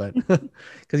actually, but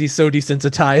because he's so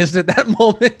desensitized at that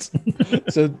moment,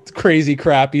 so it's crazy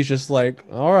crap. He's just like,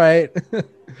 "All right," it's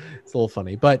a little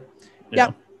funny, but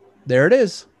yeah, there it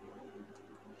is.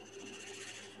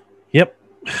 Yep,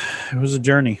 it was a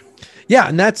journey. Yeah,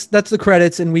 and that's the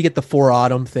credits, and we get the For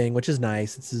Autumn thing, which is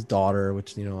nice. It's his daughter,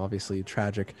 which obviously a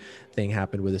tragic thing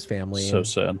happened with his family. So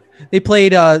sad. They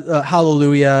played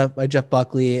Hallelujah by Jeff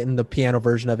Buckley in the piano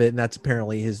version of it, and that's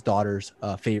apparently his daughter's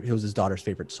favorite. It was his daughter's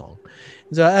favorite song.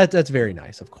 So that's very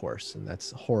nice, of course, and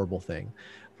that's a horrible thing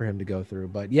for him to go through.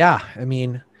 But yeah, I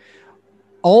mean,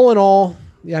 all in all,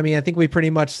 I think we pretty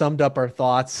much summed up our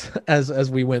thoughts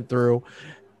as we went through.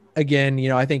 Again,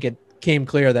 I think it came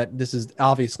clear that this is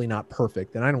obviously not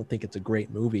perfect, and I don't think it's a great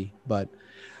movie, but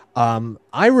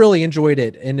I really enjoyed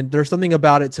it, and there's something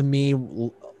about it to me,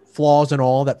 flaws and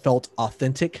all, that felt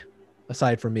authentic,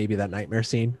 aside from maybe that nightmare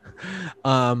scene.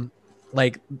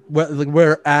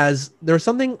 Whereas there's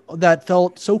something that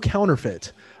felt so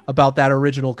counterfeit about that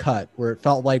original cut, where it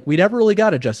felt like we never really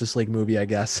got a Justice League movie, I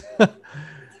guess.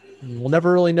 We'll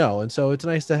never really know. And so it's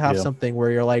nice to have something where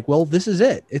you're like, well, this is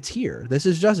it. It's here. This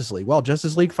is Justice League. Well,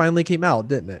 Justice League finally came out,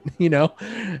 didn't it?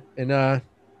 And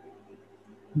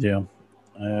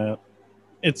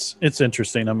it's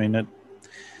interesting. I mean,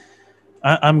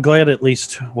 I'm glad at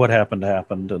least what happened.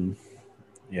 And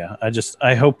yeah,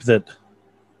 I hope that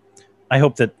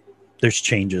there's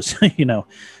changes, I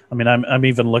mean, I'm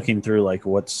even looking through like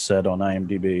what's said on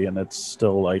IMDb, and it's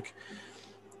still like,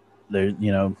 there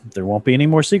won't be any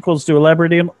more sequels to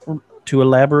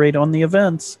elaborate on the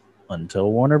events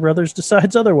until Warner Brothers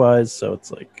decides otherwise. So it's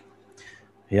like,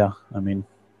 yeah, I mean,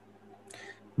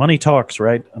 money talks,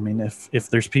 right? I mean, if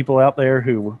there's people out there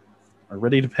who are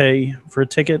ready to pay for a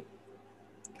ticket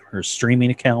or a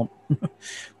streaming account,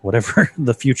 whatever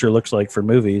the future looks like for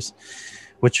movies,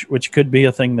 which could be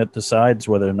a thing that decides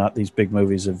whether or not these big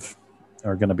movies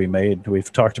are going to be made.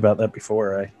 We've talked about that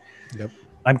before.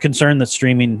 I'm concerned that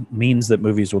streaming means that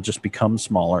movies will just become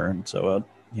smaller, and so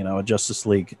a Justice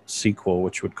League sequel,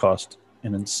 which would cost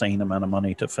an insane amount of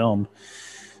money to film,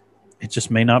 it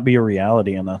just may not be a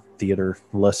reality in a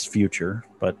theater-less future.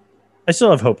 But I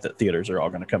still have hope that theaters are all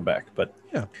going to come back. But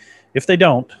if they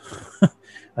don't,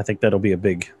 I think that'll be a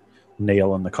big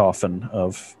nail in the coffin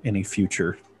of any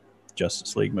future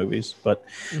Justice League movies. But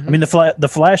I mean, the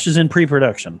Flash is in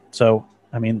pre-production, so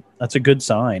I mean that's a good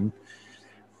sign.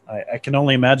 I can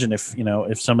only imagine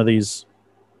if some of these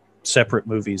separate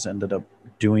movies ended up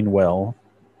doing well,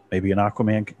 maybe an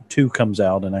Aquaman 2 comes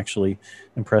out and actually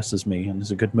impresses me and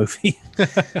is a good movie.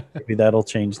 Maybe that'll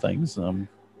change things.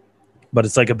 But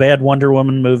it's like a bad Wonder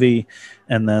Woman movie,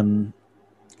 and then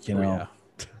an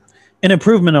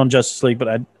improvement on Justice League, but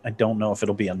I don't know if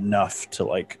it'll be enough to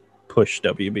like push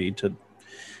WB to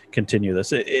continue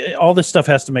this. All this stuff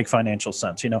has to make financial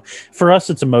sense. For us,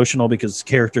 it's emotional because it's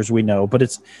characters we know, but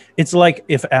it's like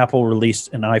if Apple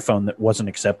released an iPhone that wasn't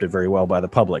accepted very well by the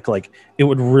public, like it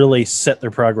would really set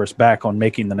their progress back on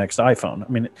making the next iPhone.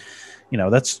 I mean,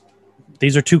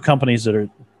 these are two companies that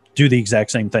do the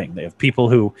exact same thing. They have people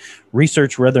who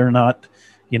research whether or not,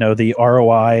 the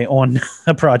ROI on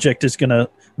a project is going to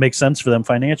make sense for them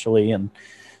financially. And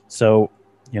so,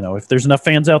 if there's enough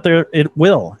fans out there, it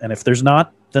will. And if there's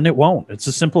not, then it won't. It's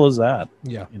as simple as that.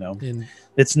 Yeah.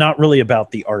 It's not really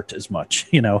about the art as much.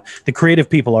 The creative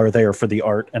people are there for the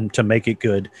art and to make it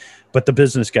good, but the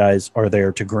business guys are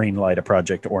there to green light a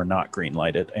project or not green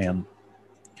light it. And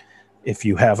if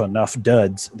you have enough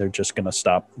duds, they're just going to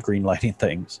stop green lighting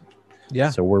things. Yeah.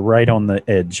 So we're right on the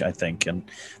edge, I think. And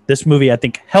this movie, I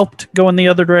think, helped go in the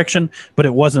other direction, but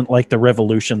it wasn't like the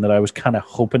revolution that I was kind of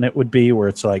hoping it would be, where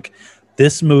it's like,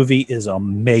 this movie is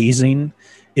amazing.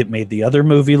 It made the other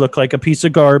movie look like a piece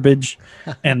of garbage,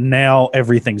 and now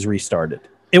everything's restarted.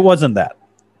 It wasn't that,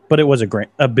 but it was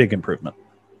a big improvement.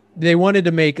 They wanted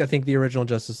to make, I think, the original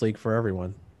Justice League for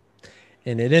everyone,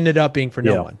 and it ended up being for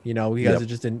no one. Because it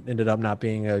just ended up not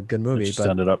being a good movie. It just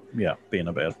ended up, being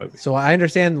a bad movie. So I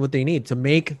understand what they need to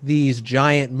make these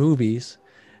giant movies.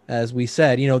 As we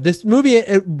said, this movie,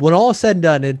 when all is said and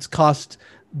done, it's cost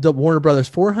the Warner Brothers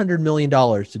 $400 million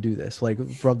to do this,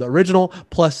 like from the original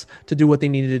plus to do what they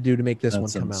needed to do to make this one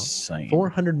come insane. out.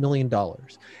 $400 million.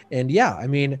 And yeah, I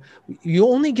mean, you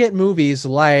only get movies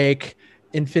like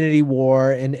Infinity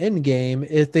War and Endgame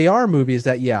if they are movies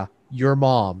that, yeah, your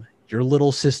mom, your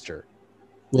little sister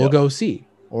will go see,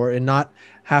 or and not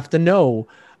have to know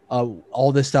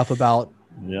all this stuff about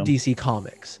DC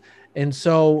Comics. And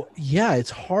so, yeah, it's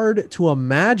hard to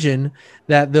imagine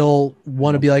that they'll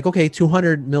want to be like, okay,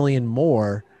 200 million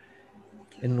more,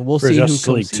 and we'll see who comes.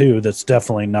 League 2, that's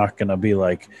definitely not going to be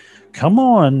like, come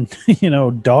on,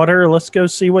 daughter, let's go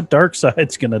see what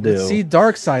Darkseid's going to do. Let's see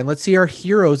Darkseid. Let's see our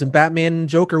heroes and Batman and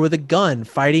Joker with a gun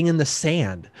fighting in the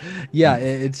sand. Yeah,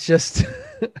 it's just...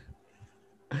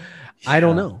 I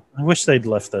don't know. I wish they'd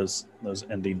left those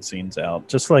ending scenes out.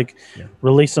 Just like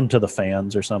release them to the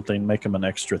fans or something. Make them an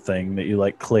extra thing that you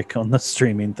like click on the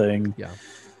streaming thing. Yeah.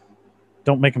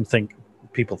 Don't make them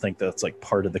people think that's like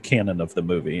part of the canon of the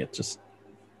movie. It just,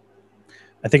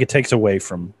 I think it takes away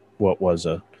from what was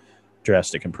a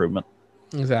drastic improvement.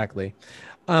 Exactly.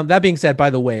 That being said, by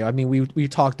the way, I mean, we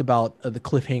talked about the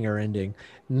cliffhanger ending,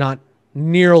 not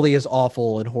nearly as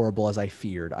awful and horrible as I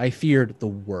feared. I feared the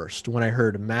worst. When I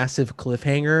heard massive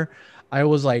cliffhanger, I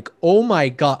was like, oh my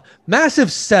God, massive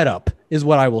setup is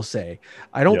what I will say.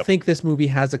 I don't think this movie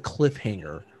has a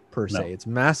cliffhanger per se. It's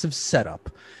massive setup.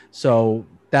 So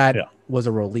that was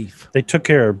a relief. They took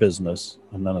care of business,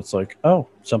 and then it's like, oh,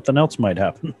 something else might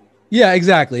happen. Yeah,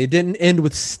 exactly. It didn't end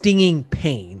with stinging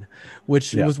pain,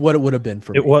 which was what it would have been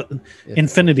for me.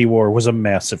 Infinity War was a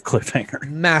massive cliffhanger.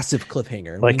 Massive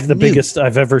cliffhanger. Like the biggest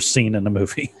I've ever seen in a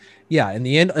movie. Yeah, and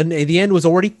the end was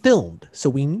already filmed, so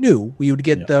we knew we would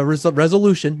get the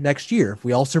resolution next year if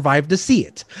we all survived to see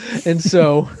it. And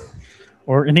so...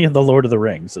 or any of the Lord of the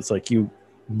Rings. It's like you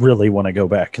really want to go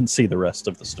back and see the rest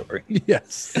of the story.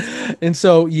 Yes. And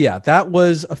so, yeah, that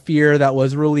was a fear that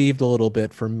was relieved a little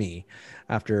bit for me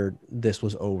after this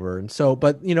was over. And so,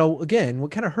 but again,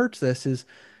 what kind of hurts this is,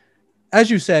 as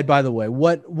you said, by the way,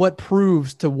 what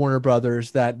proves to Warner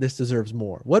Brothers that this deserves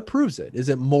more? What proves it? Is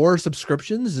it more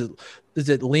subscriptions? Is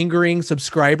it lingering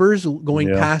subscribers going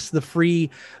past the free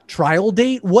trial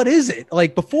date? What is it?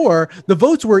 Like before, the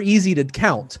votes were easy to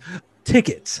count.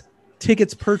 Tickets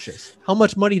purchased. How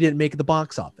much money did it make at the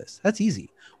box office? That's easy.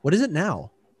 What is it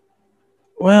now?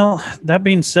 Well, that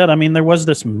being said, I mean, there was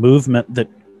this movement that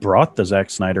brought the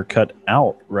Zack Snyder cut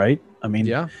out, right? I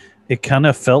mean, it kind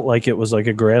of felt like it was like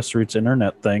a grassroots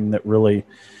internet thing that really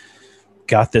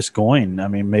got this going. I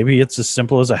mean, maybe it's as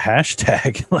simple as a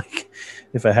hashtag. Like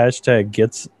if a hashtag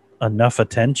gets enough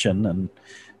attention and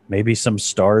maybe some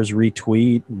stars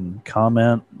retweet and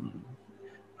comment,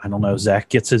 I don't know, Zach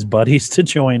gets his buddies to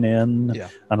join in. Yeah.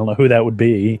 I don't know who that would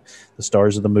be. The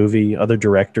stars of the movie, other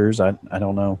directors. I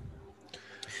don't know.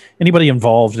 Anybody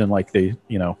involved in like the,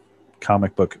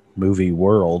 comic book movie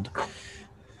world.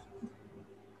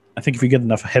 I think if you get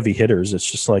enough heavy hitters, it's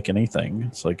just like anything.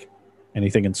 It's like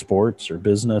anything in sports or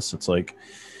business. It's like,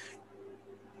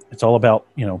 it's all about,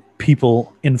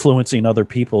 people influencing other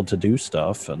people to do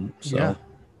stuff. And so,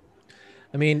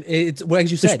 I mean, it's what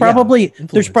you said.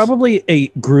 There's probably a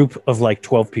group of like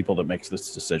 12 people that makes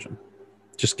this decision.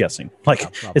 Just guessing.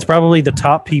 Like it's probably the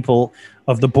top people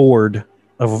of the board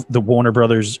of the Warner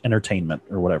Brothers Entertainment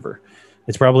or whatever.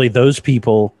 It's probably those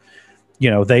people,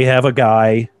 they have a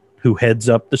guy who heads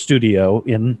up the studio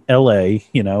in LA,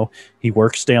 he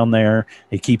works down there,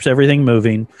 he keeps everything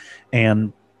moving,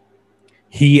 and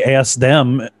he asks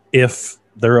them if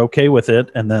they're okay with it.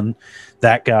 And then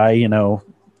that guy,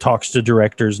 talks to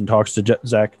directors and talks to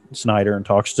Zack Snyder and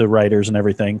talks to writers and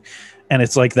everything. And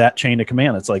it's like that chain of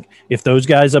command. It's like, if those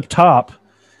guys up top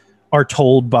are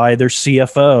told by their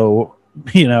CFO,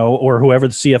 or whoever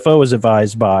the CFO is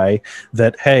advised by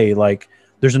that, hey, like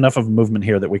there's enough of a movement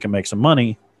here that we can make some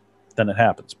money, then it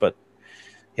happens. But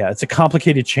yeah, it's a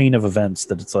complicated chain of events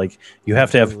that it's like you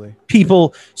have to have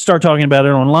people start talking about it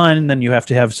online, and then you have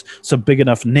to have some big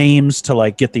enough names to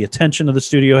like get the attention of the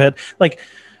studio head. Like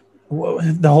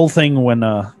the whole thing when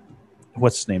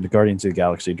what's his name, the Guardians of the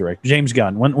Galaxy director, James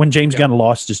Gunn, when James Gunn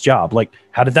lost his job, like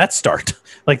how did that start?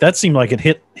 Like that seemed like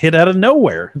it hit out of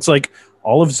nowhere. It's like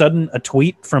all of a sudden a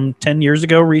tweet from 10 years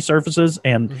ago resurfaces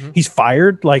and he's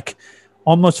fired, like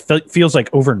almost feels like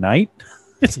overnight.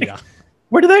 It's like,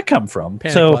 where did that come from?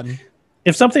 Panic button.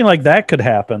 If something like that could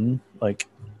happen, like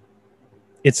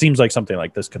it seems like something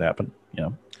like this could happen,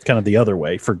 kind of the other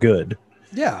way for good.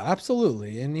 Yeah,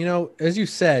 absolutely. And, as you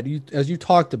said, as you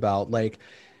talked about, like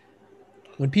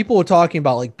when people were talking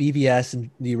about like BVS and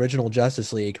the original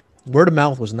Justice League, word of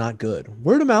mouth was not good.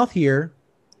 Word of mouth here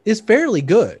is fairly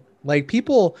good. Like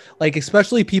people, like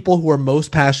especially people who are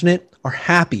most passionate are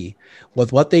happy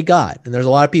with what they got. And there's a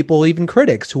lot of people, even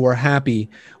critics, who are happy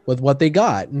with what they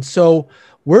got. And so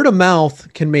word of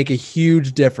mouth can make a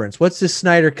huge difference. What's this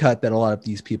Snyder cut that a lot of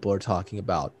these people are talking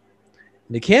about?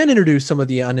 And it can introduce some of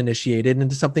the uninitiated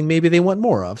into something maybe they want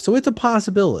more of. So it's a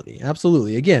possibility.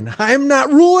 Absolutely. Again, I'm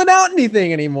not ruling out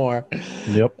anything anymore.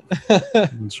 Yep.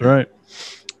 That's right.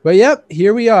 But yep,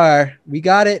 here we are. We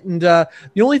got it. And the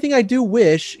only thing I do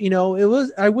wish,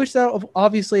 I wish that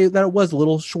obviously that it was a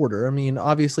little shorter. I mean,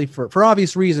 obviously for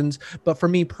obvious reasons, but for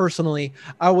me personally,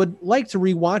 I would like to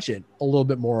rewatch it a little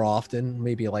bit more often,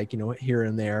 maybe like, here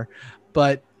and there.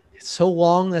 But it's so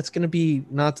long, that's going to be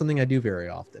not something I do very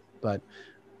often. But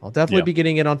I'll definitely be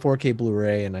getting it on 4K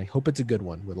Blu-ray, and I hope it's a good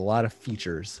one with a lot of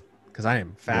features, because I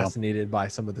am fascinated by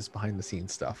some of this behind the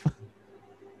scenes stuff.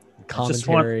 I just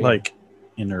want like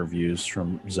interviews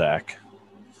from Zack.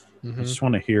 I just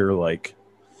want to hear like,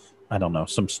 I don't know,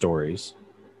 some stories.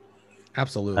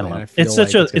 Absolutely. I don't know.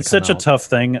 It's such a tough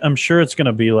thing. I'm sure it's going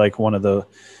to be like one of the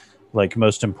like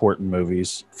most important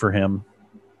movies for him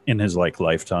in his like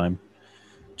lifetime,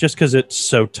 just because it's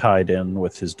so tied in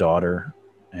with his daughter.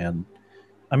 And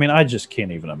I mean, I just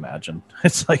can't even imagine.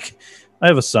 It's like, I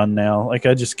have a son now. Like,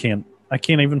 I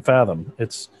can't even fathom.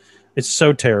 It's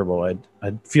so terrible.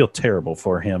 I'd feel terrible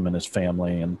for him and his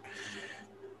family. And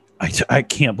I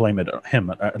can't blame him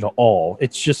at all.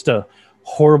 It's just a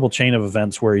horrible chain of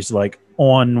events where he's like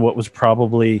on what was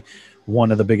probably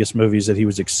one of the biggest movies that he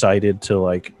was excited to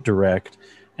like direct.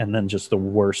 And then just the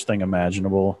worst thing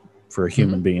imaginable for a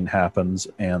human being happens.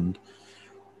 And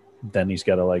then he's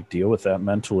got to like deal with that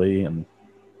mentally and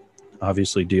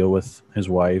obviously deal with his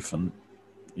wife. And,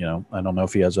 I don't know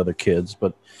if he has other kids,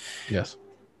 but yes,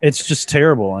 it's just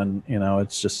terrible. And,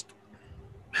 it's just,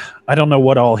 I don't know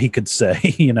what all he could say,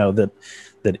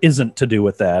 that isn't to do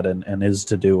with that and is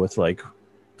to do with like,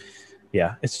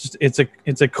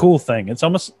 it's a cool thing. It's I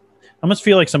almost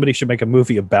feel like somebody should make a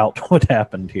movie about what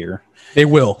happened here. They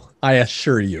will. I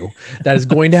assure you that is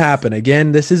going to happen.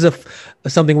 Again, this is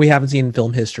something we haven't seen in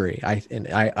film history, I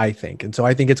think. And so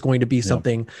I think it's going to be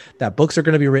something that books are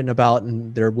going to be written about,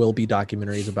 and there will be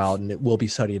documentaries about, and it will be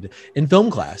studied in film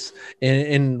class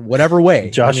in whatever way.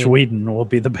 Josh Whedon will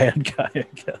be the bad guy, I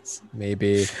guess.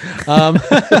 Maybe.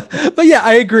 But yeah,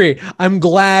 I agree. I'm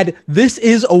glad this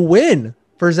is a win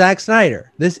for Zack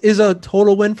Snyder. This is a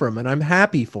total win for him, and I'm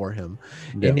happy for him.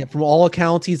 Yeah. And from all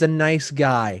accounts, he's a nice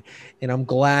guy, and I'm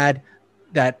glad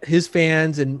that his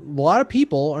fans and a lot of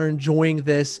people are enjoying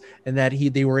this, and that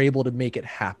they were able to make it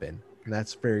happen. And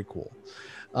that's very cool.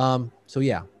 So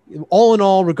yeah, all in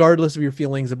all, regardless of your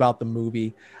feelings about the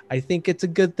movie, I think it's a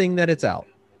good thing that it's out.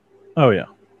 Oh yeah,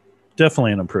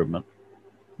 definitely an improvement.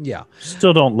 Yeah.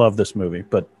 Still don't love this movie,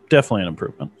 but definitely an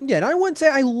improvement. Yeah, and I wouldn't say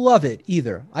I love it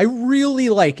either. I really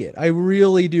like it. I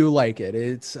really do like it.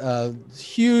 It's a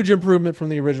huge improvement from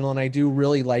the original, and I do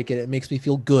really like it. It makes me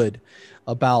feel good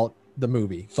about the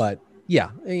movie. But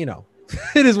yeah,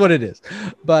 it is what it is.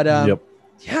 But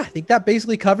yeah, I think that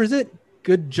basically covers it.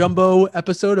 Good jumbo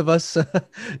episode of us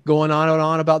going on and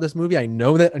on about this movie. I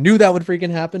knew that would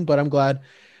freaking happen, but I'm glad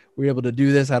we were able to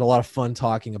do this. I had a lot of fun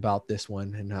talking about this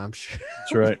one, and I'm sure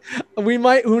that's right.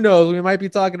 Who knows? We might be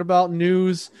talking about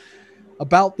news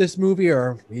about this movie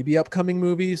or maybe upcoming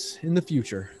movies in the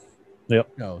future. Yep.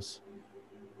 Who knows?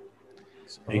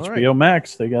 HBO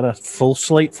Max, they got a full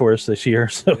slate for us this year.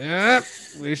 So yeah,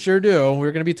 we sure do.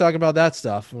 We're going to be talking about that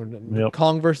stuff.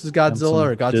 Kong versus Godzilla,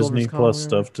 or Godzilla Disney versus Plus Kong.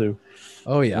 Stuff too.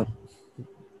 Oh yeah.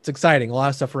 It's exciting. A lot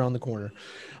of stuff around the corner.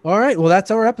 All right. Well,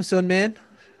 that's our episode, man.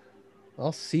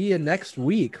 I'll see you next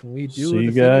week when we do. See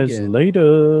you guys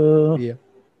later. Yeah.